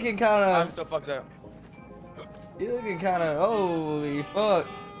 shit. You looking kind I'm of... so fucked up. You looking kind of... Holy fuck.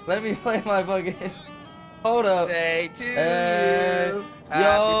 Let me play my fucking... Hold up. Day to Hey, you. yo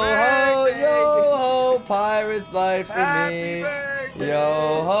Happy ho, birthday. yo ho, pirate's life for Happy me. birthday.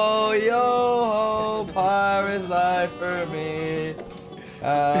 Yo ho, pirate's life for me.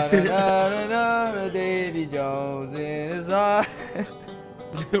 Na, na, na, na, na, Davy Jones in his life.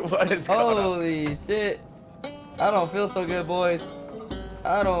 What is going on? Holy shit. I don't feel so good, boys.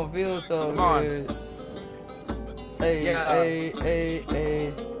 I don't feel so Come on. good. Hey, Yeah.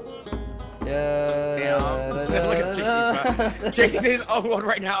 hey. Yeah. Damn. Look at JC, bro. JC's in his own one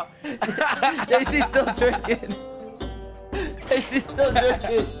right now. JC's still drinking. JC's still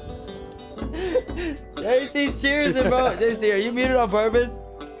drinking. JC's cheersing, bro. JC, are you muted on purpose?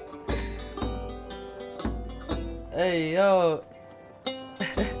 Hey, yo.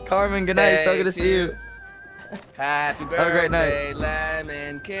 Carmen, good night. So good to see you. Happy birthday, Have a great night.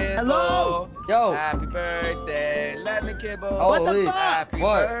 Lemon Kibble. Hello? Yo. Happy birthday, Lemon Kibble. Oh, What the Lee. fuck? Happy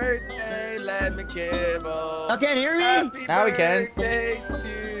What? birthday, Lemon Kibble. I can't hear me? Happy Now we can. birthday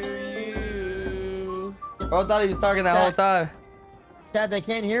to you. Bro thought he was talking that whole time. Chat, they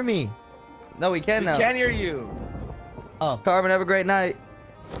can't hear me. No, we can We now. can't hear you. Oh, Carmen, have a great night.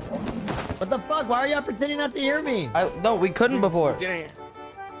 what the fuck? Why are y'all pretending not to hear me? No, we couldn't before. Didn't hear.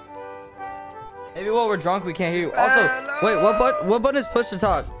 Maybe while we're drunk we can't hear you. Also, wait, what button is push to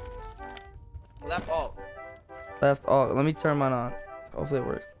talk? Left alt. Left alt. Let me turn mine on. Hopefully it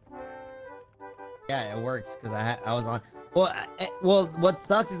works. Yeah, it works because I was on. Well, what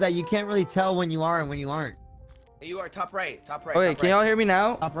sucks is that you can't really tell when you are and when you aren't. You are top right. Top right. Okay, top can right. y'all hear me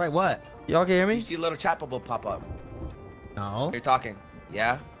now? Top right, what? Y'all can hear me? You see a little chat bubble pop up. No. You're talking.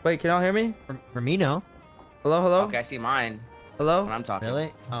 Yeah. Wait, can y'all hear me? For me, no. Hello, hello? Okay, I see mine Hello? when I'm talking.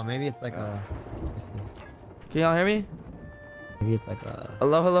 Really? Oh, maybe it's like a. Let me see. Can y'all hear me? Maybe it's like a.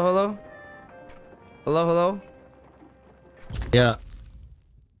 Hello, hello, hello? Hello, hello? Yeah.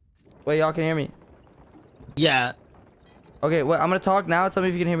 Wait, y'all can hear me? Yeah. Okay, wait, I'm gonna talk now. Tell me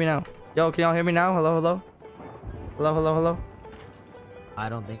if you can hear me now. Yo, can y'all hear me now? Hello, hello? Hello, hello, hello? I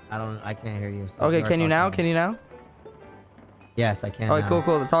can't hear you. So Okay, can you now? Can you now? Yes, I can. Alright, now. cool,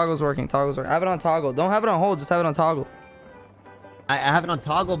 cool. The toggle's working. Toggle's working. Have it on toggle. Don't have it on hold. Just have it on toggle. I have it on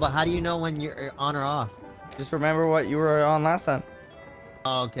toggle, but how do you know when you're on or off? Just remember what you were on last time.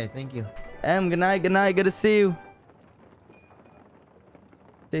 Oh, okay, thank you. Good night, good night. Good to see you.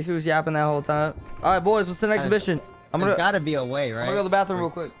 Stacy was yapping that whole time. Alright, boys, what's the next mission? There's gotta be a way, right? I'm gonna go to the bathroom real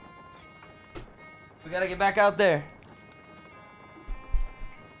quick. We gotta get back out there.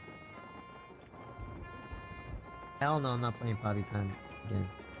 Hell no, I'm not playing Poppy Time again.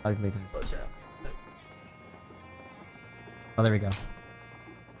 Poppy Playtime. Oh, there we go.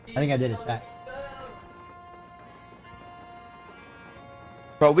 I think I did it, chat.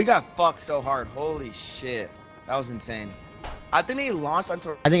 Bro, we got fucked so hard. Holy shit. That was insane. I think they launched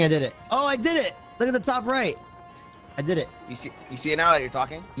onto. I think I did it. Oh, I did it! Look at the top right. I did it. You see it now that you're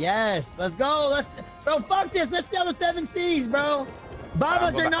talking? Yes, let's go. Bro, fuck this. Let's sell the 7 Cs, bro.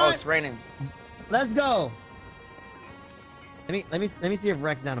 Babas or Oh, not. it's raining. Let's go. Let me see if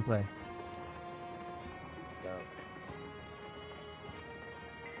Rex down to play. Let's go.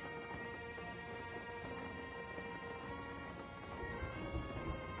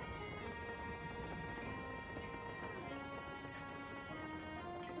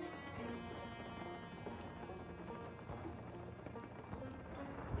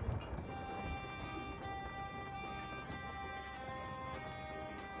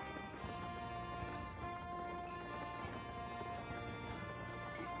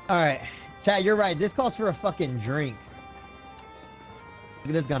 All right, chat. You're right. This calls for a fucking drink. Look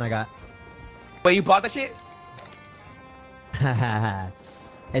at this gun I got. Wait, you bought the shit?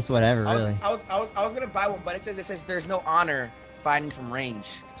 It's whatever, really. I was gonna buy one, but it says there's no honor fighting from range,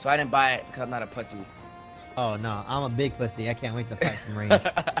 so I didn't buy it because I'm not a pussy. Oh no, I'm a big pussy. I can't wait to fight from range.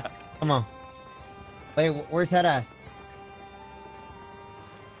 Come on. Wait, where's head ass?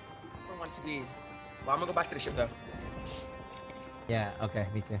 I want to be. Well, I'm gonna go back to the ship though. Yeah. Okay.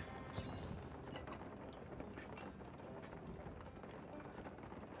 Me too.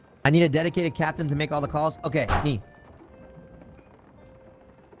 I need a dedicated captain to make all the calls. Okay, me.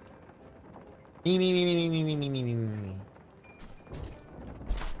 Me.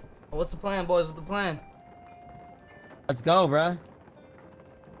 What's the plan, boys? What's the plan? Let's go, bruh.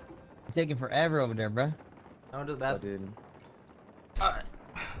 It's taking forever over there, bruh. I want to do the Oh, bathroom. dude. Alright.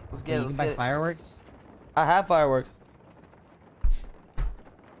 Let's get it. You Let's can buy get it. fireworks? I have fireworks.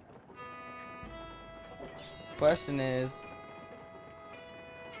 Question is,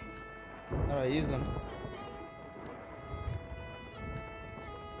 how do I use them?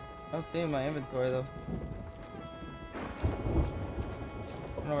 I don't see them in my inventory though. I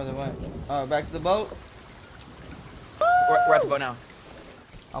don't know where they went. Alright, back to the boat. We're at the boat now.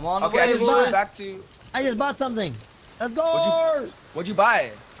 I'm on the Okay, I way, think we boy. should go back to. I just bought something. Let's go. What'd you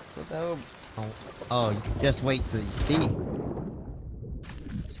buy? What the hell? Oh, just wait till you see.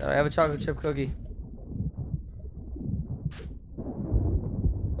 Sorry, I have a chocolate chip cookie.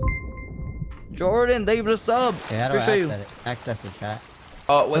 Jordan, thank you for the sub. Okay, how do I Appreciate you. access it, chat?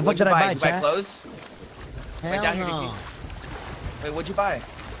 Oh, wait, The what'd fuck you did I buy? buy, Did you buy chat? clothes? Hell down here, you no. see. Wait, what'd you buy?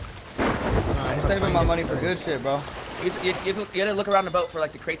 I'm saving my money for good shit, bro. You gotta look around the boat for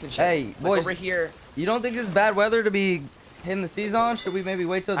like the crates and shit. Hey, Like, boys. over here. You don't think this is bad weather to be hitting the seas on? Should we maybe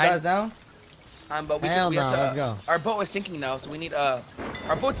wait till it dies down? But we Hell have to. no, let's go. Our boat is sinking now, so we need our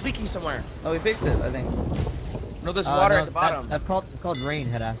boat's leaking somewhere. Oh, we fixed it, I think. No, there's water No, at the bottom. It's called rain,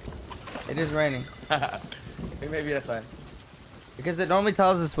 head ass. It is raining. Maybe that's why. Because it normally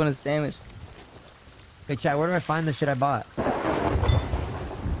tells us when it's damaged. Hey, chat, where do I find the shit I bought?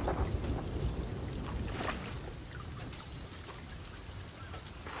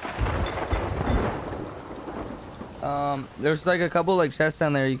 There's like a couple like chests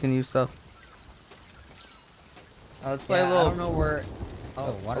down there you can use stuff. Let's play Yeah, a little. I don't know where.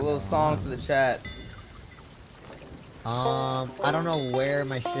 Oh, a little song for the chat. I don't know where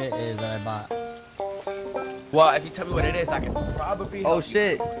my shit is that I bought. Well, if you tell me what it is, I can probably. Oh help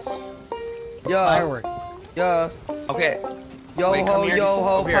shit. you. Yeah. Fireworks. Yeah. Okay. Yo Wait, come ho, here, yo just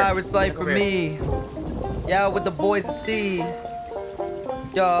ho, over here. pirates life Come for here. me. Yeah, with the boys to see.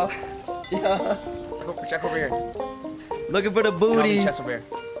 Yo. Yeah. Check over here. Looking for the And all these booty. chests over here.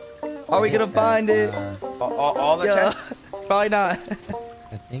 Are we gonna find it? All the Yeah. chests. Probably not.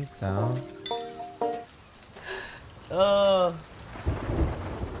 I think so.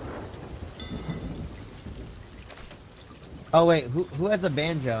 Oh wait, who has the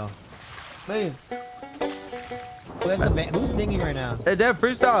banjo? Me. Who has the who's singing right now? Hey, Dev,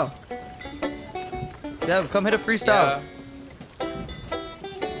 freestyle. Dev, come hit a freestyle. Yeah.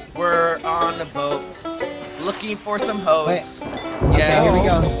 We're on the boat, looking for some hoes. Wait. Yeah, Okay, here we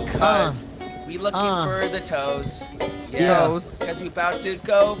go. Cause we looking for the toes. Yeah, Toes. cause we about to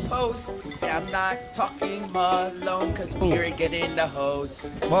go post. Yeah, I'm not talking Malone, cause we're getting the hose.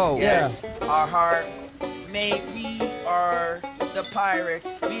 Whoa. Yes, our heart, mate, we are the pirates.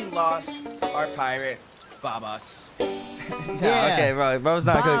 We lost our pirate, Babas. Yeah. Okay, bro. Bro's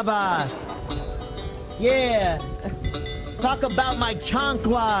not good. Babas. Yeah. Talk about my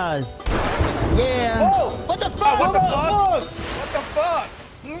chanclas. Yeah. Whoa! What the fuck? What the Hold on. fuck? What the fuck?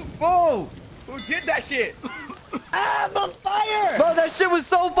 Whoa. Who did that shit? I'm on fire. Bro, that shit was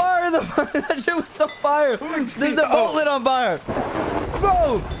so fire. That shit was so fire. The boat lit on fire.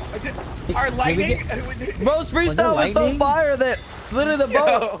 Bro. Our lightning? Bro's freestyle was so lightning? fire that literally the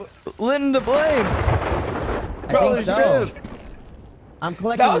boat lit into flame. I Bro, think so. shit. I'm That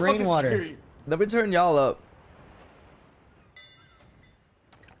collecting was fucking rainwater. scary. Let me turn y'all up.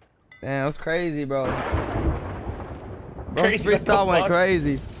 Damn, that was crazy, bro. Bro's Crazy, what the freestyle went fuck?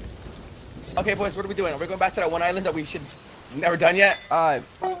 crazy. Okay, boys, what are we doing? Are we going back to that one island that we should never done yet? Alright.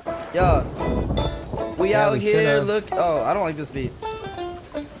 Yeah. We Yeah, out we here, should've. look. Oh, I don't like this beat.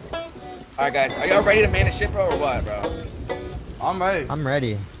 Alright, guys, are y'all ready to man this shit, bro, or what, bro? I'm ready. I'm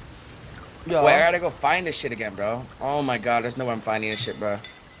ready. Yo. Wait, I gotta go find this shit again, bro. Oh my god, there's no way I'm finding this shit, bro.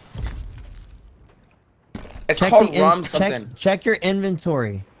 It's called rum something. Check your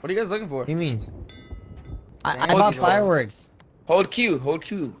inventory. What are you guys looking for? What do you mean? I Hold bought Q. fireworks. Hold Q, hold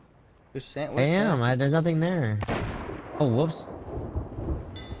Q. Damn, there's nothing there. Oh, whoops.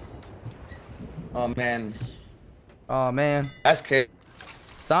 Oh man, Oh, man. that's crazy.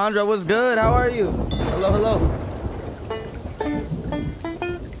 Sandra, what's good? How are you? Hello, hello.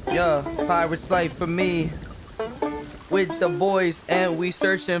 Yeah, pirate's life for me. With the boys, and we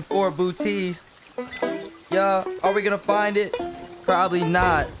searching for booty. Yeah, are we gonna find it? Probably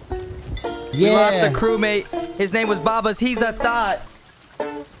not. We lost a Yeah. crewmate. His name was Babas. He's a thought.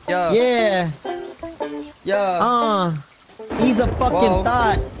 Yeah. Yeah. Yeah. He's a fucking Whoa.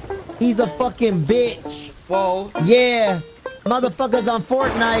 thought. He's a fucking bitch. Whoa. Yeah. Motherfuckers on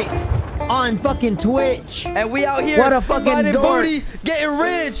Fortnite. On fucking Twitch. And we out here What a fucking finding dork. booty, getting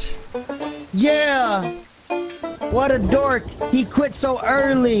rich. Yeah. What a dork. He quit so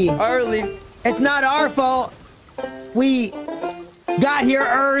early. Early. It's not our fault. We got here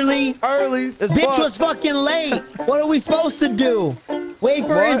early. Early as Bitch fuck. was fucking late. What are we supposed to do? Wait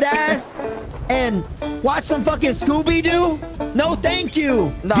for his What? ass and watch some fucking Scooby-Doo? No, thank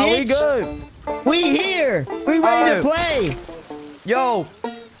you. Nah, bitch. we good. We here. We ready to Alright. play. Yo,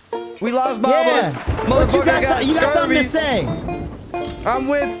 we lost Babas. Yeah. But you Motherfucker got, you got something to scurvy. say? I'm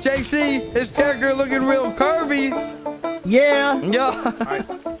with JC. His character looking real curvy. Yeah. Yo, Alright,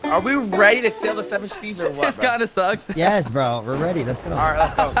 are we ready to sail the 7 seas or what, this bro? kind of sucks. Yes, bro. We're ready. Let's go. Alright,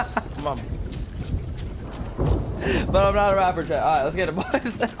 let's go. Come on. But I'm not a rapper, chat. All right, let's get it,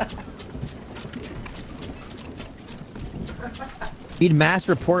 boys. You'd mass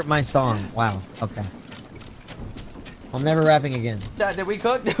report my song. Wow. Okay. I'm never rapping again. Chat, did we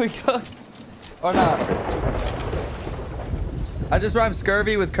cook? Did we cook? Or not? I just rhymed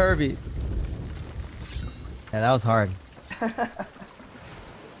scurvy with curvy. Yeah, that was hard.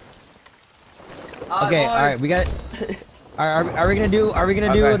 All Okay. boys. All right. We got. Are we gonna do? Are we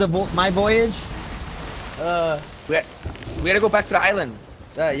gonna do Okay. my voyage? We gotta go back to the island.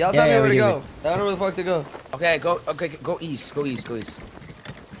 Yeah, y'all Yeah, tell me yeah, where we to do. go. Tell me where the fuck to go. Okay, go east, go east, go east.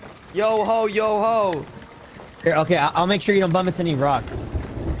 Yo ho, yo ho. Here. Okay. I'll make sure you don't bump into any rocks.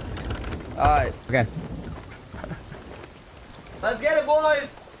 All right, Okay. let's get it, boys.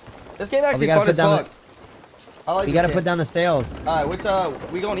 This game actually gotta fun put as down fuck. I like You this gotta game. put down the sails. All right, which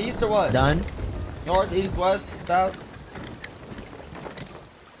we going east or what? Done. North, east, west, south.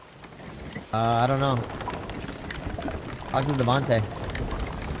 I don't know. Talk to Devonte.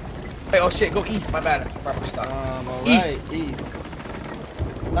 Wait, oh shit, go east, my bad. Proper stop. All East. right, east.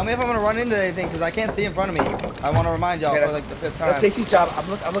 Tell me if I'm gonna run into anything, because I can't see in front of me. I want to remind y'all Okay, for like the 5th time. That's JC's job. I'm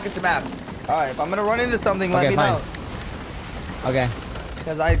looking at the map. Alright, if I'm gonna run into something, let Okay, me fine. know. Okay.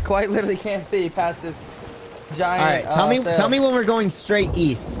 Because I quite literally can't see past this All giant. right. sail. Tell me when we're going straight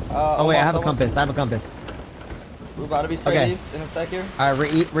east. Oh wait, I have a compass. I have a compass. We're about to be straight Okay. east in a sec here. All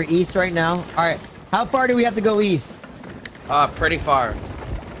right, we're east right now. All right. How far do we have to go east? Pretty far.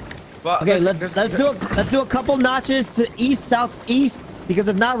 Well, Okay, let's do a couple notches to east, southeast, because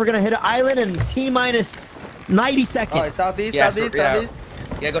if not, we're gonna hit an island in T-minus 90 seconds. Alright, southeast, Yeah, southeast, yeah. southeast.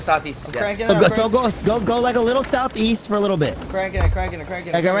 Yeah, go southeast. I'm Yes. cranking So it, go, I'm go like a little southeast for a little bit. cranking it, cranking it,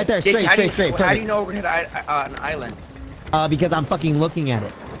 cranking it. Okay, right there, Jason, straight. how do you know we're gonna hit an island? Because I'm fucking looking at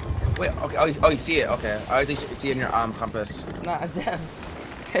it. Wait, okay. Oh, you see it? Okay. I at least see it in your compass. Nah, damn.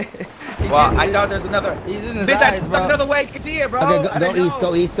 Well, I thought there's another. He's in his Bitch, eyes, I bro. look another way. I can see it, bro. Okay, I go didn't east, know.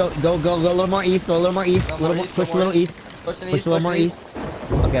 go east, go a little more east, go a little more east, push a little east, Pushing push east, a little more pushing east.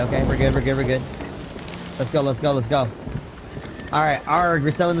 Okay, we're good. Let's go. All right, arg,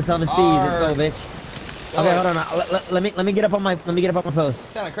 we're selling the 7 Seas. Let's go, bitch. Okay, hold on. Let me get up on my post.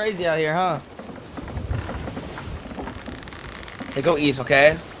 It's kind of crazy out here, huh? Hey, go east,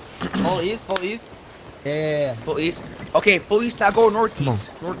 okay? Full east, full east. Yeah. Full east. Okay, full east now. Go northeast.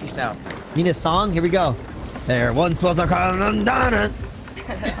 Northeast now. Need a song? Here we go. There once was a Sorry about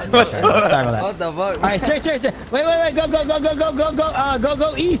that. What the fuck? All right, straight. Wait.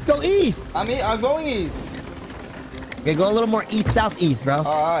 Go east. I'm going east. Okay, go a little more east, southeast, bro.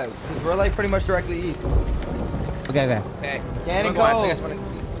 Alright, because we're like pretty much directly east. Okay. Okay. Cannon Go on, Cove. I guess when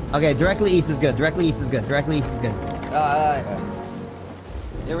Okay, directly east is good. Alright.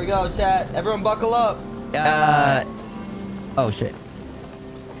 Here we go, chat. Everyone buckle up. Oh shit.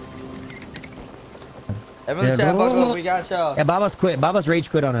 Everyone in the chat buckle up. We got y'all. Yeah, Baba's quit. Baba's rage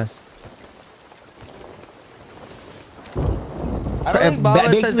quit on us. I don't think Baba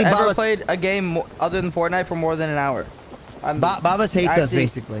has basically, ever Baba's- played a game other than Fortnite for more than an hour. Baba's hates us,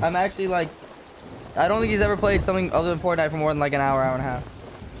 basically. I'm actually like, I don't think he's ever played something other than Fortnite for more than like an hour and a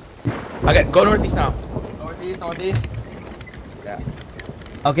half. Okay, go northeast now. Northeast. Yeah.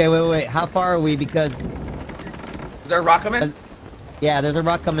 Okay, wait. How far are we? Because Is there a rock coming? yeah, there's a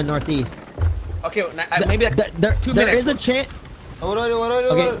rock coming northeast. Okay, maybe like There 2 there minutes. is a chance. What do I do?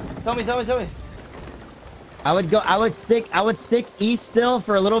 Okay. Tell me. I would stick east still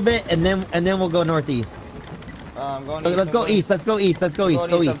for a little bit, and then we'll go northeast. I'm going Okay, east. let's go east. Go east.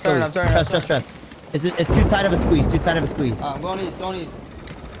 I'm turning. Trust. It's too tight of a squeeze. I'm going east.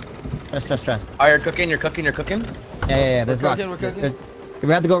 Trust. Oh, you're cooking. Yeah. There's rocks. We're cooking. We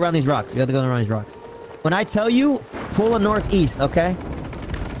have to go around these rocks. When I tell you, pull a northeast, okay?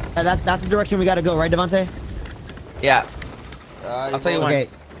 That's the direction we gotta go, right, Devonte? Yeah. I'll tell you when. Okay.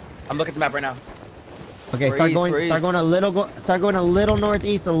 I'm looking at the map right now. Okay, We're start east, going we're east. a little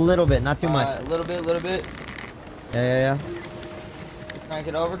northeast, a little bit, not too much. A little bit. Yeah. Crank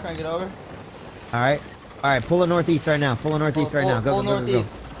it over. All right, pull a northeast right now. Full Go. northeast.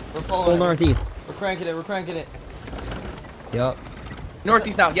 We're pulling Pull it. northeast. We're cranking it. Yup.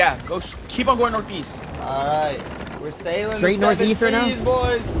 Northeast now. Yeah. Keep on going northeast. Alright. We're sailing Straight the 7 northeast right now? seas,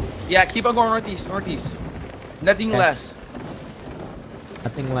 boys. Yeah, keep on going northeast. Nothing Okay. less.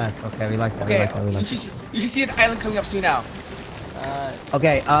 Nothing less. Okay, we like that. Okay. We like You should see an island coming up soon now. Alright.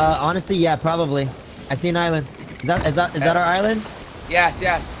 Okay, honestly, yeah, probably. I see an island. Is that our island? Yes.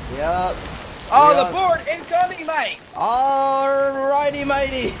 Yup. All Yeah. aboard, incoming, mate. Alrighty,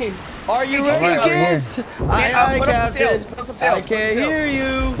 matey. Are you Hey, ready, alright, we're kids? Aye, put up some sails. Captain. Put up some sails. I can't hear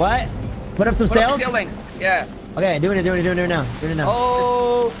you. What? Put up some Put up sails? sailing. Yeah. Okay, doing it now.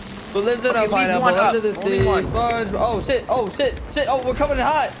 Oh, who lives in Okay, a leave pineapple one up. under the Only sea? one. Sponge. Oh shit. Oh, we're coming in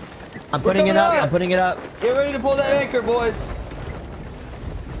hot. I'm putting it up. Get ready to pull that anchor, boys.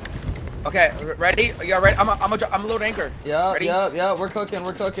 Okay, ready? You all ready? I'm a load anchor. Yup. Ready? We're cooking.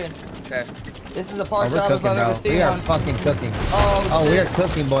 Okay. This is the Oh, part we're job cooking, I've bro. ever seen We are one. fucking cooking. Oh, Oh, shit. we're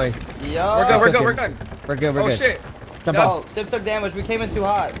cooking, boys. Yup. We're good. We're good. Oh shit. Jump No. off. Oh, Sip took damage. We came in too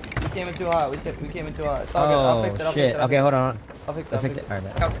hot. We came in too hot. It's all good. I'll fix it. I'll shit. fix it. Okay, hold on. I'll fix it. I'll I'll fix fix it. it.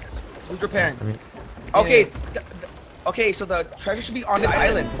 Alright, bet. Okay. Who's repairing? I mean, Okay. Okay, so the treasure should be on the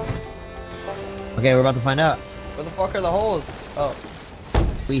island. okay, we're about to find out. Where the fuck are the holes? Oh,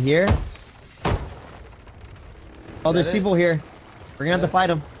 We here? Oh, there's that it? people here. We're gonna have to fight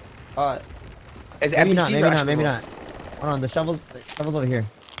them. alright. Is Maybe not. NPCs Maybe or not. actual Maybe people? not. Hold on. The shovels over here.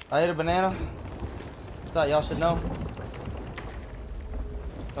 I ate a banana. Thought y'all should know.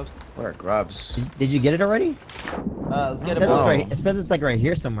 Oops. Where grubs? Did you get it already? Let's get It a says, ball. it says it's like right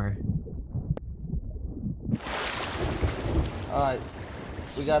here somewhere. Alright.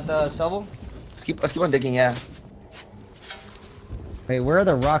 We got the shovel. Let's keep on digging. Yeah. Wait, where are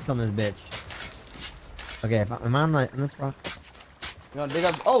the rocks on this bitch? Okay, am I on this rock? You wanna dig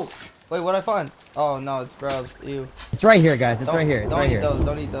up? Oh! Wait, what'd I find? Oh no, it's grubs. Ew. It's right here, guys. It's right here. It's Don't right eat here. those.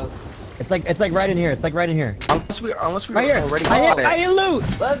 Don't eat those. It's like right in here. It's like right in here. Unless we Right here. already I got hit it. loot.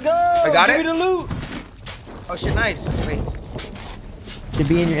 Let's go. I got Give it? me the loot. Oh shit, nice. Wait. Should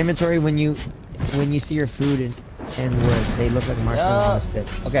be in your inventory when you see your food and wood. They look like marshmallows on a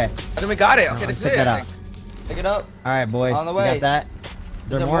stick. Okay. I think we got it. Okay, this is Pick it. that up. Pick it up. All right, boys. On the You way. got that? Is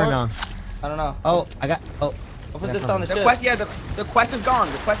there there more? Or more? no? I don't know. Oh, I got. Oh. I'll put I this got on the The ship. quest, yeah, the quest is gone.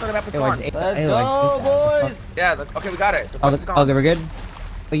 The quest on the map is Ew, I gone. just ate Let's that. Ew, I just ate go, that. boys. Yeah, okay, we got it. The Oh, quest is gone. okay, we're good.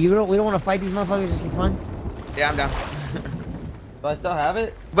 But we don't want to fight these motherfuckers just for fun. Yeah, I'm down. Do I still have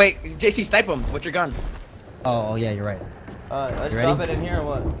it? Wait, JC, snipe him with your gun. Oh, yeah, you're right. Alright, let's You drop ready? it in here or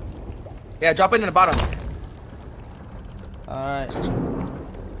what? Yeah, drop it in the bottom. Alright.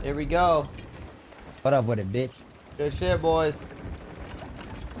 Here we go. What up with it, bitch? Good shit, boys.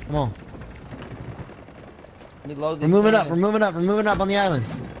 Come on. Let me load We're this. moving up. We're moving up. We're moving up on the island.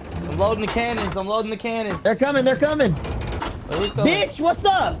 I'm loading the cannons. I'm loading the cannons. They're coming. They're coming. Wait, who's coming? Bitch, what's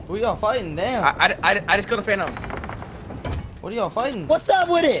up? Who y'all fighting? Damn. I just killed a phantom. What are y'all fighting? What's up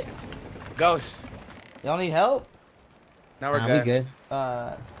with it? Ghost. Y'all need help? Now we're Nah, good. we good.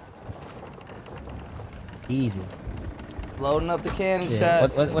 Easy. Loading up the cannon Shit.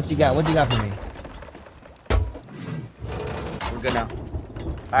 shot. What you got? What you got for me? We're good now.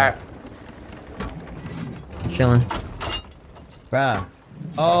 Alright. Chilling. Bruh.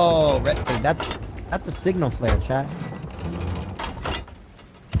 Oh, wait, that's a signal flare, chat.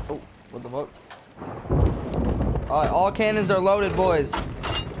 Oh, what the fuck? Alright, all cannons are loaded, boys.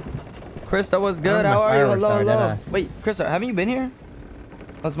 Krista, what's good? my How are you? fireworks Hello, are, hello. deadass. Wait, Krista, haven't you been here?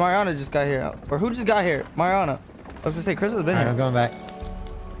 Oh, it's Mariana just got here. Or who just got here? Mariana. I was gonna say, Krista's been Alright, I'm here. going back.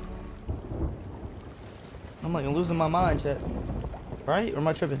 I'm like losing my mind, chat. Right? Or am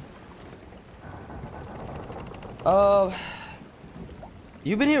I tripping?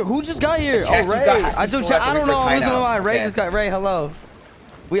 You been here? Who just got here? The Oh, chest you Ray. got has to I be just, sold at the I don't know. Reaper's I'm losing my hideout. mind. Ray Okay. just got. Ray, hello.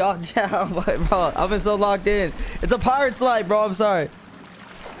 We all, yeah, bro. I've been so locked in. It's a pirate's life, bro. I'm sorry.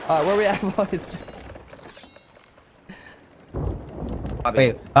 Alright, where we at, boys?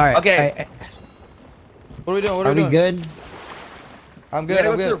 Wait. All right. Okay. What are we doing? What Are are we we doing? good? I'm We good. gotta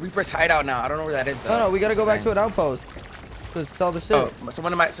I'm go to the good. Reaper's hideout now. I don't know where that is though. No, no, we gotta go back to it. an outpost to sell the shit. Oh,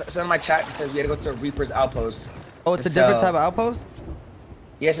 someone in my chat says we gotta go to Reaper's outpost. Oh, it's a to different sell- type of outpost?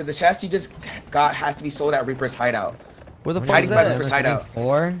 Yeah, so the chest you just got has to be sold at Reaper's hideout. Where the fuck Hiding is by the that? Reaper's hideout.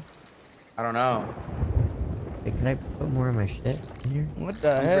 4? I don't know. Wait, can I put more of my shit in here? What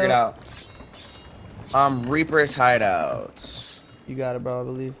the I'll figure it hell? out. Reaper's hideout. You got it, bro, I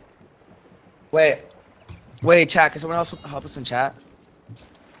believe. Wait, chat. Can someone else help us in chat?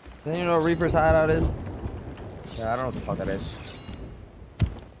 Then you know what Reaper's hideout is? Yeah, I don't know what the fuck that is.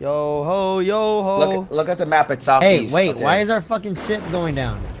 Yo ho, yo ho. Look at the map. It's Hey, southeast. wait. Okay. Why is our fucking ship going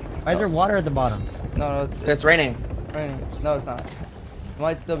down? Why is there water at the bottom? No, It's raining. raining. No, it's not. It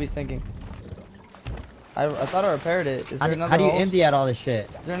might still be sinking. I thought I repaired it. Is there another How do you hole? empty out all this shit?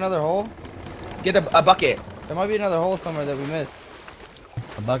 Is there another hole? Get a bucket. There might be another hole somewhere that we missed.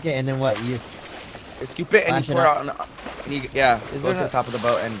 A bucket and then what? You just Scoop it and you Flash it pour it up. out. Yeah, Is go there to the not- top of the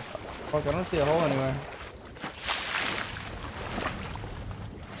boat and. Fuck, I don't see a hole anywhere.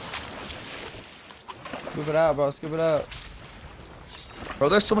 Scoop it out, bro. Scoop it out. Bro,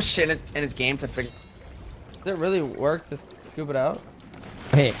 there's so much shit in this game to figure. Does it really work to scoop it out?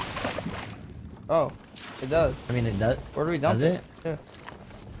 wait. Oh, it does. I mean, it does. Where do we dump Does it? Yeah.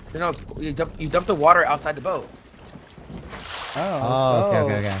 You know, you dump the water outside the boat. Oh, okay, let's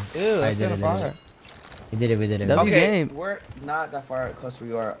okay, go. okay. Ew, I that's did kind it, of I did fire. We did it. We did it. W Okay, game. we're not that far close where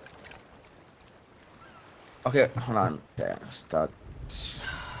you are. Okay, hold on. Yeah, start.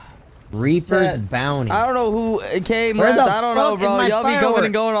 Reaper's Chat. bounty. I don't know who came Where left. the I don't know, fuck is bro. my Y'all be coming fireworks?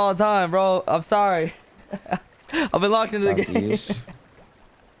 and going all the time, bro. I'm sorry. I've been locked into the game. Southeast.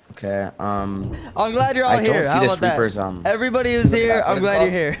 Okay. I'm glad you're all I don't here. see How this about that? Reaper's, Everybody who's look at here, that. What I'm is it glad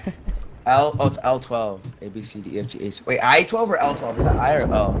called? you're here. Oh, it's L12. A B C D E F G H. Wait, I12 or L12? Is that I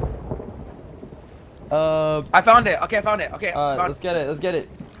or O? I found it. Okay, I found it. Okay, found let's get it. Let's get it.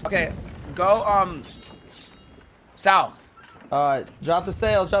 Okay, go south. Alright, drop the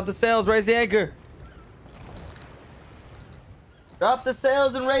sails. Drop the sails. Raise the anchor. Drop the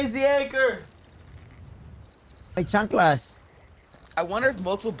sails and raise the anchor. Hey, Chanclas. I wonder if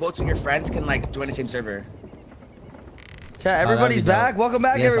multiple boats with your friends can like join the same server. Chat, that'd everybody's be dope. back. Welcome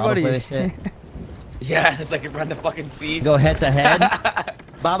back, Yes, I'll everybody. play this shit. Yeah, it's like you run the fucking seas. Go head to head.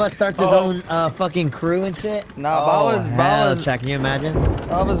 Baba starts his Oh. own fucking crew and shit. Nah, Baba's Baba's- Chat, can you imagine?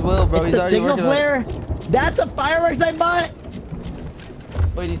 Baba's will, bro. It's He's the already signal working on it. flare. That's a fireworks I bought.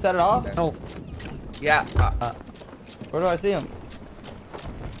 Wait, you set it off? Oh, Yeah. Where do I see him?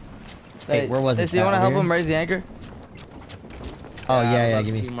 Hey, where was it? Do you want to help him raise the anchor? Oh yeah,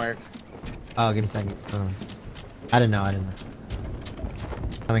 give me. teamwork. Oh, give me a second. I didn't know.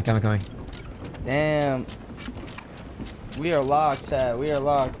 Coming. Damn. We are locked, chat. We are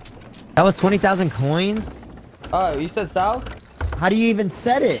locked. That was 20,000 coins. Oh, you said south? How do you even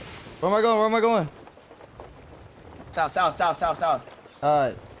set it? Where am I going? Where am I going? South.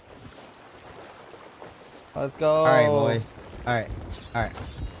 Alright. Let's go. All right, boys. All right.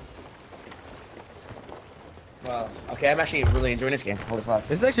 Wow. Okay, I'm actually really enjoying this game. Holy fuck.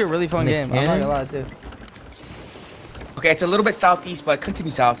 This is actually a really fun game. I'm not gonna lie, too. Okay, it's a little bit southeast, but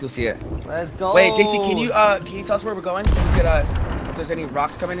continue south. You'll see it. Let's go. Wait, JC, can you tell us where we're going? So we could, if there's any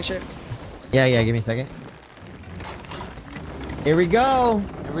rocks coming and shit. Yeah. Give me a second. Here we go.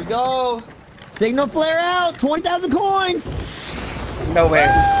 Signal flare out. 20,000 coins. No way.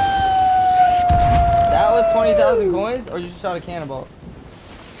 That was 20,000 coins, or you just shot a cannonball?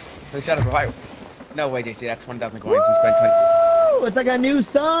 We shot a provider. No way, JC. That's 1,000 coins. He spent 20. Woo! It's like a new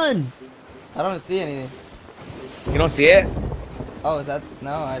sun. I don't see anything. You don't see it? Oh, is that?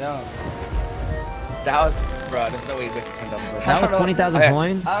 No, I don't. That was, bro. There's no way you wasted 10,000 coins. That was 20,000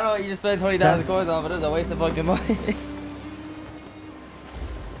 coins. I don't know what you just spent 20,000 coins on, but it was a waste of fucking money.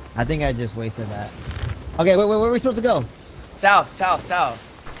 I think I just wasted that. Okay, wait, where are we supposed to go? South. All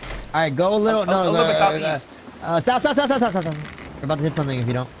right, go a little. A little bit southeast. South. We're about to hit something if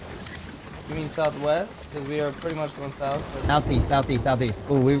you don't. You mean southwest? Because we are pretty much going south. Southeast.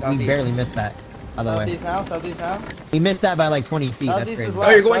 Ooh, we barely missed that. By the way, Southeast now. we missed that by like 20 feet. That's Southeast crazy. is Oh,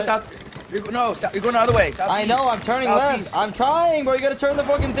 left, you're going right? south. You're going the other way. Southeast. I know. I'm turning Southeast. left. I'm trying, bro. You gotta turn the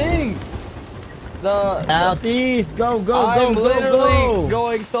fucking things. Southeast. Go. I'm literally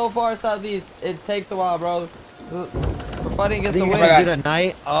going so far southeast. It takes a while, bro. We're fighting against the Think wind. we're gonna do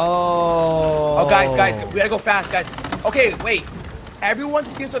tonight? Oh, guys, we gotta go fast, guys. Okay, wait. Everyone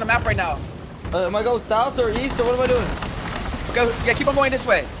can see us on the map right now. Am I going south or east or what am I doing? Okay, yeah, keep on going this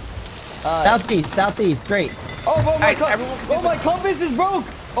way. Southeast, straight. Oh, bro, my compass is broke.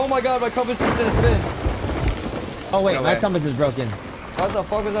 Oh my god, my compass just did a spin. Oh wait, No my way. compass is broken. What the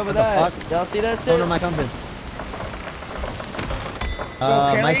fuck was up with the that? fuck? Y'all see that shit? Don't know my compass. So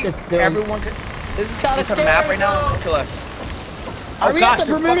my apparently, shit's still. everyone can This is kind see of us on the map right now. Kill us. Are we gosh, at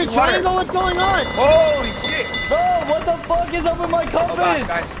the there's Bermuda fucking water. Triangle? What's going on? Holy shit! Bro, what the fuck is up with my Oh compass? gosh,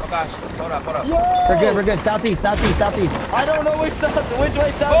 guys. Oh gosh. Hold up. Yo! We're good. Southeast. I don't know which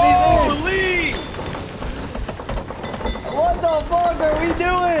way southeast is. Holy! What the fuck are we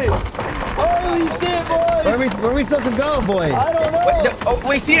doing? Holy shit, boys! Where are we supposed to go, boys? I don't know.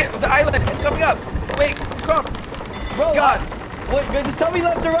 Wait, see it? The island. It's coming up. Wait, come. Bro, God. Wait, just tell me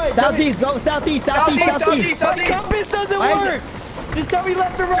left or right. Southeast. Go southeast. Southeast. My compass doesn't work. Just tell me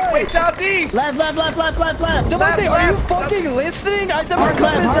left or right. Wait, southeast. Left. Devonte, are you fucking listening? I said my Hard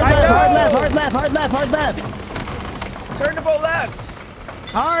compass left. Turn to both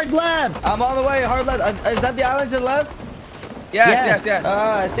left. Hard left. I'm on the way, hard left. Is that the island to the left? Yes.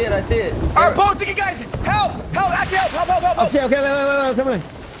 I see it. Our boat thinking, guys. Help! Actually, help! Okay, wait, come on.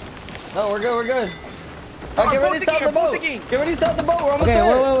 No, we're good. Our Get ready to boat stop the sinking, boat. sinking. Get ready to stop the boat. We're almost Okay,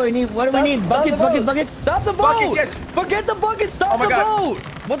 there. wait, what do we need? Buckets. Stop the boat. Buckets, yes. Forget the bucket. Stop Oh my the God. boat.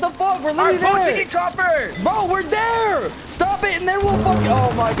 What the fuck? We're Our literally boat there. sinking, copper. Bro, we're there. Stop it, and then we'll fucking.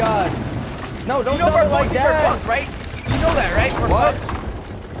 Oh my god. No, don't You know stop our it boat like sinks are that. fucked, right? You know that, right? We're What? fucked.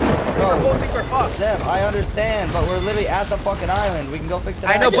 Our boat sinks are fucked. Zeb, I understand, but we're literally at the fucking island. We can go fix it.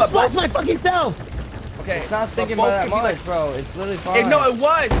 I know, out. I just but lost my fucking self. Okay. It's not but thinking boat by that can be much, like- bro. It's literally fine. No, it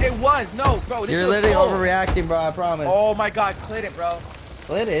was. No, bro. This You're shit was literally full. overreacting, bro. I promise. Oh my god, clit it, bro.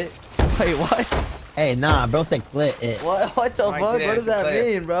 Clit it? Wait, what? Hey, nah, bro said clit it. What the I fuck? did What it. does that Clit.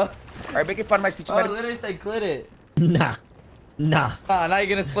 mean, bro? Alright, making fun of my speech. Oh, literally say clit it. Nah. Now you're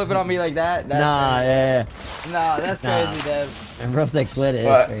gonna flip it on me like that? That's Nah, crazy. yeah. Nah, that's Nah. crazy, Dev. And bro said clit it.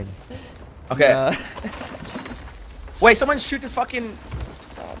 What? It's crazy. Okay. Wait, someone shoot this fucking.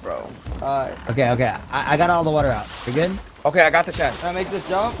 Oh, bro. Alright. Okay. I got all the water out. You good? Okay, I got the chest. Can I make this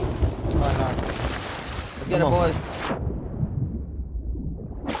jump? Why not? Let's get it, Come on. boys.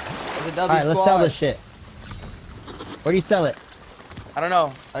 It's a W Alright, let's squad. sell this shit. Where do you sell it? I don't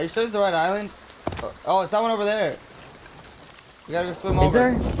know. Are you sure it's the right island? Oh, it's that one over there. We gotta go swim Is over.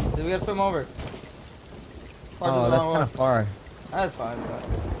 there? We gotta swim over. Park Oh, is the that's wrong kind one. of far. That's fine.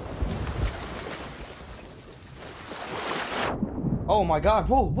 Oh my god,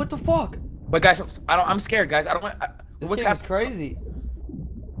 bro, what the fuck? But guys, I'm scared, guys. I don't want. This What's game is happening? crazy.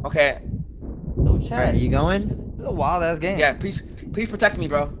 Okay. No chat. Alright, you going? This is a wild ass game. Yeah, please protect me,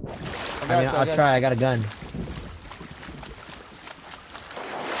 bro. I mean, I'll try. I got a gun.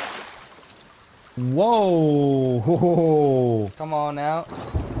 Whoa. Come on now.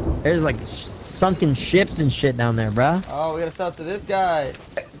 There's like sunken ships and shit down there, bruh. Oh, we gotta sell to this guy.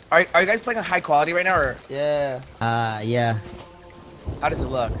 Are you guys playing on high quality right now, or Yeah. Yeah. how does it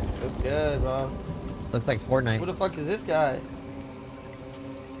look? Looks good, bro. Looks like Who Fortnite. the fuck is this guy?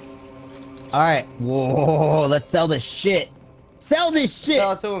 All right. Whoa. Let's sell this shit. Sell this shit.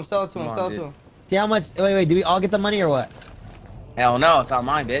 Sell it to him, sell it to him, Come on, sell it dude. to him. See how much? Wait. Do we all get the money or what? Hell no, it's not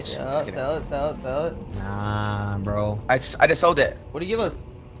mine, bitch. Yeah, Just kidding. sell it, sell it, sell it. Nah, bro. I just sold it. What do you give us?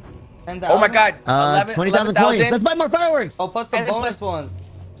 10,000? Oh my god. 20,000 coins. 11,000. Let's buy more fireworks. Oh, plus some And then bonus plus- ones.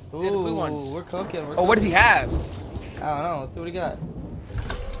 Ooh, Yeah, the blue ones. we're cooking. We're Oh, what does he cooking. have? I don't know. Let's see what he got.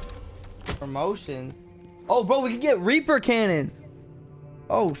 Promotions. Oh, bro, we can get Reaper cannons.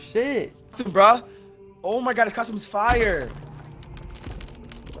 Oh, shit. Costume, bruh. Oh my god, his costume's fire.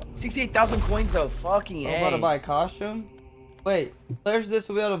 68,000 coins though. Fucking I'm about to A. buy a costume. Wait, players of this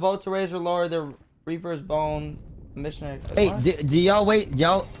will be able to vote to raise or lower their Reaper's bone missionary. Hey, What? do y'all wait?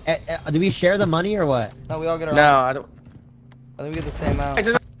 Do we share the money or what? No, we all get our No, own. I don't. I think we get the same amount.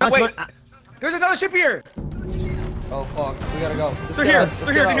 Hey, How much wait, mon- there's another ship here. Oh, fuck. We gotta go. Let's They're get here, out, let's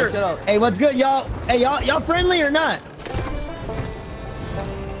they're get here, out, they're let's get out. Hey, what's good, y'all? Hey, y'all friendly or not?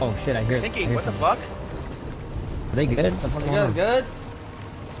 Oh shit, I hear. Thinking, what the fuck? Are they good? The fuck You going guys on? good?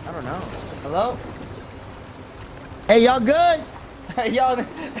 I don't know. Hello? Hey, y'all good? Hey, y'all.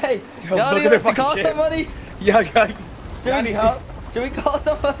 Hey, Yo, y'all look need at us their to call fucking ship. somebody? Yeah, Should we, should we call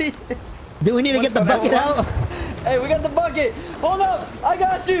somebody? Do we need to get the bucket out? Hey, we got the bucket. Hold up. I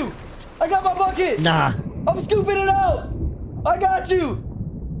got you. I got my bucket. Nah. I'm scooping it out. I got you.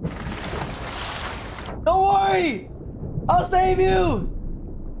 Don't worry. I'll save you.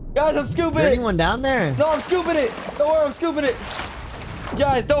 Guys, I'm Is scooping there it. anyone down there? No, I'm scooping it. Don't worry, I'm scooping it.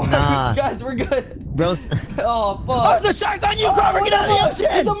 Guys, don't worry. Nah. Guys, we're good. Bros. Oh, Oh, fuck. the shark on you, Oh, Grover! what Get out of the fuck? ocean!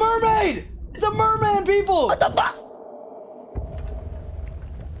 It's a mermaid. It's a merman, people. What the fuck?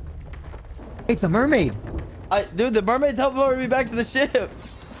 It's a mermaid. Dude, the mermaid teleported me back to the ship.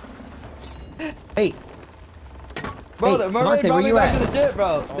 Hey, Bro, Hey, the mermaid Devonte, brought where me you back at? to the ship,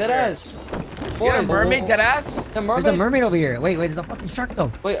 bro. Dead ass. Yeah, Boys, mermaid, dead ass. The there's mermaid. a mermaid over here. Wait, there's a fucking shark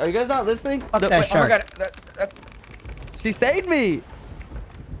though. Wait, are you guys not listening? Fuck that Oh my shark. god, She saved me.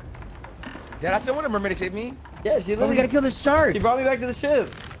 dead ass. Don't want a mermaid to save me. Yeah, she Oh, we literally. gotta kill this shark. She brought me back to the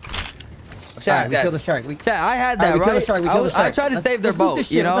ship. Alright, we dead. kill the shark. Chat, I had Alright, that, we kill the right? shark, we kill the I shark. tried to Let's- save their let's loot boat, this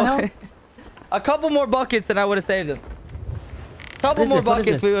you shit, what the know? hell? A couple more buckets and I would have saved them. Couple is more this? What is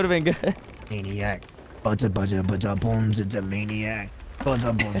buckets, this? we would have been good. Maniac. Buzzer, booms, it's a maniac.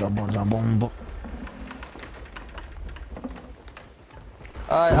 Buzzer, boom, boom.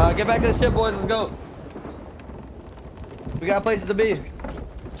 Alright, get back to the ship, boys. Let's go. We got places to be.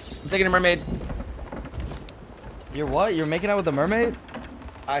 I'm taking a mermaid. You're what? You're making out with the mermaid?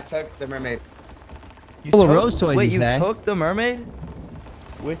 I took the mermaid. You Full of took- rose toys, Wait, you you say? took the mermaid?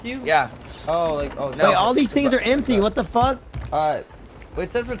 With you? Yeah. Oh, like, oh, No. Wait, all these things are empty. What the fuck? Alright. Wait, it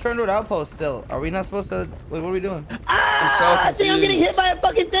says return to an outpost still. Are we not supposed to... Wait, what are we doing? Ah, I think I'm getting hit by a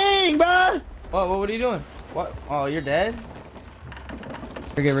fucking thing, bruh. What are you doing? What? Oh, you're dead?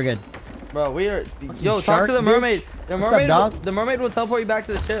 We're good. Bro, we are... Yo, talk shark, to the bitch. mermaid. The What's up, mermaid, dog? the mermaid will teleport you back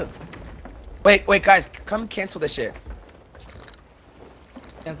to the ship. Wait, guys, come cancel this shit.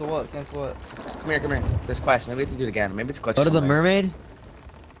 Cancel what? Cancel what? Come here. This quest. Maybe we have to do it again. Maybe it's glitched. Go to the somewhere. mermaid.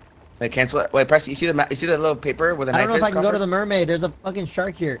 Wait, cancel it. Wait, press. You see the little paper with a I knife? don't know if is, I can go to Crawford? the mermaid. There's a fucking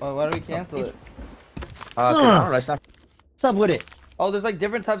shark here. Why do we cancel it? 'Cause I don't know. It's not. What's up with it? Oh, there's like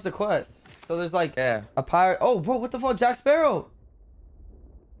different types of quests. So there's like Yeah. a pirate. Oh, bro, what the fuck? Jack Sparrow.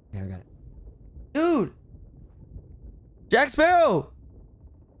 Yeah, I got it. Dude. Jack Sparrow.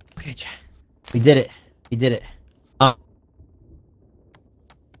 Okay, chat. We did it.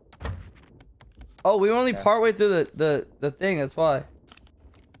 Oh, we were only partway through the thing. That's why.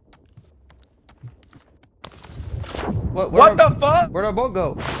 What the fuck? Where'd our boat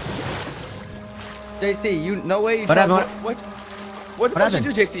go? JC, you no way you. What tried- happened? What the fuck did happened?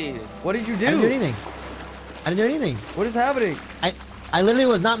 you do, JC? What did you I didn't do do? anything. I didn't do anything. What is happening? I literally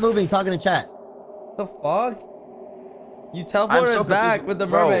was not moving, talking to chat. What the fuck? You teleported so us back confused, with the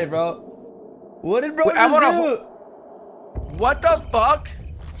bro. mermaid, bro. What did bro Wait, I just wanna do? What the fuck?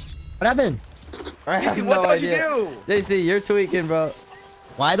 What happened? I have JC, no what the fuck idea. you do? JC, you're tweaking, bro.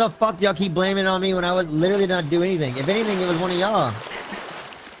 Why the fuck do y'all keep blaming it on me when I was literally not doing anything? If anything, it was one of y'all.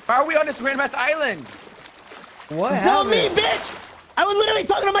 Why are we on this random ass island? What Tell me, happened? bitch! I was literally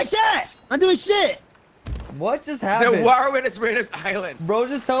talking to my chat. I'm doing shit. What just Then happened? why are we on this random island? Bro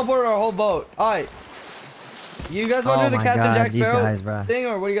just teleported our whole boat. Alright. You guys want to Oh do the my Captain God, Jack these Sparrow guys, bro. thing,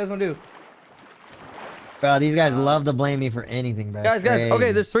 or what do you guys want to do? Bro, these guys love to blame me for anything, bro. Guys,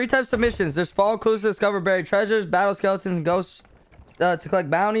 okay, there's 3 types of missions. There's fall clues to discover buried treasures, battle skeletons and ghosts to collect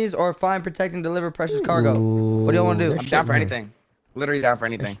bounties, or find, protect, and deliver precious cargo. What do y'all want to do? I'm down for anything. Literally down for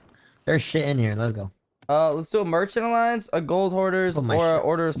anything. There's shit in here. Let's go. Let's do a merchant alliance, a gold hoarders, or a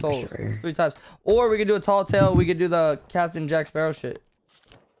order of souls. There's 3 types. Or we could do a tall tale. We could do the Captain Jack Sparrow shit.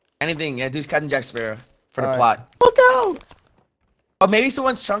 Anything. Yeah, do Captain Jack Sparrow for the plot. Look out! Oh, maybe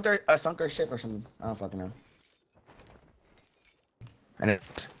someone's sunk our ship or something. I don't fucking know. Okay,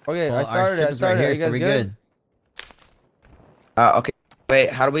 Well, I started. right here, Are you guys so good? Okay. Wait,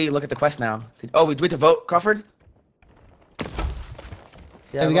 how do we look at the quest now? Oh, we have to vote, Crawford?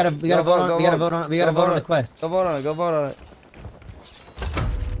 Yeah, we gotta vote on the quest. Go vote on it. Go vote on it.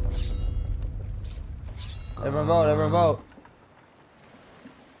 Everyone vote. Everyone vote.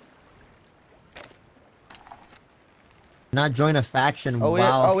 Not join a faction. Oh, we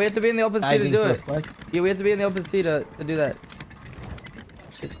have to be in the open sea to do it. Quest? Yeah, we have to be in the open sea to do that.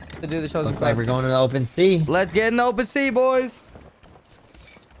 To do the chosen Looks like quest. we're going to the open sea. Let's get in the open sea, boys.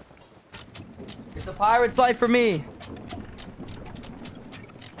 It's a pirate's life for me.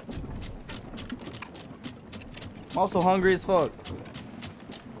 I'm also hungry as fuck.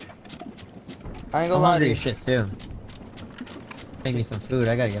 I ain't gonna lie to you. Shit too. Make me some food.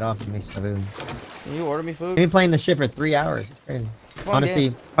 I gotta get off and make some food. Can you order me food? We've been playing this shit for 3 hours. It's crazy. Honestly,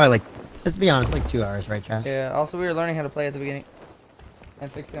 probably like, let's be honest, like 2 hours, right, chat? Yeah. Also, we were learning how to play at the beginning.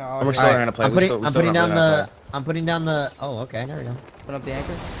 And fixing our audio. We're still learning how to play. I'm putting down the. Oh, okay. There we go. Put up the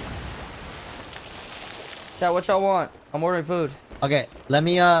anchor. Chat, what y'all want? I'm ordering food. Okay, let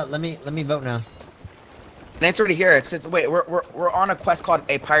me vote now. And it's already here. It says, wait, we're on a quest called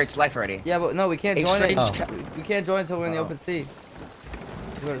A Pirate's Life already. Yeah, but no, we can't join it. Oh. We can't join until we're in the open sea.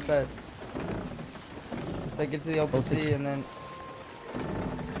 That's what it said. It's like get to the open sea and then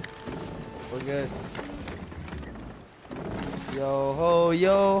we're good. Yo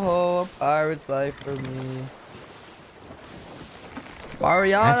ho, a pirate's life for me.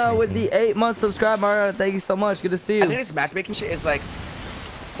 Mariana with the 8-month subscribe. Mariana, thank you so much. Good to see you. I think this matchmaking shit is like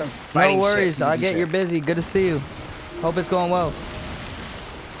some fighting no worries. shit. I get you're busy. Good to see you. Hope it's going well.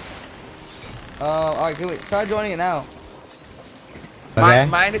 Alright, can we try joining it now? Okay.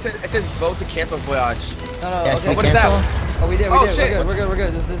 Mine it says vote to cancel voyage. No, Yeah, okay. What is that? Oh, we did. Shit. We're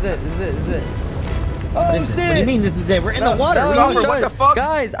good. This is it. Oh shit! What do you mean this is it? We're in the water. What the fuck?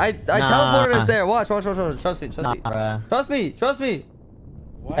 Guys, I teleported us there. Watch. Trust me. Trust me.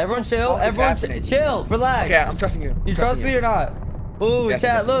 Everyone chill. Everyone chill. Relax. Okay, I'm trusting you. You trust me or not? Ooh, Yes,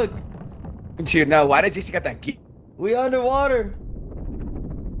 chat, look. Dude, no. Why did JC got that key? We underwater.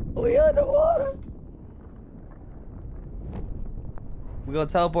 We're gonna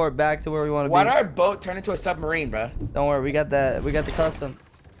teleport back to where we want to be. Why did our boat turn into a submarine, bro? Don't worry, we got that. We got the custom.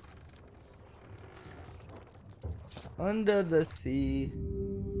 Under the sea.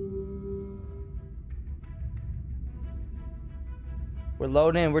 We're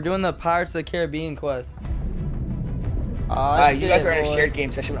loading in. We're doing the Pirates of the Caribbean quest. Aw, shit, you guys are in a boy. shared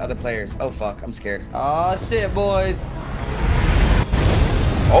game session with other players. Oh fuck, I'm scared. Aw, shit, boys.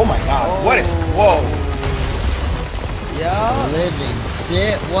 Oh my god, what is? Whoa. Yo. Living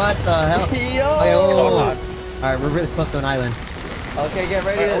shit. What the hell? Yo. Okay, whoa. Alright, we're really close to an island. Okay, get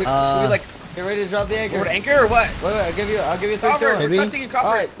ready to. Should we like Get ready to drop the anchor. over to anchor or what? Wait, I'll give you 3, 2, Crawford, 1. we're trusting you, Crawford.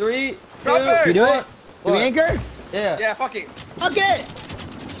 All right, 3, 2, Crawford. You do it? Do we What? anchor? Yeah. Yeah, fuck it. Okay.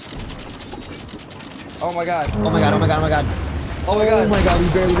 Oh my god. Oh my god. Oh my god. Oh my god. We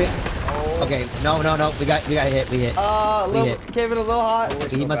barely hit. Okay. No. We got hit. We hit. Came in a little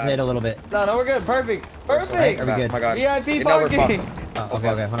hot. He must have hit a little bit. No, we're good. Perfect. Are we good? Oh my god. VIP You know we're parking. fucked. Oh,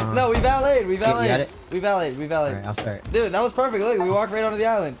 okay. Hold on. No, we valeted. You got it? We valeted. Alright, I'll start. Dude, that was perfect. Look, we walked right onto the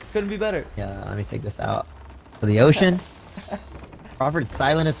island. Couldn't be better. Yeah. Let me take this out. For the ocean. Crawford's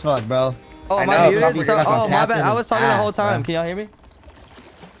silent as fuck, bro. Oh, I my know, muted? Crawford, So, you're oh, my captain bad. I is was talking the whole ass, time. bro. Can y'all hear me?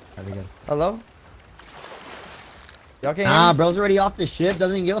 That'd be good. Hello? Y'all can't hear Nah, me? bro's already off the ship.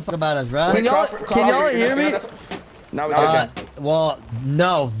 Doesn't even give a fuck about us, bro. Can y'all hear me? Now we can. Well,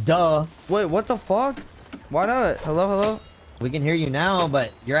 no, duh. Wait, what the fuck? Why not? Hello? We can hear you now,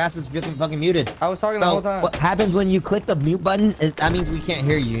 but your ass is fucking muted. I was talking the So whole time. what happens when you click the mute button is that means we can't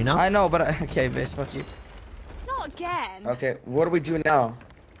hear you, you know? I know, but okay, bitch, fuck you. Not again. Okay, what do we do now?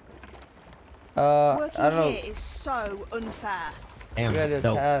 Working I don't know. here is so unfair. Damn, We gotta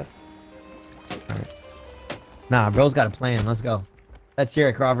dope. pass. Nah, bro's got a plan. Let's go. Let's hear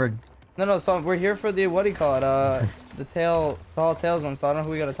it, Crawford. No, so we're here for the, what do you call it? The tall tales one, so I don't know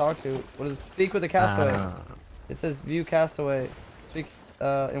who we gotta talk to. What is speak with the castaway? It says view castaway. Speak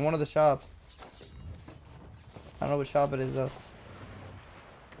in one of the shops. I don't know what shop it is though.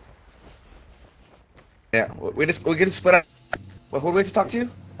 Yeah, we get to split up. Who do we have to talk to?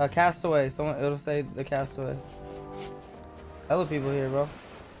 Castaway. Someone, it'll say the Castaway. Hella people here, bro.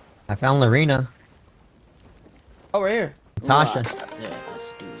 I found Lorena. Oh, right here. Tasha.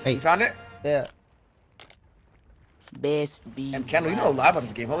 Hey, You found it? Yeah. Best be And Kendall, you know a lot about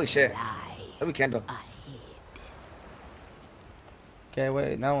this game. Holy shit. Let me Kendall. Okay,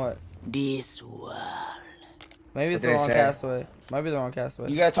 wait. Now what? this world. Maybe it's What the did it wrong say? Castaway. Might be the wrong Castaway.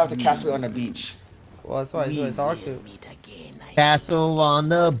 You gotta talk to Castaway on the beach. Well, that's why who I talk to. Meet again, Castle on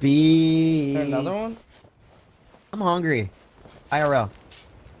the beach. Is there another one? I'm hungry. IRL.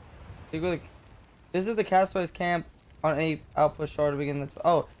 You go to, visit the Castaway's camp on any outpost shore to begin the.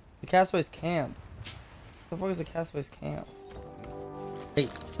 Oh, the Castaway's camp. What the fuck is the Castaway's camp? Hey,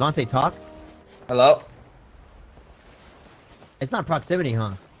 Devonte, talk. Hello? It's not proximity,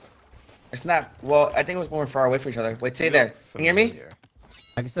 huh? It's not. Well, I think it was more far away from each other. Wait, stay there. Can you hear me?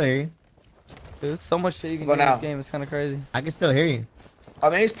 I can still hear you. Dude, there's so much shit you can Go do in now. this game. It's kind of crazy. I can still hear you. Oh,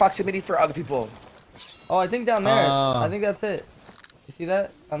 maybe it's proximity for other people. Oh, I think down there. Oh. I think that's it. You see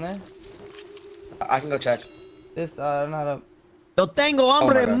that down there? I can go check. This, I don't know how to. Yo tengo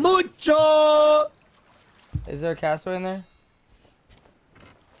hambre God. mucho. Is there a Castaway in there?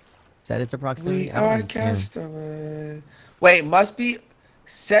 Said it's a proximity. We I don't are really care. Castaway. Wait, must be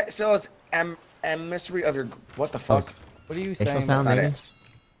set. So it's emissary of your. What the fuck? What are you Facial saying? sound, not maybe? it.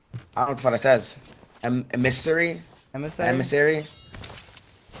 I don't know what it says. Emissary? Emissary? Emissary?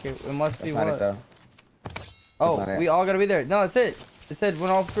 Okay, it must That's be not what? it though. Oh, not it. we all gotta be there. No, that's it. It said when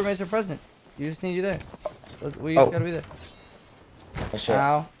all crewmates are present. You just need you there. We just Oh. gotta be there. Oh, shit.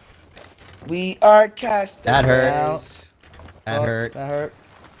 Ow. We are Castaways. That hurt. Ow. That Oh, hurt. That hurt.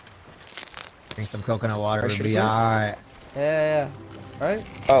 Drink some coconut water. Are you We'll sure be it's it? alright. Yeah. Right?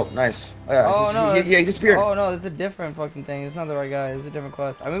 Oh, nice. Oh, yeah, Oh, no. he disappeared. Oh, no, this is a different fucking thing. It's not the right guy. It's a different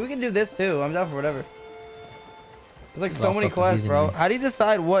quest. I mean, we can do this too. I'm down for whatever. There's like It's so all many so quests, bro. confusing. How do you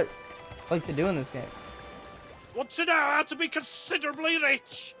decide what like to do in this game? Want to know how to be considerably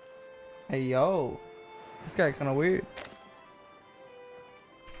rich? Hey, yo. This guy kind of weird.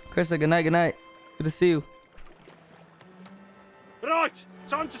 Krista, good night, good night. Good to see you. Right,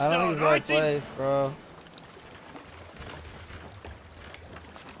 time to I don't think start it's the right writing. place, bro.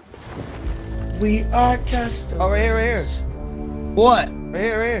 We are Castaways. Oh, right here, right here. What? Right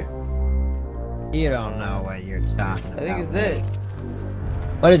here, right here. You don't know what you're talking about. I think it's it.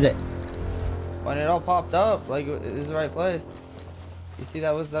 What is it? When it all popped up, like, it is the right place. You see,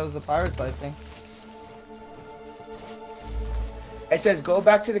 that was the pirate's life thing. It says go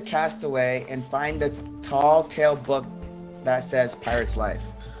back to the Castaway and find the tall tale book that says Pirate's Life.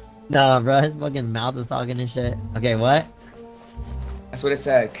 Nah, bro, his fucking mouth is talking and shit. Okay, what? That's what it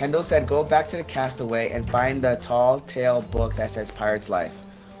said. Kendall said go back to the Castaway and find the tall tale book that says Pirate's Life.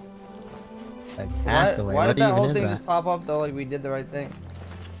 The Castaway. Why What did that even whole is thing that? just pop up though? Like we did the right thing.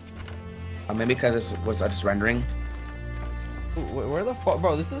 Maybe because it was just rendering. Where the fuck,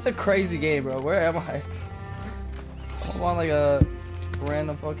 bro? This is a crazy game, bro. Where am I? I'm on like a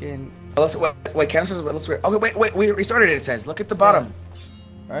random fucking. Oh, wait, Kendall says let's wait. Okay, wait, we restarted it. It says look at the bottom.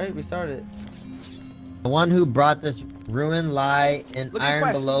 All right, we started. The one who brought this ruin lie in Look at iron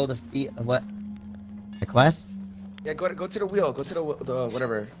quest. below the feet of what? The quest? Yeah, go to the wheel. Go to the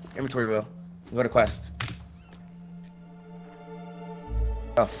whatever inventory wheel. Go to quest.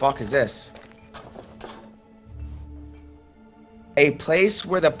 The fuck is this? A place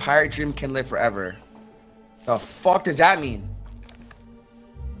where the pirate dream can live forever. The fuck does that mean?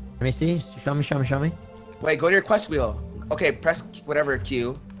 Let me see. Show me. Wait, go to your quest wheel. Okay, press whatever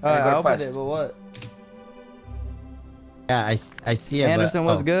Q. And All right, then go I to opened quest. it, but what? Yeah, I see it. Anderson, but,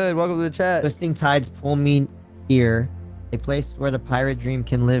 what's good? Welcome to the chat. Twisting tides pull me here. A place where the pirate dream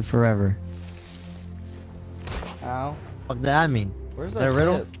can live forever. Ow. What does that mean? Where's Is our that a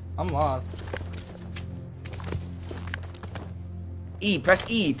riddle? ship? I'm lost. E. Press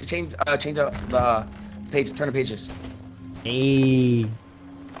E to change the page. Turn the pages. Hey.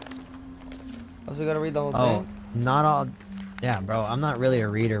 Oh, so we gotta read the whole Oh, thing? not all. Yeah, bro. I'm not really a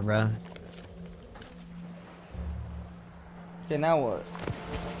reader, bro. Okay, now what?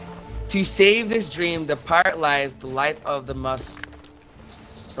 To save this dream, the pirate life, the life of the must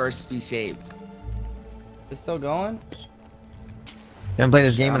first be saved. It's still going? Haven't played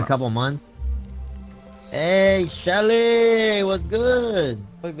this game in a Shut up. couple months. Hey, Shelly, what's good?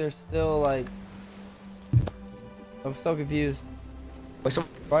 Like they're still like. I'm so confused. Wait, some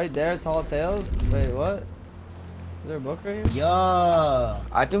Right there, tall tales. Wait, what? Is there a book right here? Yo.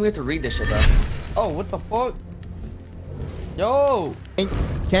 I think we have to read this shit, bro. Oh, what the fuck? Yo!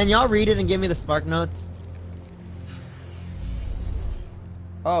 Can y'all read it and give me the spark notes?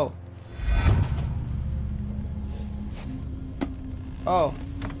 Oh. Oh.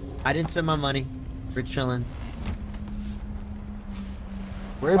 I didn't spend my money. We're chilling.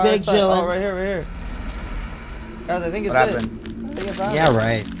 We're Fire big site. chilling. Oh, right here, right here. Guys, I think it's What it. happened? I think it's on. Yeah,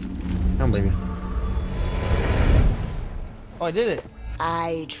 right. I don't believe you. Oh, I did it.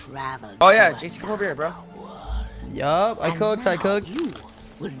 I traveled. Oh yeah, to JC, come over here, bro. Yup, I and cooked, now I cooked. You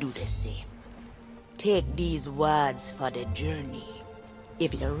will do the same. Take these words for the journey.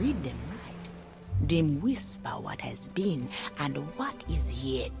 If you read them right, them whisper what has been and what is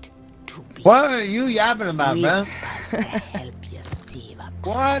yet to be. What are you yapping about, bro? Whispers to help you save a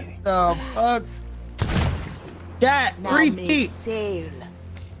What the fuck? Chat, Now free make speech. sail.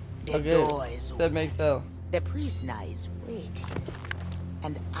 The Okay. door is Said open. make sail. The prisoner is waiting.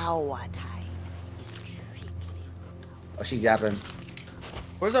 And our time is trickling. Oh, she's yapping.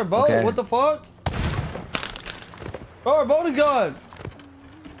 Where's our boat? Okay. What the fuck? Bro, our boat is gone.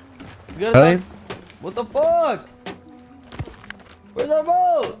 You got it Really? up? What the fuck? Where's our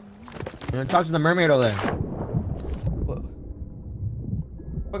boat? You know, talk to the mermaid over there. What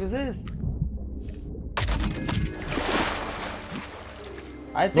the fuck is this?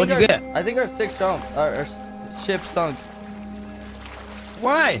 What'd you get? I think our ship sunk.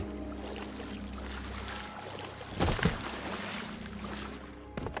 Why?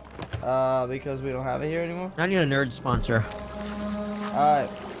 Because we don't have it here anymore. I need a nerd sponsor. Alright.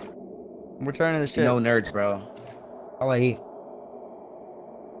 I'm returning to the ship. No nerds, bro. I'll eat.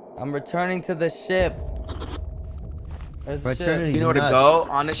 I'm returning to the ship. There's the Returning. ship. You know where to Nuts. go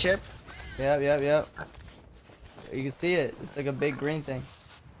on the ship? Yep. You can see it. It's like a big green thing.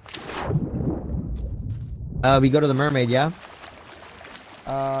 We go to the mermaid, yeah?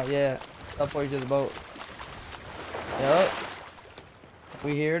 Yeah. Teleport you to the boat. Yep.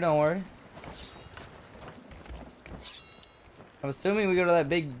 We here, don't worry. I'm assuming we go to that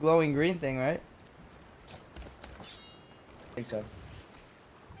big glowing green thing, right? I think so.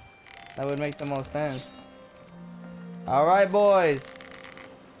 That would make the most sense. Alright, boys.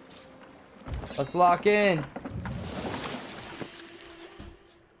 Let's lock in.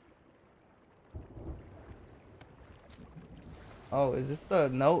 Oh, is this the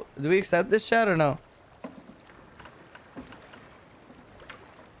note? Do we accept this chat or no?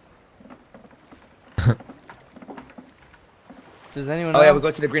 Does anyone know? Oh yeah, we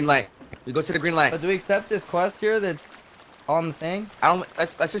go to the green light. We go to the green light. But do we accept this quest here that's on the thing? I don't.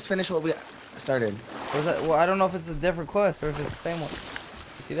 Let's just finish what we started. Or is that, well, I don't know if it's a different quest or if it's the same one.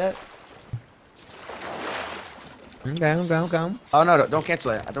 You see that? Okay. Oh no, don't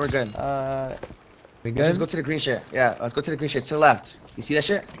cancel it. I think we're good. We Let's good? just go to the green shit. Yeah, let's go to the green shit to the left. You see that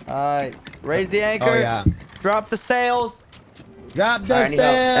shit? Alright, raise the anchor. Oh, yeah. Drop the sails. Drop the Alright, I need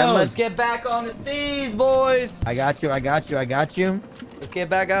help. And sails! let's get back on the seas, boys. I got you. Let's get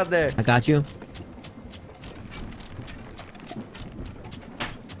back out there. I got you.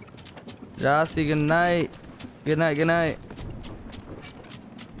 Jossie, good night. Good night.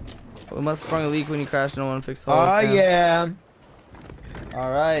 We must have sprung a leak when you crashed and no one fixed the hose. Oh, Damn. yeah.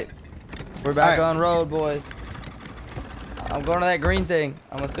 Alright. We're back Alright. on road, boys. I'm going to that green thing.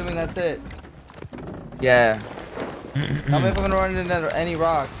 I'm assuming that's it. Yeah. Tell me if I'm gonna run into any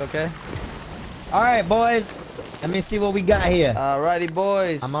rocks, okay? All right, boys. Let me see what we got here. Alrighty,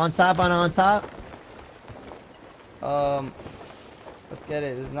 boys. I'm on top. Let's get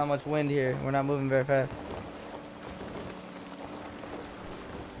it. There's not much wind here. We're not moving very fast.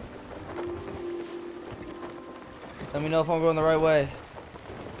 Let me know if I'm going the right way.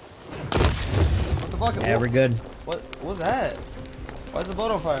 What the fuck? Yeah, we're good. What was that? Why's the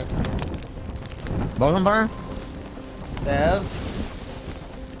boat on fire? Both on fire? Dev?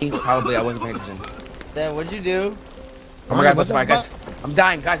 Probably I wasn't paying attention. Dev, what'd you do? Oh my god, what's fire, guys? I'm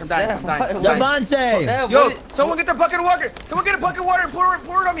dying, guys. I'm dying. Dev, I'm dying. I'm what- dying. Devonte! Dev, Yo, what did- someone get the bucket of water. Someone get a bucket of water and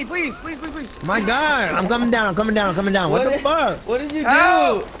pour it on me, please. Please. My God, I'm coming down. What the fuck? What did you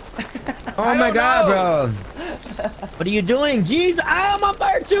Help! do? Oh my don't God, know. bro. What are you doing? Jeez, I'm on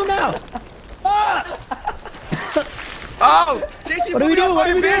fire too now. Fuck! Oh, JC, What do put we me do? on What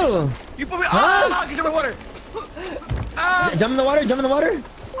fire, do we bitch. do? You put me. Huh? Oh, get some water. Ah, Jump in the water.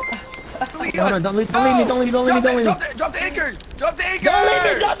 please. Hold on, don't leave me. Don't leave me. Drop the anchor. Drop the anchor. Don't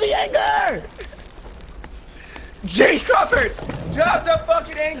leave me. Drop the anchor. Jay Crawford, drop the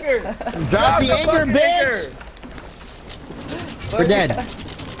fucking anchor. Drop the anchor, fucking bitch. anchor. We're dead.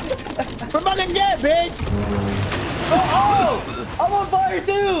 We're fucking dead, bitch. Oh! I'm on fire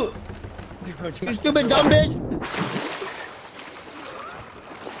too! You stupid dumb bitch.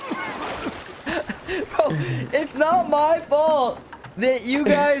 Bro, it's not my fault. that you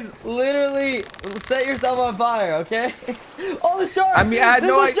guys literally set yourself on fire, okay? Oh, the shark! I mean, I had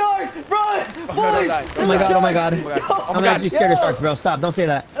no idea. Shark! Run! Oh, no, no, Oh my god, oh my god. Oh I'm actually scared of sharks, bro. Stop, don't say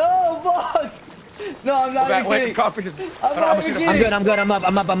that. Oh, fuck! No, I'm not even Wait, kidding. coffee just. I'm not even kidding. I'm good,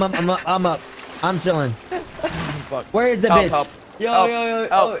 I'm up. I'm chilling. Where is the bitch? Help. Yo.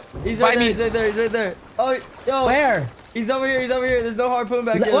 Help. Oh, he's right Find there, me. he's right there. Oh, yo. Where? He's over here, There's no harpoon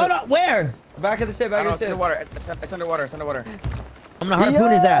back here. What? Where? Back of the ship, I don't know, it's underwater. It's underwater. I'm gonna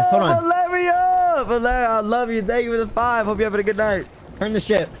harpoon his ass. Hold on. Valerio! I love you. Thank you for the 5. Hope you're having a good night. Turn the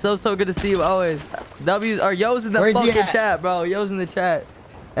ship. So good to see you always. Yo's in the Where's he fucking at? chat, bro. Yo's in the chat.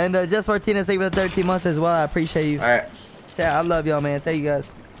 And Jess Martinez, thank you for the 13 months as well. I appreciate you. All right. Chat, I love y'all, man. Thank you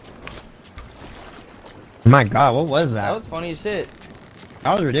guys. My god, what was that? That was funny as shit.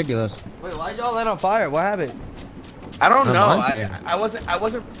 That was ridiculous. Wait, why'd y'all light on fire? What happened? I don't know. Yeah. I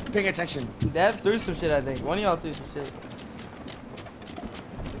wasn't paying attention. Dev threw some shit, I think. One of y'all threw some shit.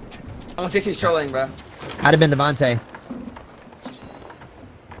 I'm gonna he's trolling, bro. I'd have been Devonte.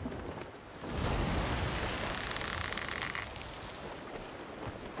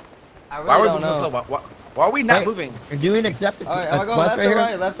 I really Why are we don't moving so know. slow? Why are we not Wait. moving? You're doing accepted. Alright, am I going left or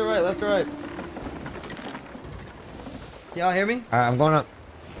right? Left or right? Left or right? Y'all hear me? Alright, I'm going up.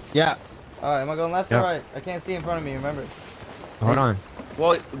 Yeah. Alright, am I going left or right? I can't see in front of me, remember? Hold on.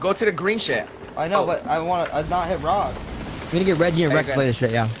 Well, go to the green shit. I know, but I want to not hit rocks. I'm gonna get Reggie and Hey, Rex to play this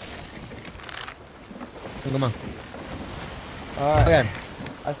shit, yeah. Come on. Alright. Okay.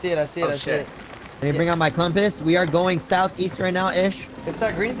 I see it, I see it, Oh, I see shit. it. Let me bring out my compass. We are going southeast right now, ish. It's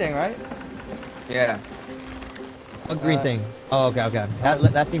that green thing, right? Yeah. What green thing? Oh, okay.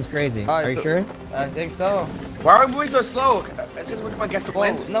 That seems crazy. Alright, Are you so- sure? I think so. Why are we moving so slow? As soon as we're against the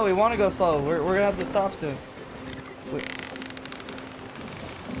Well, wind. no, we want to go slow. We're gonna have to stop soon. Wait.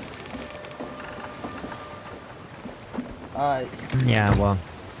 Alright. Yeah, well.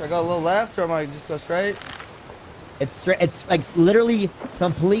 Should I go a little left or am I just go straight? It's straight. It's like literally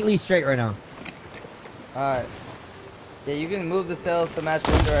completely straight right now. Alright. Yeah, you can move the sails to match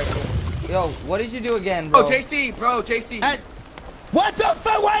wind direction. Yo, what did you do again, bro? Oh, JC, bro, JC. What the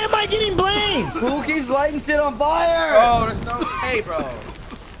fuck? Why am I getting blamed? Who keeps lighting shit on fire? Oh, there's no way, bro.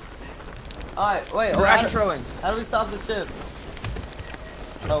 Alright, wait. We're actually trolling. How do we stop the ship?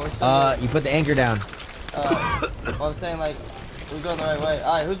 Oh, we're still You put the anchor down. well, I'm saying, like, we're going the right way.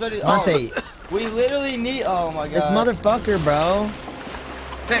 Alright, who's ready? Monte, We literally need. Oh my god. this motherfucker, bro.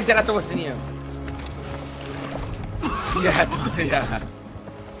 Same that was in you. Yeah.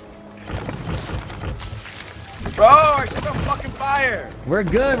 Bro, our ship's on fucking fire. We're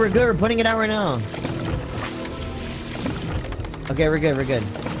good. We're putting it out right now. Okay, we're good.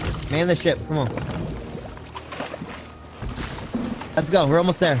 Man the ship. Come on. Let's go. We're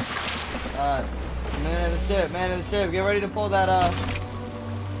almost there. Alright. Man of the ship. Get ready to pull that,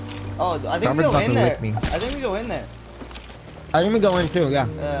 Oh, I think we Robert's go about in to there. lick me. I think we go in there. I think we go in too, yeah.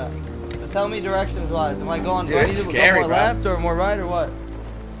 Yeah. So tell me directions-wise. Am I going Dude, ready that's to scary, go more bro. left or more right or what?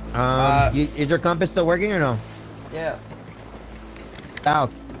 Is your compass still working or no? Yeah.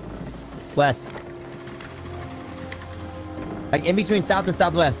 South. West. Like in between south and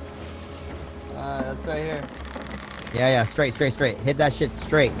southwest. That's right here. Yeah. Straight. Hit that shit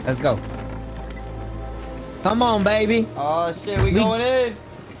straight. Let's go. Come on, baby. Oh shit, we going in.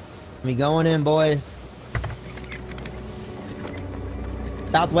 We going in, boys.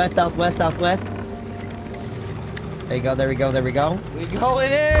 Southwest. There we go. We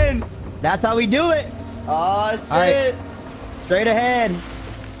going in. That's how we do it. Oh shit. All right. Straight ahead.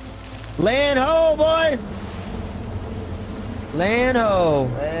 Land ho, boys. Land ho.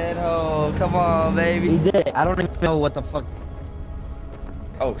 Land ho. Come on, baby. We did it. I don't even know what the fuck.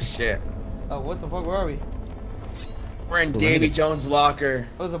 Oh shit. Oh, what the fuck? Where are we? We're in Davy Jones' locker.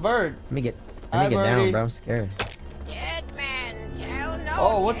 It was a bird. Let me get Hi, down, birdie. bro. I'm scared.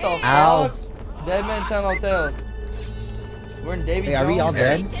 Oh, what the Ow. fuck? Dead man tell no tales. We're in Davy Wait, are we all Jones?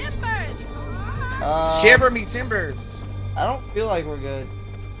 dead? Shiver me timbers. I don't feel like we're good.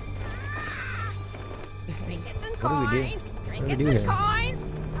 What do we do? What do we do here?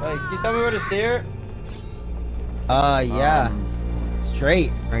 Wait, can you tell me where to steer? Yeah.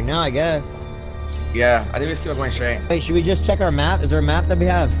 Straight. Right now, I guess. Yeah, I think we just keep going straight. Wait, should we just check our map? Is there a map that we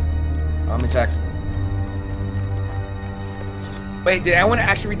have? Let me check. Wait, did anyone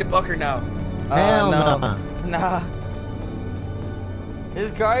actually read the book or no? Hell no. no. Nah.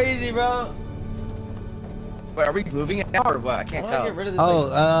 It's crazy, bro. Wait, are we moving it now or what? I can't I wanna tell. get rid of this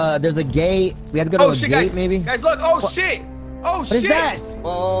Oh, there's a gate. We have to go to a shit, gate, guys. maybe? Guys, look. Oh, shit. Oh, What shit. is that? thing.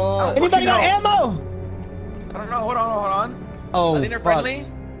 Whoa. Anybody got ammo? I don't know. Hold on. Oh, I think they're fuck. friendly.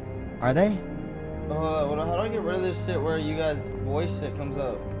 Are they? Hold on, how do I get rid of this shit where you guys voice shit comes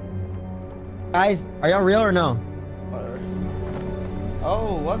up? Guys, are y'all real or no? Whatever.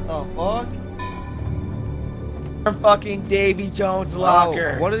 Oh, what the fuck? From fucking Davy Jones'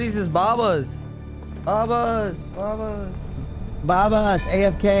 locker. Oh, one of these is Baba's. Baba's. Babas,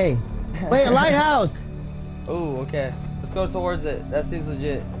 AFK. Wait, a lighthouse. Oh, okay. Let's go towards it. That seems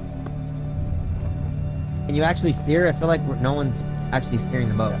legit. Can you actually steer? I feel like no one's actually steering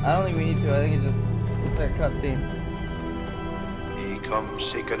the boat. I don't think we need to. I think it's like a cutscene. Ye come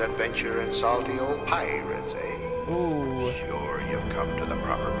seeking adventure and salty old pirates, eh? Ooh. Sure, you've come to the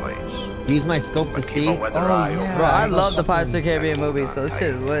proper place. Use my scope to But see. keep a weather eye open. Bro, I love the Pirates of the Caribbean movies, so this shit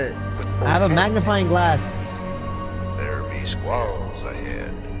is lit. I have a magnifying glass. There be squalls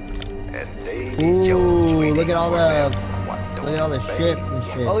ahead, and Davy Ooh, Jones waiting look at all for the them. What don't look at all the obey. ships and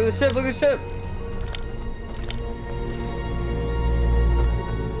shit. Oh, look at the ship, look at the ship.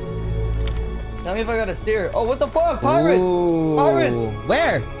 Tell me if I gotta steer. Oh, what the fuck? Pirates! Ooh. Pirates!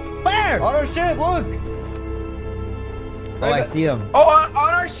 Where? Where? On our ship, look! Oh, I see them. Oh, on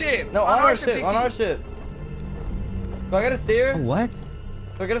our ship. No, on our ship, JC. on our ship. Do I gotta steer? What?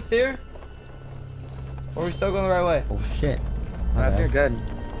 Do I gotta steer? Or are we still going the right way? Oh shit. I feel good.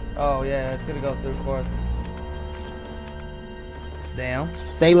 Oh yeah, it's gonna go through for us. Damn.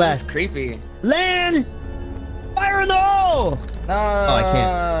 Say less. It's creepy. Land! Fire in the hole! No, Oh, I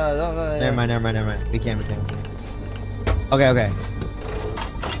can't. No, Never mind. We can't. Okay.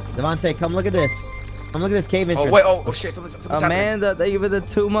 Devonte, come look at this. Come look at this cave entrance. Oh wait, oh shit, something's happening. Amanda, thank you for the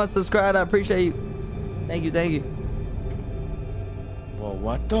 2-month subscribe. I appreciate you. Thank you. Well,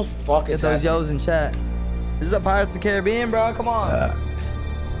 what the fuck Get is those that? yos in chat. This is a Pirates of the Caribbean, bro. Come on.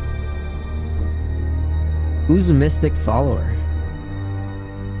 Who's a mystic follower?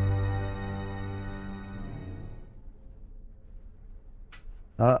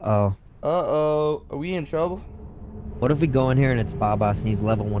 Uh-oh. Uh-oh. Are we in trouble? What if we go in here and it's Babas and he's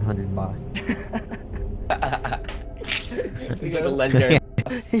level 100 boss? He's like a legendary.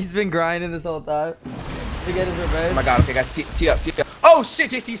 He's been grinding this whole time to get his revenge. Oh my god, okay guys, tee up. Oh shit,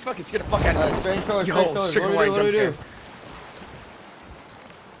 JC, he's fucking scared the fuck out of me. Strange shores, Yo, strange shores. trigger What do warning, we do? jump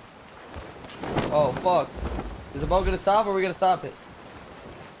Oh, fuck. Is the boat gonna stop or are we gonna stop it?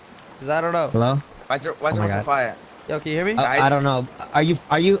 Cause I don't know. Hello? Why is everyone so quiet? Yo, can you hear me? I don't know. Are you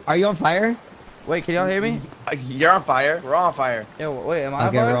on fire? Wait, can y'all hear me? You're on fire. We're all on fire. Yo, wait, am I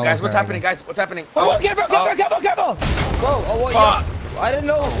Okay, on we're fire? all Guys, on what's fire, happening? guys. Guys, what's happening? Oh, careful! Whoa, oh, what? Fuck. I didn't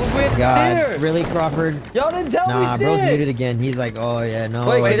know we had God, steer. really, Crawford? Y'all didn't tell me Nah, shit. bro's muted again. He's like, oh yeah, no.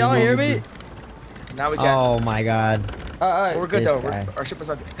 Wait, I can y'all didn't hear know me? we Now we can. Oh my god. Alright. We're good This though. guy. Our ship is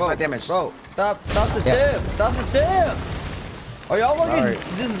not damaged. Bro, stop the Yeah. ship. Stop the ship. Are y'all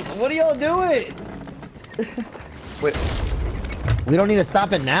fucking what are y'all doing? Wait. We don't need to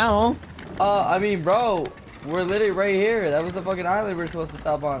stop it now. I mean, bro, we're literally right here. That was the fucking island we were supposed to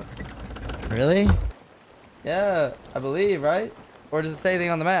stop on. Really? Yeah, I believe, right? Or does it say anything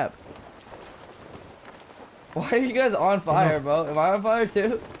on the map? Why are you guys on fire, bro? Am I on fire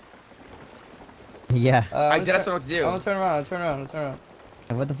too? Yeah. I did not know what to do. I'm gonna turn around.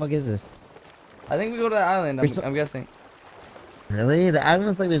 What the fuck is this? I think we go to that island, I'm guessing. Really? The island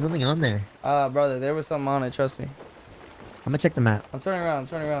looks like there's nothing on there. Brother, there was something on it, trust me. I'm gonna check the map. I'm turning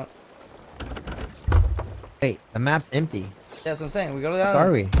around. Wait, the map's empty. That's what I'm saying. We go to the Where island.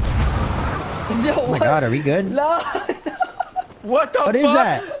 are we? Yo, Oh my god, are we good? No. What the fuck? What is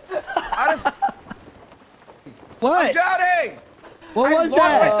that? I just What? I'm drowning. What I was launched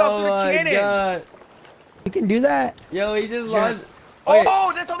that? myself through the my cannon. God. You can do that? Yo, he just Yes. launched. Wait.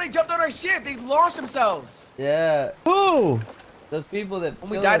 Oh, that's how they jumped on our ship. They launched themselves. Yeah, Ooh! those people that. When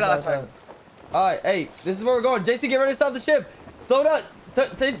we killed died us last time. All right, hey, this is where we're going. JC, get ready to stop the ship. Slow down.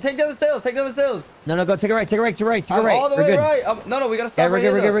 Take down the sails. Take down the sails. No, go take a right. I'm all the We're way good. right. No, we gotta stop. Yeah, right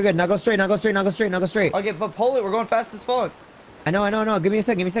here, we're good. Now go straight. Okay, but pull it. We're going fast as fuck. I know. Give me a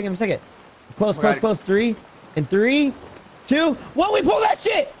second. Close. Alright. 3. In 3, 2, 1, we pull that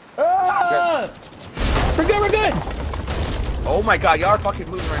shit! Ah! We're good. Oh my god, y'all are fucking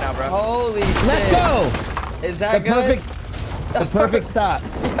moving right now, bro. Holy shit. Let's go! Is that good? The perfect stop.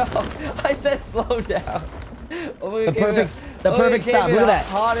 Yo, I said slow down. The perfect stop. Look at that.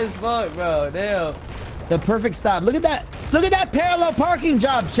 Hot as fuck, bro. Damn. The perfect stop. Look at that parallel parking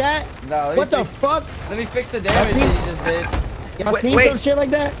job, chat. No, What the fuck? Let me fix the damage that you just did. Y'all seen some shit like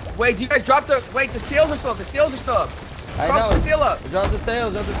that? Wait, do you guys drop the the sails are still up. I Drop know. the sail up. Drop the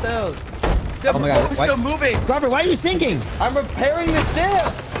sails. Oh my The God, boat's why- still moving. Crawford, why are you sinking? I'm repairing the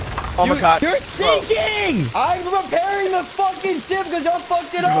ship. Oh my god. You're sinking! I'm repairing the fucking ship because y'all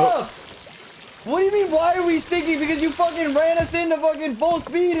fucked it up. What do you mean, why are we sinking? Because you fucking ran us into fucking full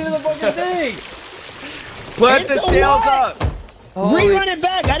speed into the fucking thing. Put the sails up. Rerun it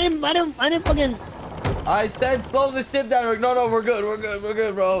back. I didn't fucking. I said slow the ship down. No, we're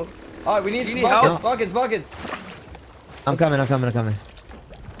good, bro. All right, we need, buckets. I'm coming. I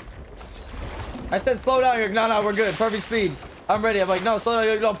said slow down. You're like, no, we're good. Perfect speed. I'm ready. I'm like, no, slow down.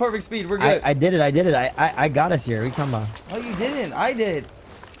 You're like, no, perfect speed. We're good. I did it. I got us here. What are you talking about? Oh, you didn't. I did.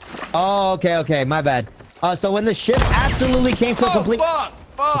 Oh, okay. My bad. So when the ship absolutely came to a complete. Fuck!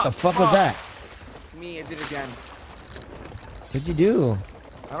 What the fuck was that? Me, it did it again. What'd you do?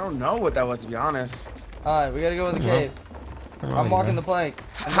 I don't know what that was, to be honest. All right, we gotta go in the cave. I'm walking the plank.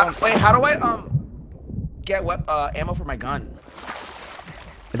 Wait, how do I get ammo for my gun?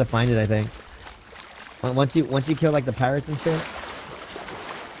 You have to find it, I think. Once you kill like the pirates and shit.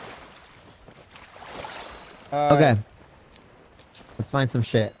 Okay. Let's find some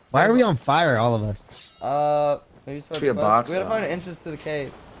shit. Why are we on fire, all of us? Maybe it's a box. We gotta find an entrance to the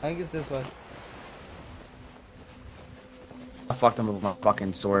cave. I think it's this way. I fucked him with my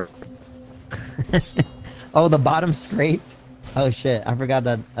fucking sword. Oh, the bottom scraped? Oh shit, I forgot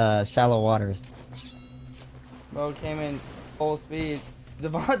that shallow waters. Bro came in full speed.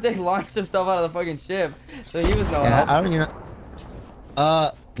 Devonte launched himself out of the fucking ship, so he was no Yeah, help. I don't even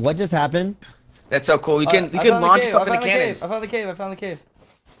know. What just happened? That's so cool. You can launch yourself in the cannons. I found the cave.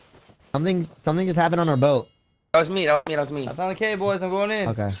 Something just happened on our boat. That was me. I found the cave, boys. I'm going in.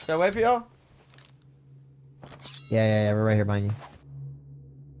 Okay. Should I wait for y'all? Yeah, we're right here behind you.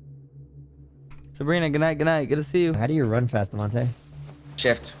 Sabrina, good night. Good to see you. How do you run fast, Devonte?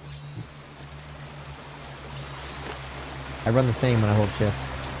 Shift. I run the same when I hold shift.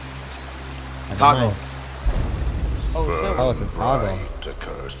 Toggle. Oh shit. Oh, it's a toggle.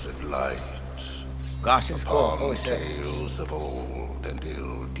 Accursed light. Gosh, this is cool. Holy shit. Tales of old and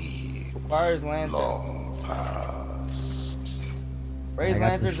ill deeds. Fire's lantern. Long past. Raise I got some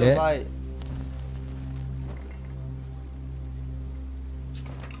lanterns shit. with light.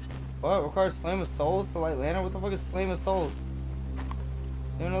 What? Requires flame of souls to light lantern? What the fuck is flame of souls?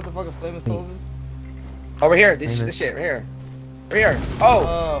 You don't know what the fuck a flame of souls is? Over here. This shit right here. Right here.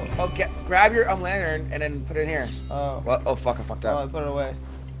 Oh. Oh. Okay. Grab your lantern and then put it in here. Oh. What? Oh fuck! I fucked Oh, I up. put it away.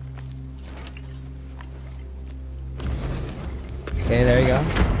 Okay, there you go.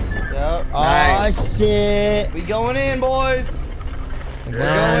 Yep. Nice. Oh shit! We going in, boys. We're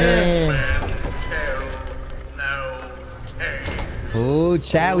going in. Ooh,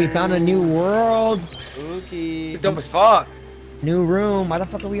 chat, we found a new world. Spooky. It's dope as fuck. New room. Why the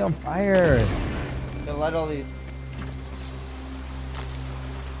fuck are we on fire? Gotta light all these.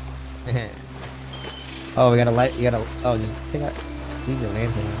 Oh, we gotta light. You gotta. Oh, just take out. Leave your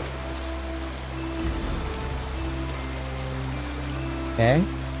lantern out. Okay. I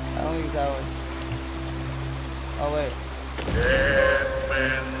don't think it's that way. Oh wait.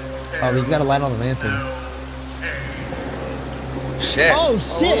 Oh, we just gotta light all the lanterns. Shit. Oh Oh, who the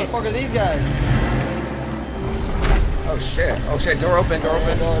shit! fuck are these guys? Oh shit. Oh shit. Door open. Door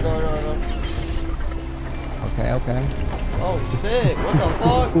open. Door. Okay. Oh shit! What the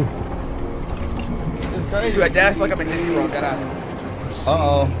fuck? This is crazy. Dude, that's like I'm in Disney World. Get out.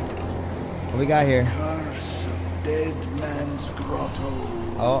 Uh-oh. What we got here? Dead man's grotto.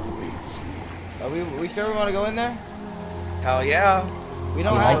 Oh. Are we sure we want to go in there? Hell yeah. We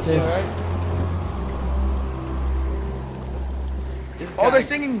don't You have like to, this? right? This is Oh, they're kinda-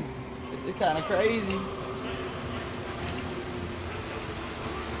 singing. It's kind of crazy.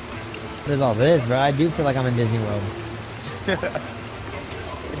 What is all this, bro? I do feel like I'm in Disney World.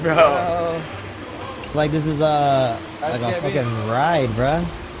 Bro. Oh, Like this is like a scary. fucking ride, bruh.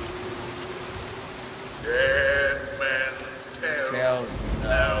 Tails.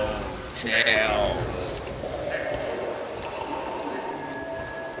 No. Tails.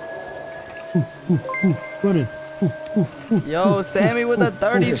 Running. yo, Sammy with the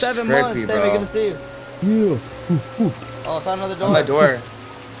 37 months. Trippy, Sammy, bro. good to see you. Yeah. Oh, I found another door. On the door.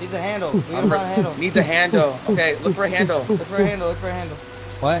 Needs a handle. We gotta find a handle. Needs a handle. Okay, look for a handle. Look for a handle. Look for a handle.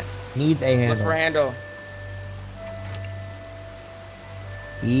 What? Needs a Look handle. for a handle.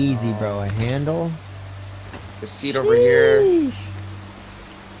 Easy, bro. A handle. The seat over here.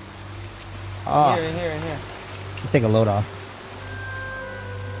 Oh, In here. let's take a load off.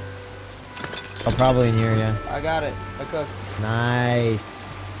 Oh, probably in here, yeah. I got it. I cooked. Nice.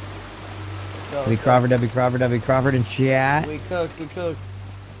 Go, W Crawford in chat. We cooked.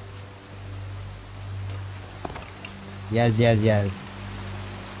 Yes.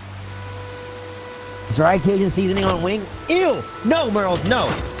 Dry Cajun seasoning on wing. Ew! No, Merles, no!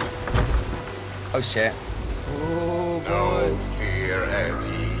 Oh shit. Ooh, boy. No fear have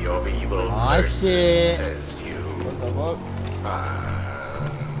ye of evil Aw, mercy, shit. says you. What the fuck?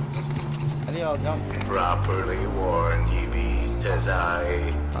 Ah, I How do y'all jump? Properly warned ye be, says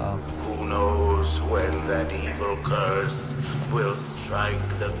I. Oh. Who knows when that evil curse will strike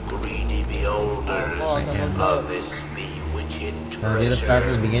the greedy beholders of this bewitched Do you just start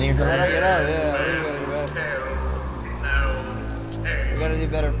from the treasure? beginning or something? How do I get out? Yeah, I think we gotta do better. We gotta do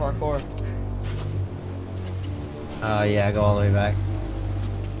better parkour. Oh yeah, go all the way back.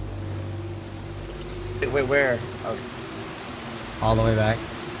 Wait, where? Oh. All the way back.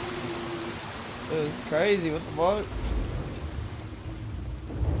 Dude, it's crazy. What the fuck?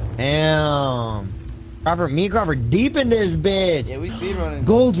 Damn. Crawford, me and Crawford deep in this bitch. Yeah, we speedrunning.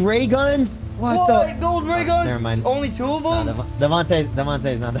 Gold ray guns? What the? Gold ray guns? Never mind. Only 2 of them? No, Devonte's not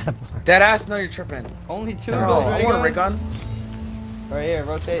that far. Dead ass, no, you're tripping. Only 2 No, gold I ray want a ray guns? gun. Right here,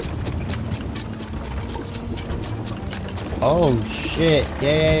 rotate. Oh shit.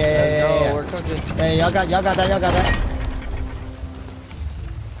 Yeah. We're cooking. Hey, y'all got that.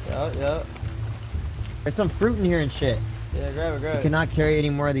 Yup. There's some fruit in here and shit. Yeah, grab You it. cannot carry any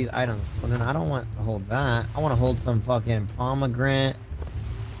more of these items. Well, then I don't want to hold that. I want to hold some fucking pomegranate.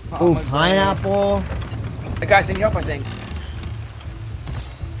 Ooh, pineapple. The guys need help, I think.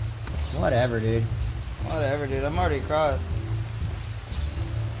 Whatever, dude. Whatever, dude. I'm already across.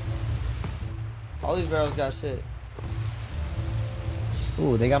 All these barrels got shit.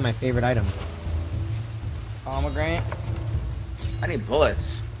 Ooh, they got my favorite item. Pomegranate. I need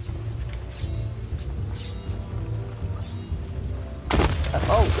bullets.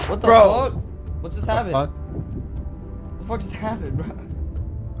 Oh, what the Bro. fuck? What just happened? Fuck. What the fuck just happened, bro?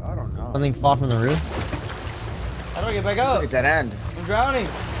 I don't know. Something fall from the roof? How do I get back up? Look at that end. I'm drowning.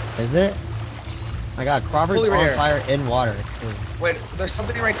 Is it? I got Crawford's Fully right on here. fire in water. Wait, there's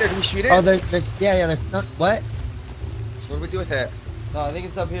something right there. Do we shoot it? Oh, there's yeah, there's not, what? What do we do with it? No, I think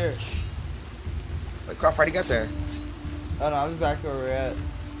it's up here. Wait, Crawford, how'd you get there? Oh no, I'm just back to where we're at.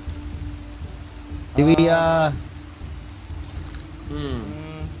 Do we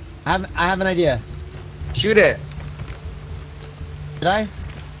I have an idea. Shoot it. Did I?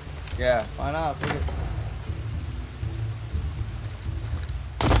 Yeah. Why not? Figure.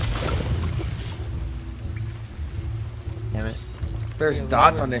 Damn it. There's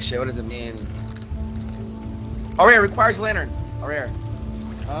dots on this shit. What does it mean? Oh, yeah, requires lantern. Oh, here.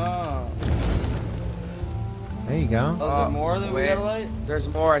 Oh. There you go. Oh, is there more than we wait. gotta light? There's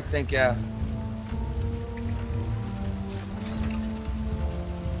more, I think, yeah.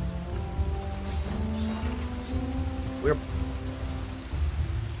 We're...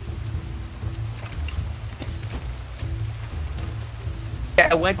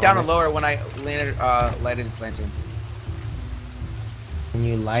 Yeah, it went down and lower when I landed, lighted this lantern. And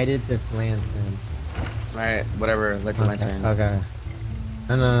you lighted this lantern. Right, whatever, lit the lantern. Okay.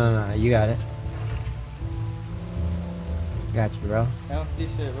 No. You got it. Got you, bro. I don't see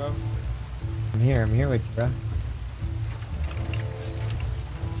shit, bro. I'm here with you, bro.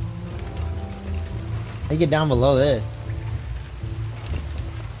 Take it down below this.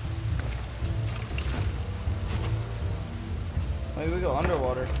 Maybe we go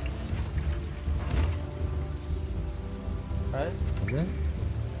underwater. Right? Is it?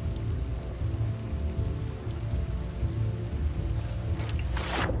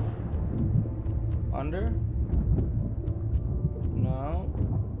 Under? No.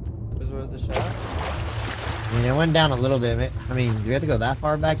 Is worth a shot? I mean, it went down a little bit. I mean, do we have to go that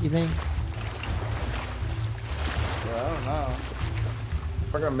far back, you think? Bro, I don't know.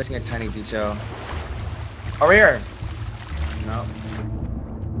 We're missing a tiny detail. Over here. No.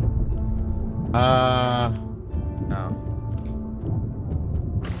 No.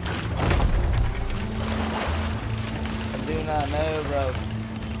 I do not know, bro.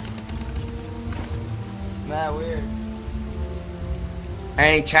 Mad weird.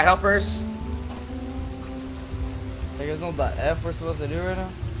 Any chat helpers? You guys know what the F we're supposed to do right now?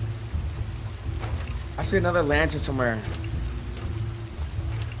 I see another lantern somewhere.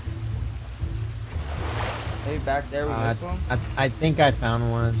 Maybe back there we missed one? I think I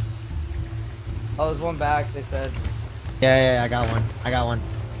found one. Oh, there's one back, they said. Yeah, I got one.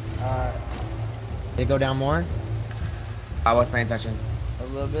 Alright, Did it go down more? I was paying attention. a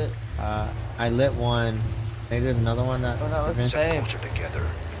little bit. I lit one. Maybe there's another one that. Oh no, that's the missed. same. Closer together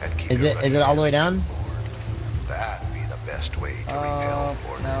and keep Is your it all the way down? That be the best way to repel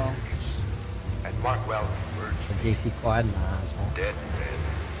for no. And mark well the words. The JC quad? Nah. Dead red.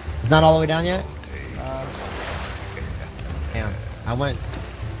 It's not all the way down yet? Uh, Damn. I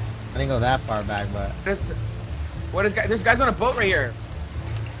didn't go that far back, but. What is guys? There's guys on a boat right here.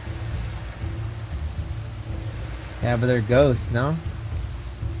 Yeah, but they're ghosts, no?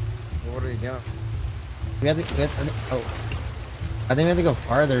 What are you doing? We have to, oh. I think we have to go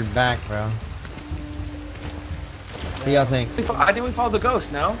farther back, bro. What do y'all think? I think we followed the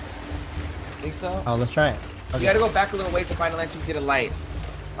ghost, no? Think so? Oh, let's try it. We Okay. gotta go back a little way to find a lantern to get a light.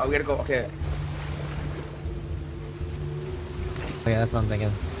 Oh, we gotta go, okay. Okay, that's what I'm thinking.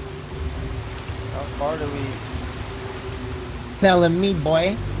 How far do we... Telling me,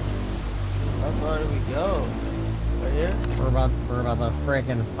 boy. How far do we go? Right here? We're about to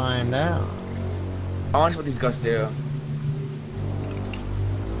freaking find out. I wonder what these ghosts do.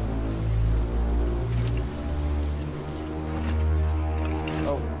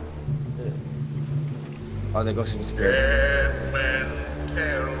 Oh. Shit. Oh, the ghost is disappeared.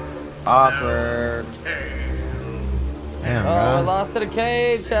 Awkward. Damn, Oh, we're bro. lost to the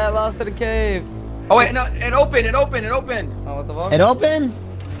cave, chat. Lost to the cave. Oh wait, no, it opened. Oh, what the fuck? It opened?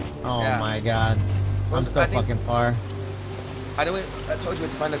 Oh Yeah. my god. I'm so fucking far. I told you we had to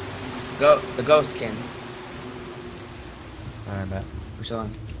find the ghost king. Alright, bet. We're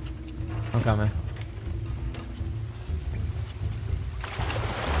chilling. I'm coming.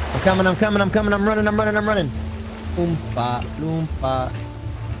 I'm running. Oompa, loompa.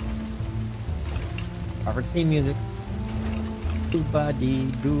 Robert's theme music. Oompa dee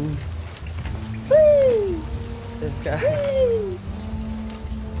doo. Woo! This guy. Woo!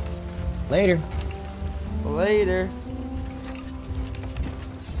 Later. Later.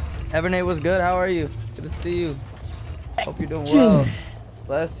 Ebony, what's good? How are you? Good to see you. Hope you're doing well.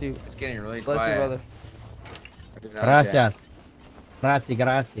 Bless you. It's getting really Bless quiet. you, brother. Gracias.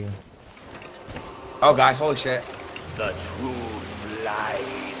 Gracias. Oh guys, holy shit. The truth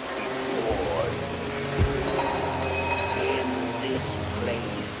lies before you. In this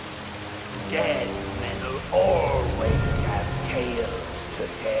place, dead men will always have tales to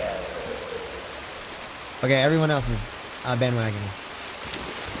tell. Okay, everyone else is bandwagon.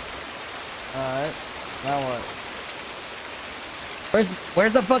 Alright. Now what?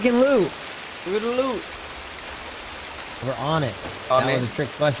 Where's the fucking loot? Do the loot. We're on it. Oh, that man. was a trick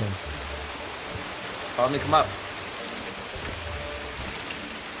question. Oh, let me come up.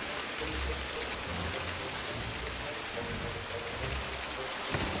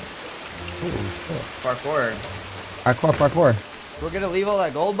 Parkour. Parkour. We're gonna leave all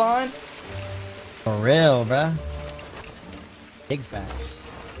that gold behind? For real, bruh. Big fat.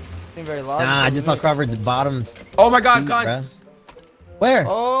 Seem very logical. Nah, I just saw Crawford's bottom. Oh my god, feet, guns! bruh. Where?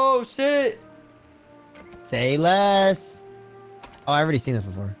 Oh shit! Say less. Oh, I've already seen this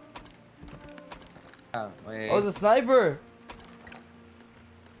before. Oh, wait. Oh, it's a sniper!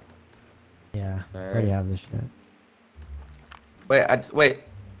 Yeah, I already have this shit. Wait, wait.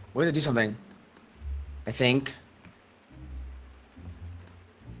 We have to do something. I think.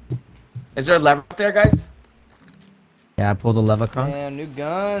 Is there a lever up there, guys? Yeah, I pulled the lever, Kronk. Damn, new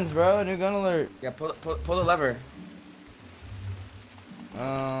guns, bro. New gun alert. Yeah, pull the lever.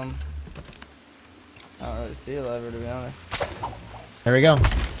 I don't really see a lever, to be honest. There we go.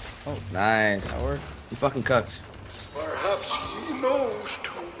 Oh, Nice. that worked. You fucking cooked. Perhaps he knows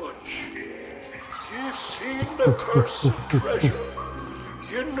too much. He's seen the cursed treasure.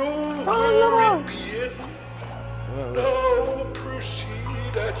 You know where it be hidden. Now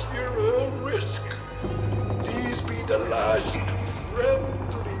proceed at your own risk. These be the last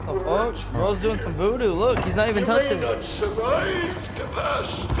friendly Oh, words. fuck? Bro's doing some voodoo. Look, he's not even You may touching not it. survive to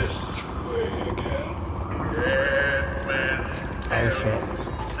pass this way again. Dead men Oh shit.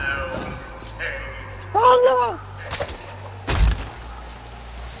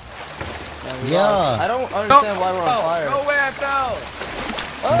 Yeah. I don't understand why we're on fire. No way I fell!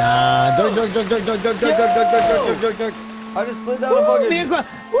 Nah, go. I just slid down a fucking... Me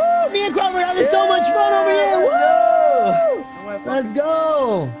and Crawford are having so much fun over here. Woo! Let's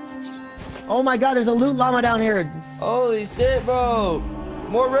go. Oh my god, there's a loot llama down here. Holy shit, bro.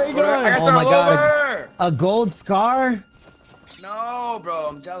 More ray I guns. gotta Oh start my all god, over! a gold scar? No, bro,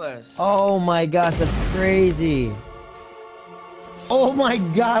 I'm jealous. Oh my gosh, that's crazy. Oh my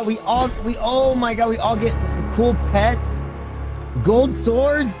god, we all get cool pets. Gold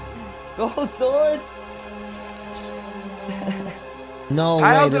swords? Gold swords? No How the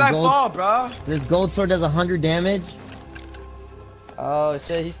hell way. did I fall, bro? This gold sword does 100 damage. Oh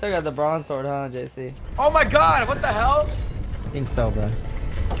shit, he still got the bronze sword, huh, JC? Oh my god, what the hell? I think so, bro. No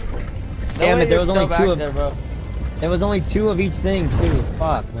Damn way it, there you're was only still two back of there, bro. There was only 2 of each thing too.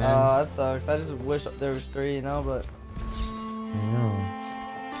 Fuck, man. Oh, that sucks. I just wish there was 3, you know, but... I know.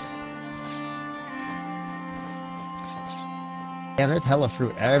 Damn, there's hella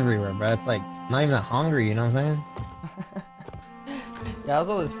fruit everywhere, bro. It's like not even that hungry, you know what I'm saying? Yeah, how's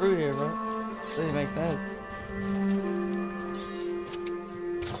all this fruit here, bro? Doesn't make sense.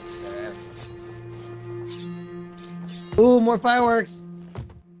 Ooh, more fireworks.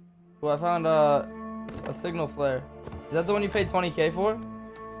 Well, I found a signal flare. Is that the one you paid 20K for?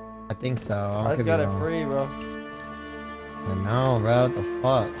 I think so. I just got it free, bro. I know, bro. What the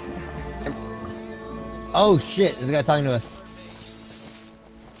fuck? Oh shit! There's a guy talking to us.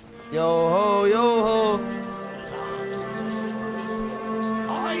 Yo ho, yo ho.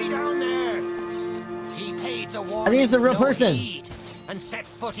 Oi down there. He paid the I think it's a real person. And set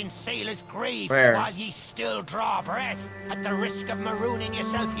foot in Sailor's grave Where? while ye still draw breath at the risk of marooning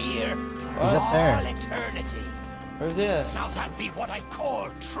yourself here for up there. all eternity. Where's he at? Now that be what I call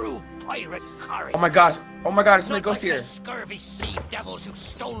true pirate courage. Oh my gosh. Oh my god, there's so many Not ghosts like here. the scurvy sea devils who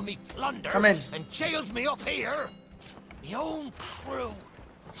stole me plunder Come in. and jailed me up here. Me own crew.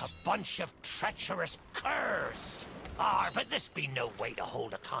 A bunch of treacherous curs. But this be no way to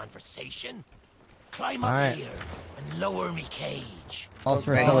hold a conversation. Climb up Alright. here and lower me cage. Calls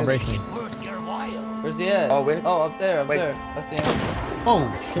for a Okay. celebration. Make it worth your while. Where's he at? Oh, wait. Oh, up there, up Wait. there. I see him. Oh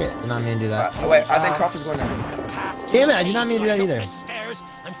shit! Did not mean to do that. Oh, wait, I think Crawford's going down. The path to Damn it, the I did not mean to do cage that lies either. up the stairs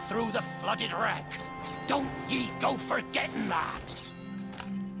and through the flooded wreck. Don't ye go forgetting that.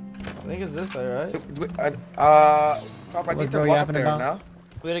 I think it's this way, right? Crawford, I What's need to bro walk up yapping there about? now.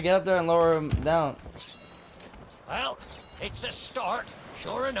 We gotta get up there and lower him down. Well, it's a start,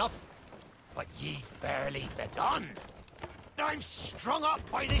 sure enough. But ye've barely begun. I'm strung up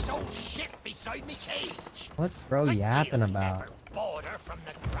by this old shit beside me cage. What's bro The yapping gale about? never border from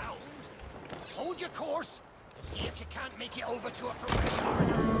the ground. Hold your course to see if you can't make it over to a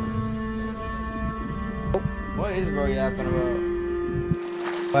familiar. What is bro yapping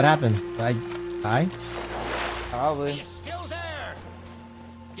about? What happened? Did I die? Are Probably. you still there?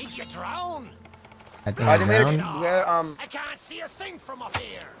 Did you drown? I think I I didn't hear drowned. it. I can't see a thing from up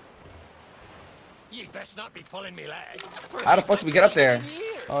here. You best not be pulling me leg. How the fuck do we get up there?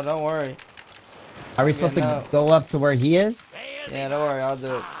 Oh, don't worry. Are we supposed to no. go up to where he is? Yeah, don't worry, I'll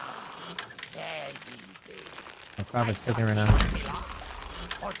do it. There ye be. I'm probably cooking right now.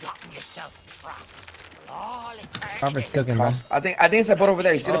 Or gotten yourself trapped. All Robert's eternity. cooking, bro. I think it's that boat over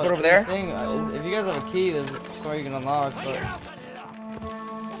there. You see the boat over there? Thing, if you guys have a key, there's a door you can unlock. But...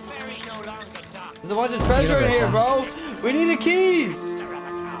 Ferry no longer docked. There's a bunch of treasure in here, bro. We need a key.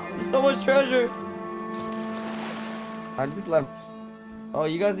 There's so much treasure. I need to let him. Oh,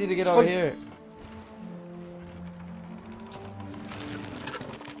 you guys need to get over here.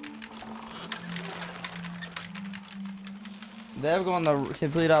 They're going the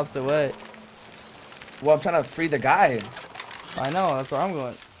complete opposite way. Well, I'm trying to free the guy. I know, that's where I'm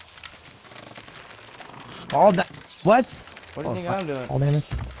going. All that. What? What do you think I'm doing? All damage.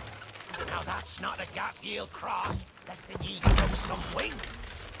 Now that's not a gap ye'll cross. Let the ye grow some wings.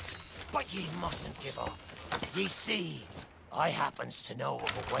 But ye mustn't give up. Ye see, I happens to know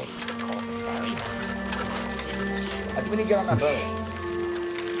of a way to call the ferryman. I think we need to get on that boat.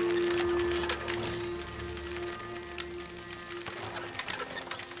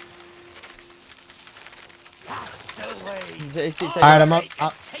 That's the way. JC, take All right,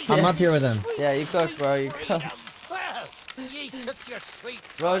 it. I'm up here with him. Yeah, you cook, bro. You cook. Well, ye took your sweet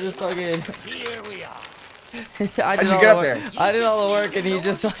Bro, just fucking. Here we are. I How'd did you all get the up work. there? I did all the work, and he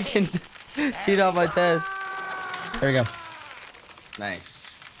just fucking cheated on my test. There we go.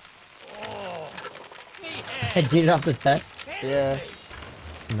 Nice. I cheated off the test. Yeah.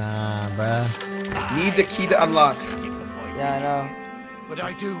 Nah, bruh. Need the key to unlock. Yeah, I know. But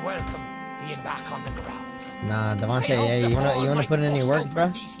I do welcome being back on the ground. Nah, Devonte, yeah, you wanna put in any work, bro?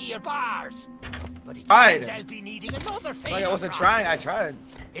 These here bars. But it Tried. seems I'll be needing another favor. Like I wasn't from trying. you. I tried.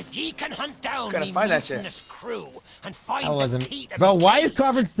 If ye can hunt down Gotta me find that shit. mutinous crew and find I the wasn't. key to Bro, me why is cave,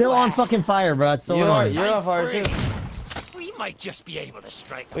 Crawford still on well, fucking fire, bro? It's so You are- annoying. you're on fire, free. too. We might just be able to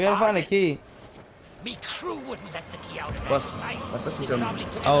strike. We gotta find a bargain. key. Me crew wouldn't let the key out of their Let's- sight. let's listen They to him. probably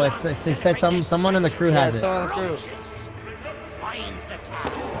took Oh, it it's on they said someone in the crew has Yeah, it. someone on the crew. Roaches. Find the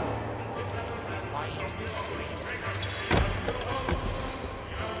town. Find the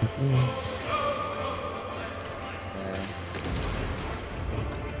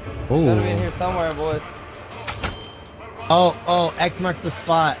Gotta be in Ooh. here somewhere, boys. Oh, X marks the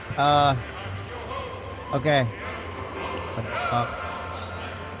spot. Okay. What the fuck?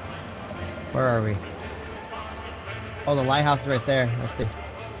 Where are we? Oh, the lighthouse is right there. Let's see.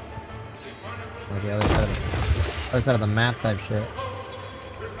 Oh, the other side of the map type shit.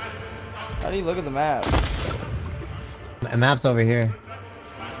 How do you look at the map? The map's over here.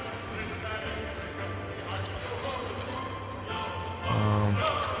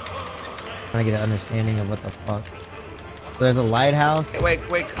 Trying to get an understanding of what the fuck. So there's a lighthouse. Hey, wait.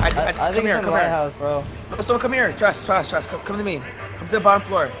 I Come think here. it's in Come the here. lighthouse, bro. No, someone come here. Trust. Come to me. Come to the bottom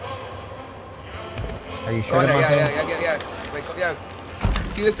floor. Right Are you sure? Okay, Devonte? yeah. Wait, yeah.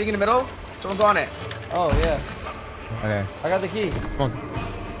 See the thing in the middle? Someone go on it. Oh yeah. Okay. I got the key. Come on.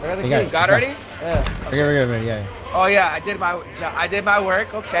 I got the You key. got Got it already? Yeah. We're good, yeah. Oh yeah, I did my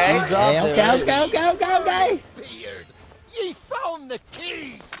work. Okay. You dropped it, right? Okay. Beard, ye found the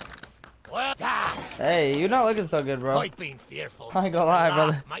key. Well, that's. Hey, you're not looking so good, bro. I've been fearful. I ain't gonna lie,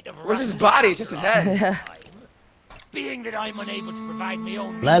 brother. Where's his body? It's just his head. Yeah. Being that I'm unable to provide my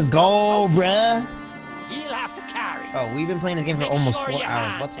own. Let's go, bruh. You'll have to carry. Oh, we've been playing this game for Make almost sure 4 your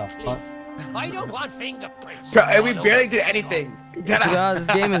hours. What hands the are fuck? clean. I don't want fingerprints. Bro, and we all barely over did the anything. To be honest,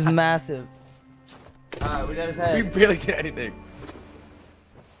 this game is massive. Alright, we got his We head. barely did anything.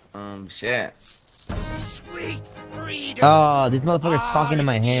 Shit. Sweet freedom. Oh, these motherfuckers talking to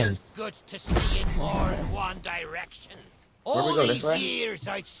my hands. It's good to see in more than one direction. Where we All go, this these way? years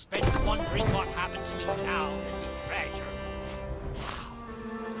I've spent wondering what happened to me town and me treasure.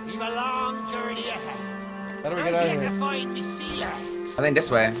 Now, we've a long journey ahead. How do we get out of I've yet here? to find me sea legs. I think this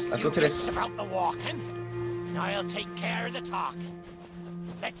way. Let's go to You this. bitch about the walking, and I'll take care of the talking.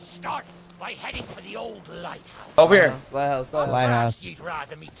 Let's start by heading for the old lighthouse. Over here. Lighthouse. Or Lighthouse. perhaps you'd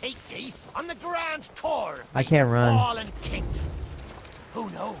rather me take thee on the grand tour of I the can't run. Fallen Kingdom. Who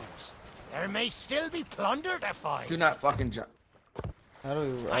knows? There may still be plunder to find. Do not fucking jump. How do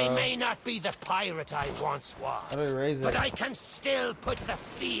we, I may not be the pirate I once was, How do we raise it? but I can still put the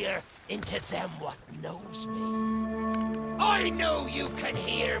fear into them what knows me. I know you can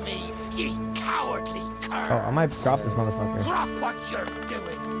hear me, ye cowardly curs. Oh, I might drop this motherfucker. Drop what you're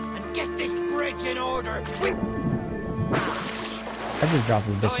doing and get this bridge in order. I just dropped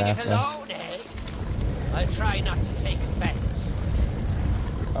this bitch Going it fast, though. alone, eh? I'll try not to take offense.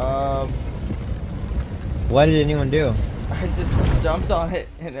 What did anyone do? I just jumped on it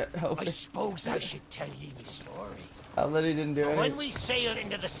and it I opened. suppose I should tell ye my story. I literally didn't do When anything. we sailed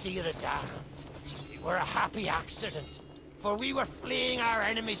into the Sea of the Damned, it were a happy accident, for we were fleeing our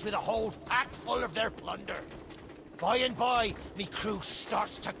enemies with a whole pack full of their plunder. By and by, me crew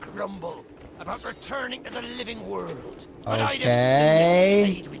starts to grumble about returning to the living world. But I'd have Okay.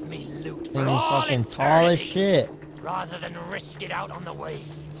 sooner stayed with me loot for Thing's all fucking tall as eternity, shit. rather than risk it out on the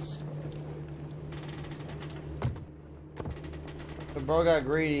waves. The bro got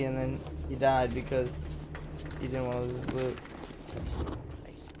greedy and then he died because he didn't want to lose his loot.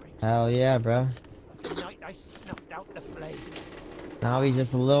 Hell yeah, bro. The night I snuffed out the flame. Now he's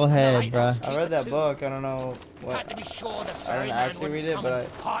just a little head, bro. I read that book. I don't know what. Had to be sure the I ferryman didn't actually wouldn't read it, come but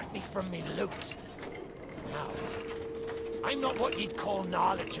and part me from me loot. Now, I'm not what you'd call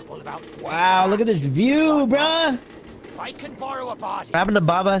knowledgeable about. Wow, look at this view, bro. If I can borrow a body, What happened to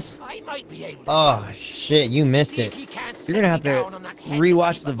Babas? I might be able to. Oh shit, you missed See it. if he can't You're gonna have set me to down on that head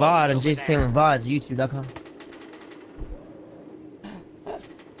rewatch to the see VOD on over Jason there. Caylen VODs, YouTube.com.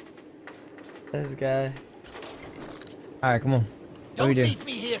 This guy. Alright, come on. What do we Don't do? leave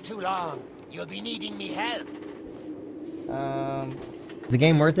me here too long. You'll be needing me help. Is the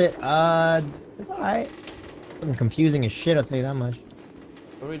game worth it? It's alright. Fucking confusing as shit, I'll tell you that much.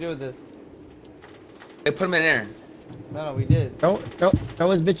 What do we do with this? They put him in there. No, we did. Throw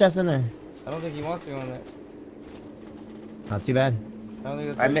his bitch ass in there. I don't think he wants to go in there. Not too bad. I don't think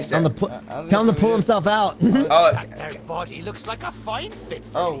that's I what missed we- Tell him to, I don't think tell him to that's what pull we did. himself out. Oh, That there body looks like a fine fit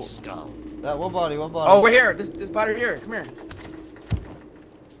for Oh. me skull. That what body? What body? oh, we're here. This body here. Come here.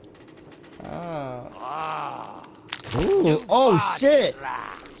 Ah. Ah. Ooh, new oh body shit. at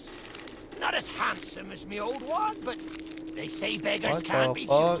last. Not as handsome as me old one, but they say beggars What can the be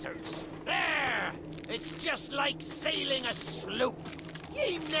fuck? choosers. There! It's just like sailing a sloop.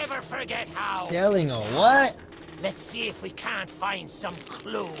 Ye never forget how. Yelling a what? Let's see if we can't find some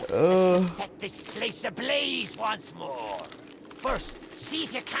clue Uh. to set this place ablaze once more. First, see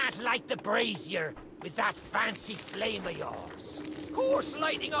if you can't light the brazier with that fancy flame of yours. Of course,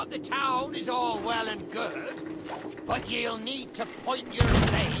 lighting up the town is all well and good, but you'll need to point your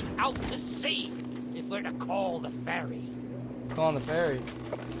flame out to sea if we're to call the ferry. Calling the ferry.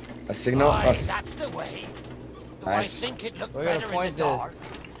 A signal. Aye, Oh, that's the way. Though Nice. I think it looked We gotta better in the point this. dark.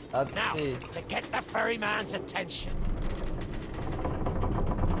 Let's Now, see. to get the ferryman's attention.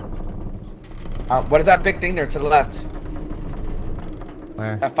 what is that big thing there to the left?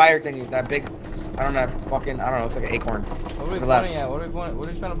 Where? That fire thing is that big. I don't know. Fucking. I don't know. Looks like an acorn. What are we To the pointing left. at? What are we pointing? What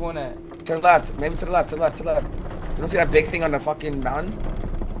are you trying to point at? To the left. Maybe to the left. To the left. To the left. You don't see that big thing on the fucking mountain?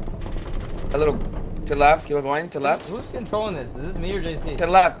 A little. To the left. Keep on going. To the left. Who's controlling this? Is this me or JC? To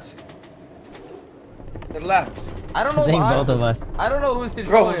the left. To the left. I don't I know. think why- both of us. I don't know who's Bro,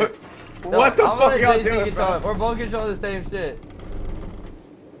 controlling it. what the I'm fuck gonna y'all let JC doing, control bro? it. We're both controlling the same shit.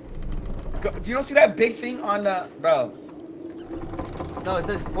 Do you don't see that big thing on the bro? No, it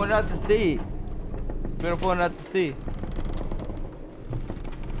says point out to sea. We're gonna point out to sea.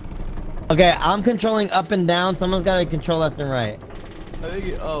 Okay, I'm controlling up and down. Someone's got to control left and right. I think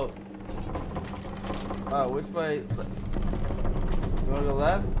it, oh. Which way? You wanna go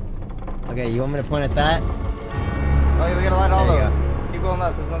left? Okay, you want me to point at that? Oh yeah, we gotta light all those. Keep going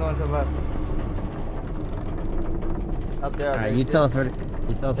left. There's another one to the left. Up there. Alright, you tell us where to,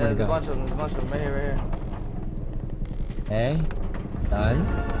 where to There's go. a bunch of them. There's a bunch of them. Right here, right here. Okay. Done.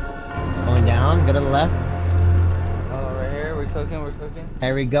 Going down. Go to the left. Oh, right here. We're cooking. We're cooking.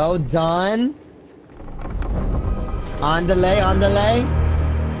 There we go. Done. On delay. On delay.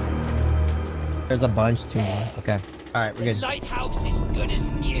 There's a bunch. 2 more. Okay. Alright, we're The good. lighthouse is good as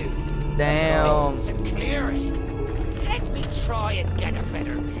new. Damn. It's clearing. Let me try and get a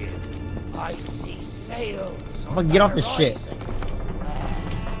better view. I see sails. Fuck, get off the shit.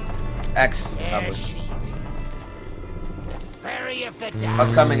 X. There Probably. she be. The ferry of the damned. Oh,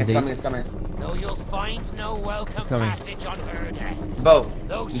 it's coming. It's coming. It's coming. Though you'll find no welcome coming. passage on her decks. Bo,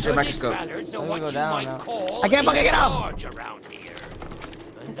 Those use your hooded microscope. fellas are Let me what go you down might now. call I can't fucking get up. large around here.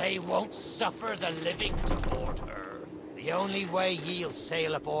 And they won't suffer the living to board her. The only way ye'll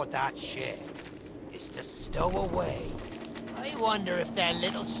sail aboard that ship is to stow away. I wonder if their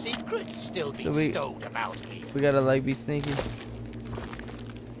little secrets still be So we- stowed about here. We gotta like be sneaky.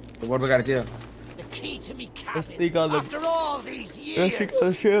 What do we gotta do? The key to me Let's cabin. sneak on the- After all these Let's years, sneak on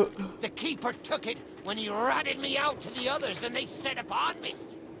the ship. the keeper took it when he ratted me out to the others and they set upon me.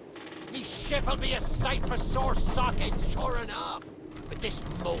 Me ship'll be a sight for sore sockets, sure enough. But this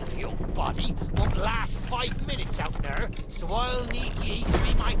moldy old body won't last 5 minutes out there, so I'll need ye to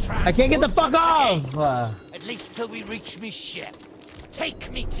be my transport. I can't get the fuck once off! again. At least till we reach me ship.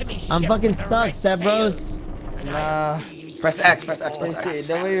 Take me to me ship. I'm fucking with the stuck, red Step Bros. sails, and Nah. I'll see ye Press safe X, press X, aboard press that X.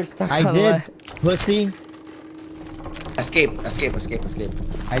 The way you're stuck I on the did, light. pussy. Escape. Escape. Escape. Escape.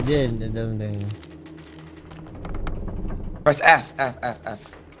 I did. It doesn't do anything. Press F. F. F. F.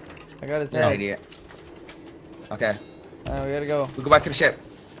 I got his You're an head. idiot. Okay. Alright, we gotta go. We go back to the ship.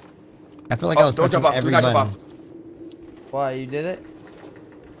 I feel like I was don't jump pressing off. Do every not jump button. off. Why, you did it?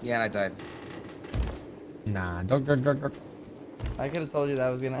 Yeah, and I died. Nah, don't. I could have told you that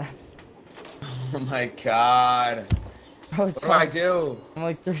was gonna happen. Oh my god. Bro, What do I do? I'm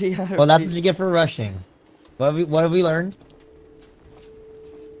like 300 Well, that's feet. what you get for rushing. What have we learned?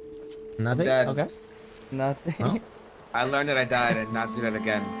 Nothing? Dead. Okay. Nothing. Well. I learned that I died and not do that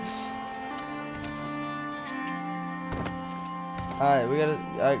again. Alright, we gotta.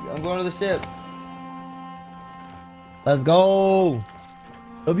 I'm going to the ship. Let's go!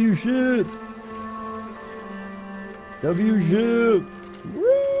 W ship! W ship!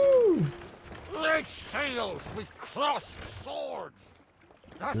 Woo! Red sails with crossed swords.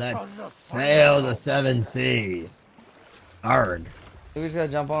 That's on the Let's sail the 7 seas. Hard. We just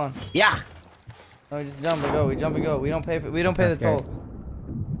gotta jump on. Yeah! No, we just jump and go. We jump and go. We don't pay. We don't pay the That's not toll.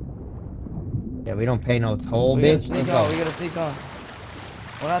 Yeah, we don't pay no toll, We gotta bitch. sneak Let's on. go. We gotta sneak on.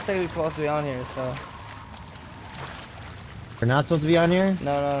 We're not technically supposed to be on here, so. We're not supposed to be on here?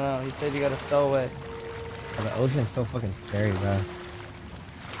 No. He said you gotta stow away. Oh, the ocean's so fucking scary, bro.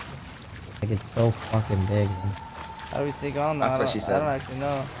 Like, it's so fucking big, man. How do we sneak on? That's I what don't- she said. I don't actually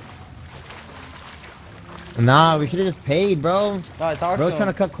know. Nah, we should've just paid, bro. No, I talked Bro's to trying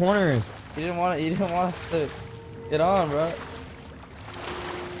him. to cut corners. He didn't want it. He didn't want us to get on, bro. Oh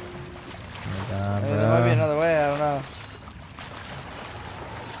my god, I mean, there might be bro. another way. I don't know.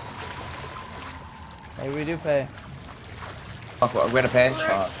 Maybe we do pay. Fuck, what, we're gonna pay? Red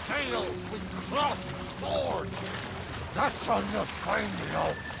Fuck. sails with crossed swords. That's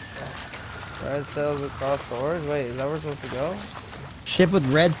undefinable. Red sails with crossed swords. Wait, is that where we're supposed to go? Ship with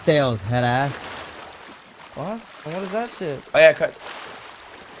red sails, head ass. What? And what is that shit? Oh yeah, cut.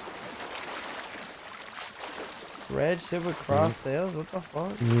 Red ship with crossed sails? What the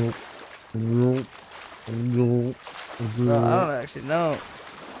fuck? Bro, I don't actually know.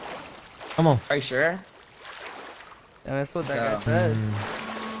 Come on. Are you sure? And that's what that guy So- said.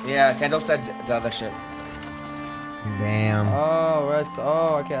 Yeah, Kendall said the other ship. Damn. Oh, red.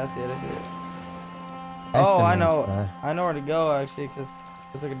 Oh, okay, I see it. I see it. Oh, I know. I know where to go actually, cause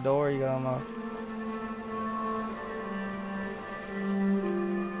there's like a door you gotta unlock.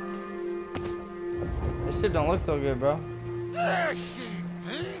 This shit don't look so good, bro. There she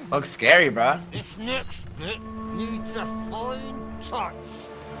be. Looks scary, bro. This next bit needs a fine touch.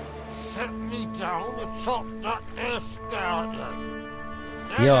 Set me down atop that there skeleton.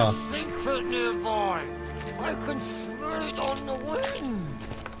 There's Yeah. a secret nearby. I can smell it on the wind.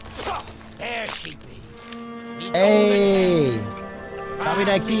 There she be. Me Hey! golden hair. Copy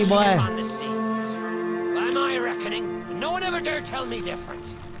that key, Fastest boy. ship on the seas. By my reckoning, no one ever dare tell me different.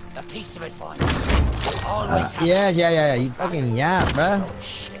 A piece of advice. Always have Yeah. You fucking bruh.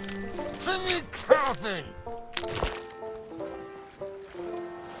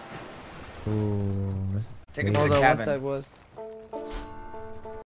 Ooh, Take him to Hold the on, one cabin. sec, boys.